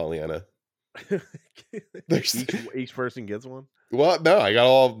boardwalk Pollyanna. There's- each person gets one. Well, no, I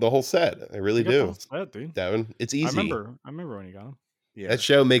got the whole set. I really You got the do, whole set, dude. Devin. It's easy. I remember when you got them. Yeah. That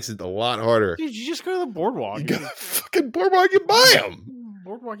show makes it a lot harder. Dude, you just go to the boardwalk. You got a fucking boardwalk, you buy them.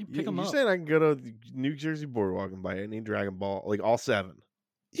 Boardwalk, you pick You, them you're up. saying I can go to New Jersey Boardwalk and buy any Dragon Ball, like all 7?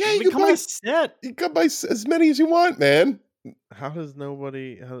 Yeah, They you can come in buy. a set. You can buy as many as you want, man. How does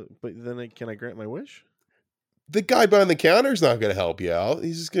nobody? But then can I grant my wish? The guy behind the counter's not going to help you out.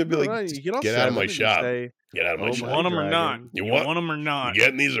 He's just going to be No, like, you get all "Get out of 7 my and you shop. say, Get out of my "Oh shop. my Want them or not? dragon. You You want- want them or You not?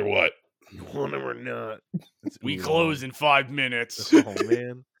 getting these or what?" You want them or not? It's We Oolong. close in 5 minutes. Oh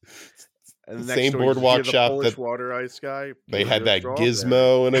man! And The next same door, you boardwalk hear the shop Polish that water ice guy. They had that strawberry.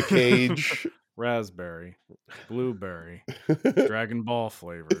 gizmo in a cage. Raspberry, blueberry, Dragon Ball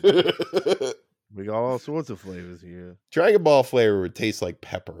flavored. We got all sorts of flavors here. Dragon Ball flavor would taste like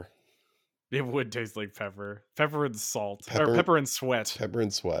pepper. It would taste like pepper. Pepper and salt. Pepper- Or pepper and sweat. Pepper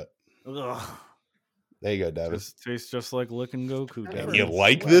and sweat. Ugh. There you go, Devin. Just tastes just like licking Goku, Pepper Devin. You and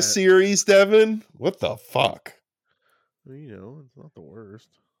like this sweat. series, Devin? What the fuck? Well, it's not the worst.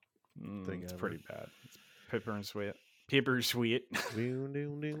 thing It's ever. pretty bad. It's pepper and sweet. Pepper sweet. Doom,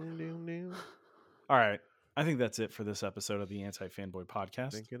 doom, doom, doom, doom. All right. I think that's it for this episode of the Anti-Fanboy I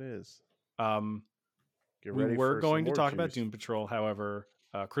Podcast. think it is. Get We ready were for going some to more talk about juice. Doom Patrol. However,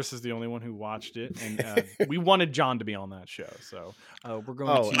 Chris is the only one who watched it, and we wanted John to be on that show. So we're going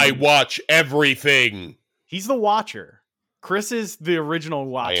Oh, to. I watch everything. He's the watcher. Chris is the original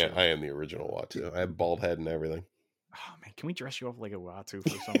watcher. I am the original Watu. I have bald head and everything. Oh man, can we dress you up like a Watu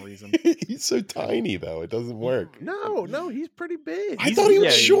for some reason? He's so tiny though; it doesn't work. No, he's pretty big. I thought he was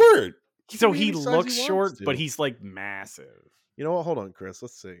yeah, short. So can be he any size looks he short, wants to. but he's like massive. You know what? Hold on, Chris.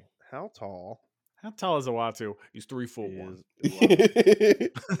 Let's see. How tall How tall is a Watu? He's 3'1". is?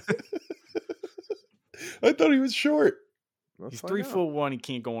 I thought he was short. Let's He's find out. 3'1". He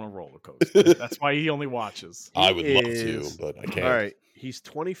can't go on a roller coaster. That's why he only watches. I would love to, is- but I can't. All right, he's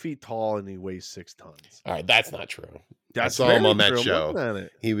 20 feet tall and he weighs 6 tons. All right, that's not true. That's saw him very on that true. I'm show. looking at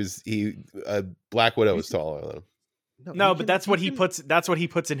it. He Black Widow was taller than him. No, he but can- that's what he can- puts. That's what he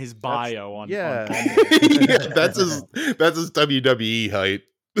puts in his bio on. yeah. on Yeah, that's his WWE height.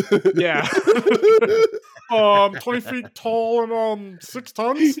 Yeah. 20 feet tall and 6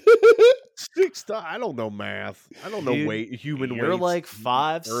 tons. 6 tons. I don't know math. I don't know Dude, weight. Human weight. You're like Earth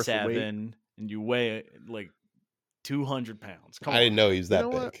 5'7", weight. and you weigh like 200 pounds. Come I on. didn't know he was that know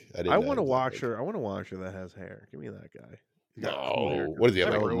what? big. I want to watch her. I want to watch her that has hair. Give me that guy. He's got cool No, haircut. what does he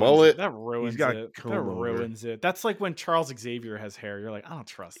have? That Like a ruins mullet? it. That ruins got it. That comb over. ruins it. That's like when Charles Xavier has hair. You're like, I don't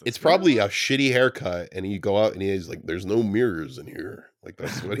trust this. It's guy. probably a shitty haircut, and you go out and he's like, "There's no mirrors in here." Like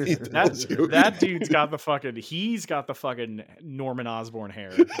that's what he tells you. that dude's got the fucking. He's got the fucking Norman Osborn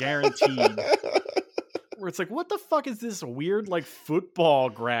hair, guaranteed. Where it's like, what the fuck is this weird like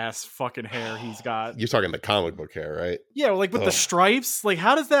football grass fucking hair he's got? You're talking the comic book hair, right? Yeah, like with Ugh. the stripes. Like,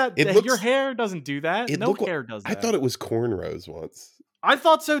 how does that? It your looks- hair doesn't do that. it No looked like- hair does that. I thought it was cornrows once. I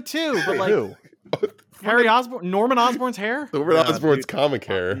thought so too. But Wait, like who? Harry Osborn, Norman Osborn's hair. Norman Nah, Osborn's dude. comic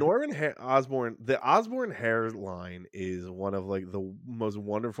hair. Osborn. The Osborn hairline is one of like the most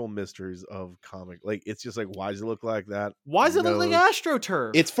wonderful mysteries of comic. Like it's just like, why does it look like that? Why does it look like Nose.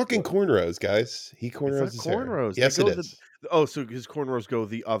 AstroTurf? It's fucking cornrows, guys. He cornrows not his hair. cornrows. Yes, It it goes is. Oh, so his cornrows go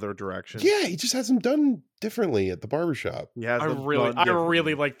the other direction. Yeah, he just has them done differently at the barbershop. He has I them really done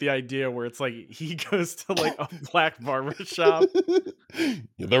differently. like the idea where it's like he goes to like a black barber shop.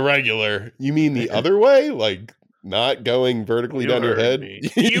 The regular. You mean the other way? Like not going vertically You down your heard head? me.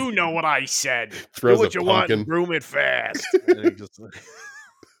 You know what I said. Do Throws what a you want, pumpkin. and groom it fast. And he just-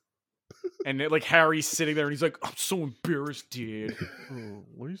 And like Harry's sitting there and he's like, I'm so embarrassed, Dad. Oh,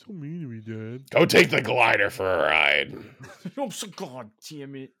 why are you so mean to me, Dad? Go take the glider for a ride. I'm so god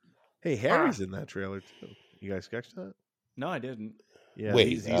damn it. Hey, Harry's in that trailer too. You guys catch that? No, I didn't. Yeah, Wait,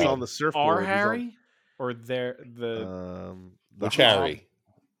 he's uh, on the surfboard. Our He's on- Harry? Or their the the Which Hawk. Harry?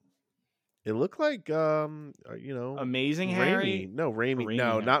 It looked like amazing Raimi. Harry? No, Raimi. Raimi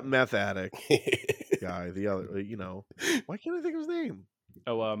No, Harry. not meth addict guy. The other, why can't I think of his name?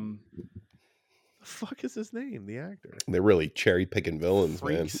 Oh, The fuck is his name? The actor. They're really cherry picking villains,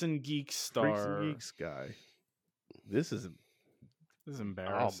 man. Freaks and Geeks Freaks star. and Geeks guy. This is. This is Oh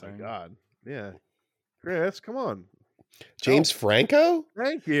embarrassing. my god. Yeah. Chris, come on. James Franco?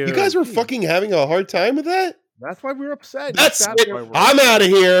 Thank you. You guys were Jeez. fucking having a hard time with that? That's why we were upset. That's sat it. there- I'm out of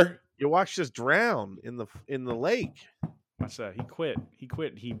here. You watched us drown in the lake. Watch that. He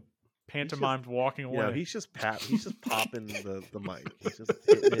quit. He pantomimed walking away. Yeah, he's just popping the mic. He's just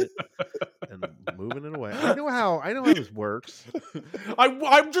hitting it and moving it away. I know how this works.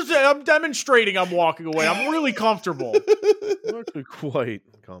 I'm demonstrating I'm walking away. I'm really comfortable. I'm actually quite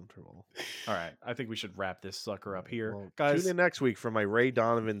comfortable. All right. I think we should wrap this sucker up here. Well, Guys, tune in next week for my Ray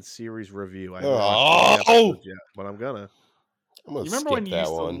Donovan series review. I Oh. haven't watched any episodes yet, but I'm gonna. I'm gonna You remember skip when you that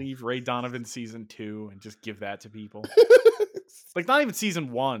used one. to leave Ray Donovan season 2 and just give that to people? Like not even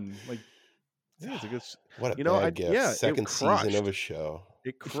season 1. Like Yeah, it's a good. What a You know, bad gift. yeah, Second it season crushed. of a show.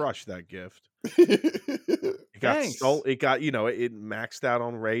 It crushed that gift. It It got Thanks. It got it maxed out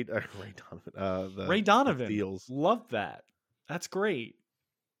on Ray Donovan. Ray Donovan. Feels. Love that. That's great.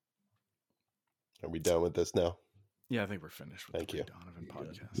 Are we done with this now? Yeah, I think we're finished with Thank the you. Ray Donovan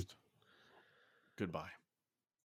Good. podcast. Goodbye.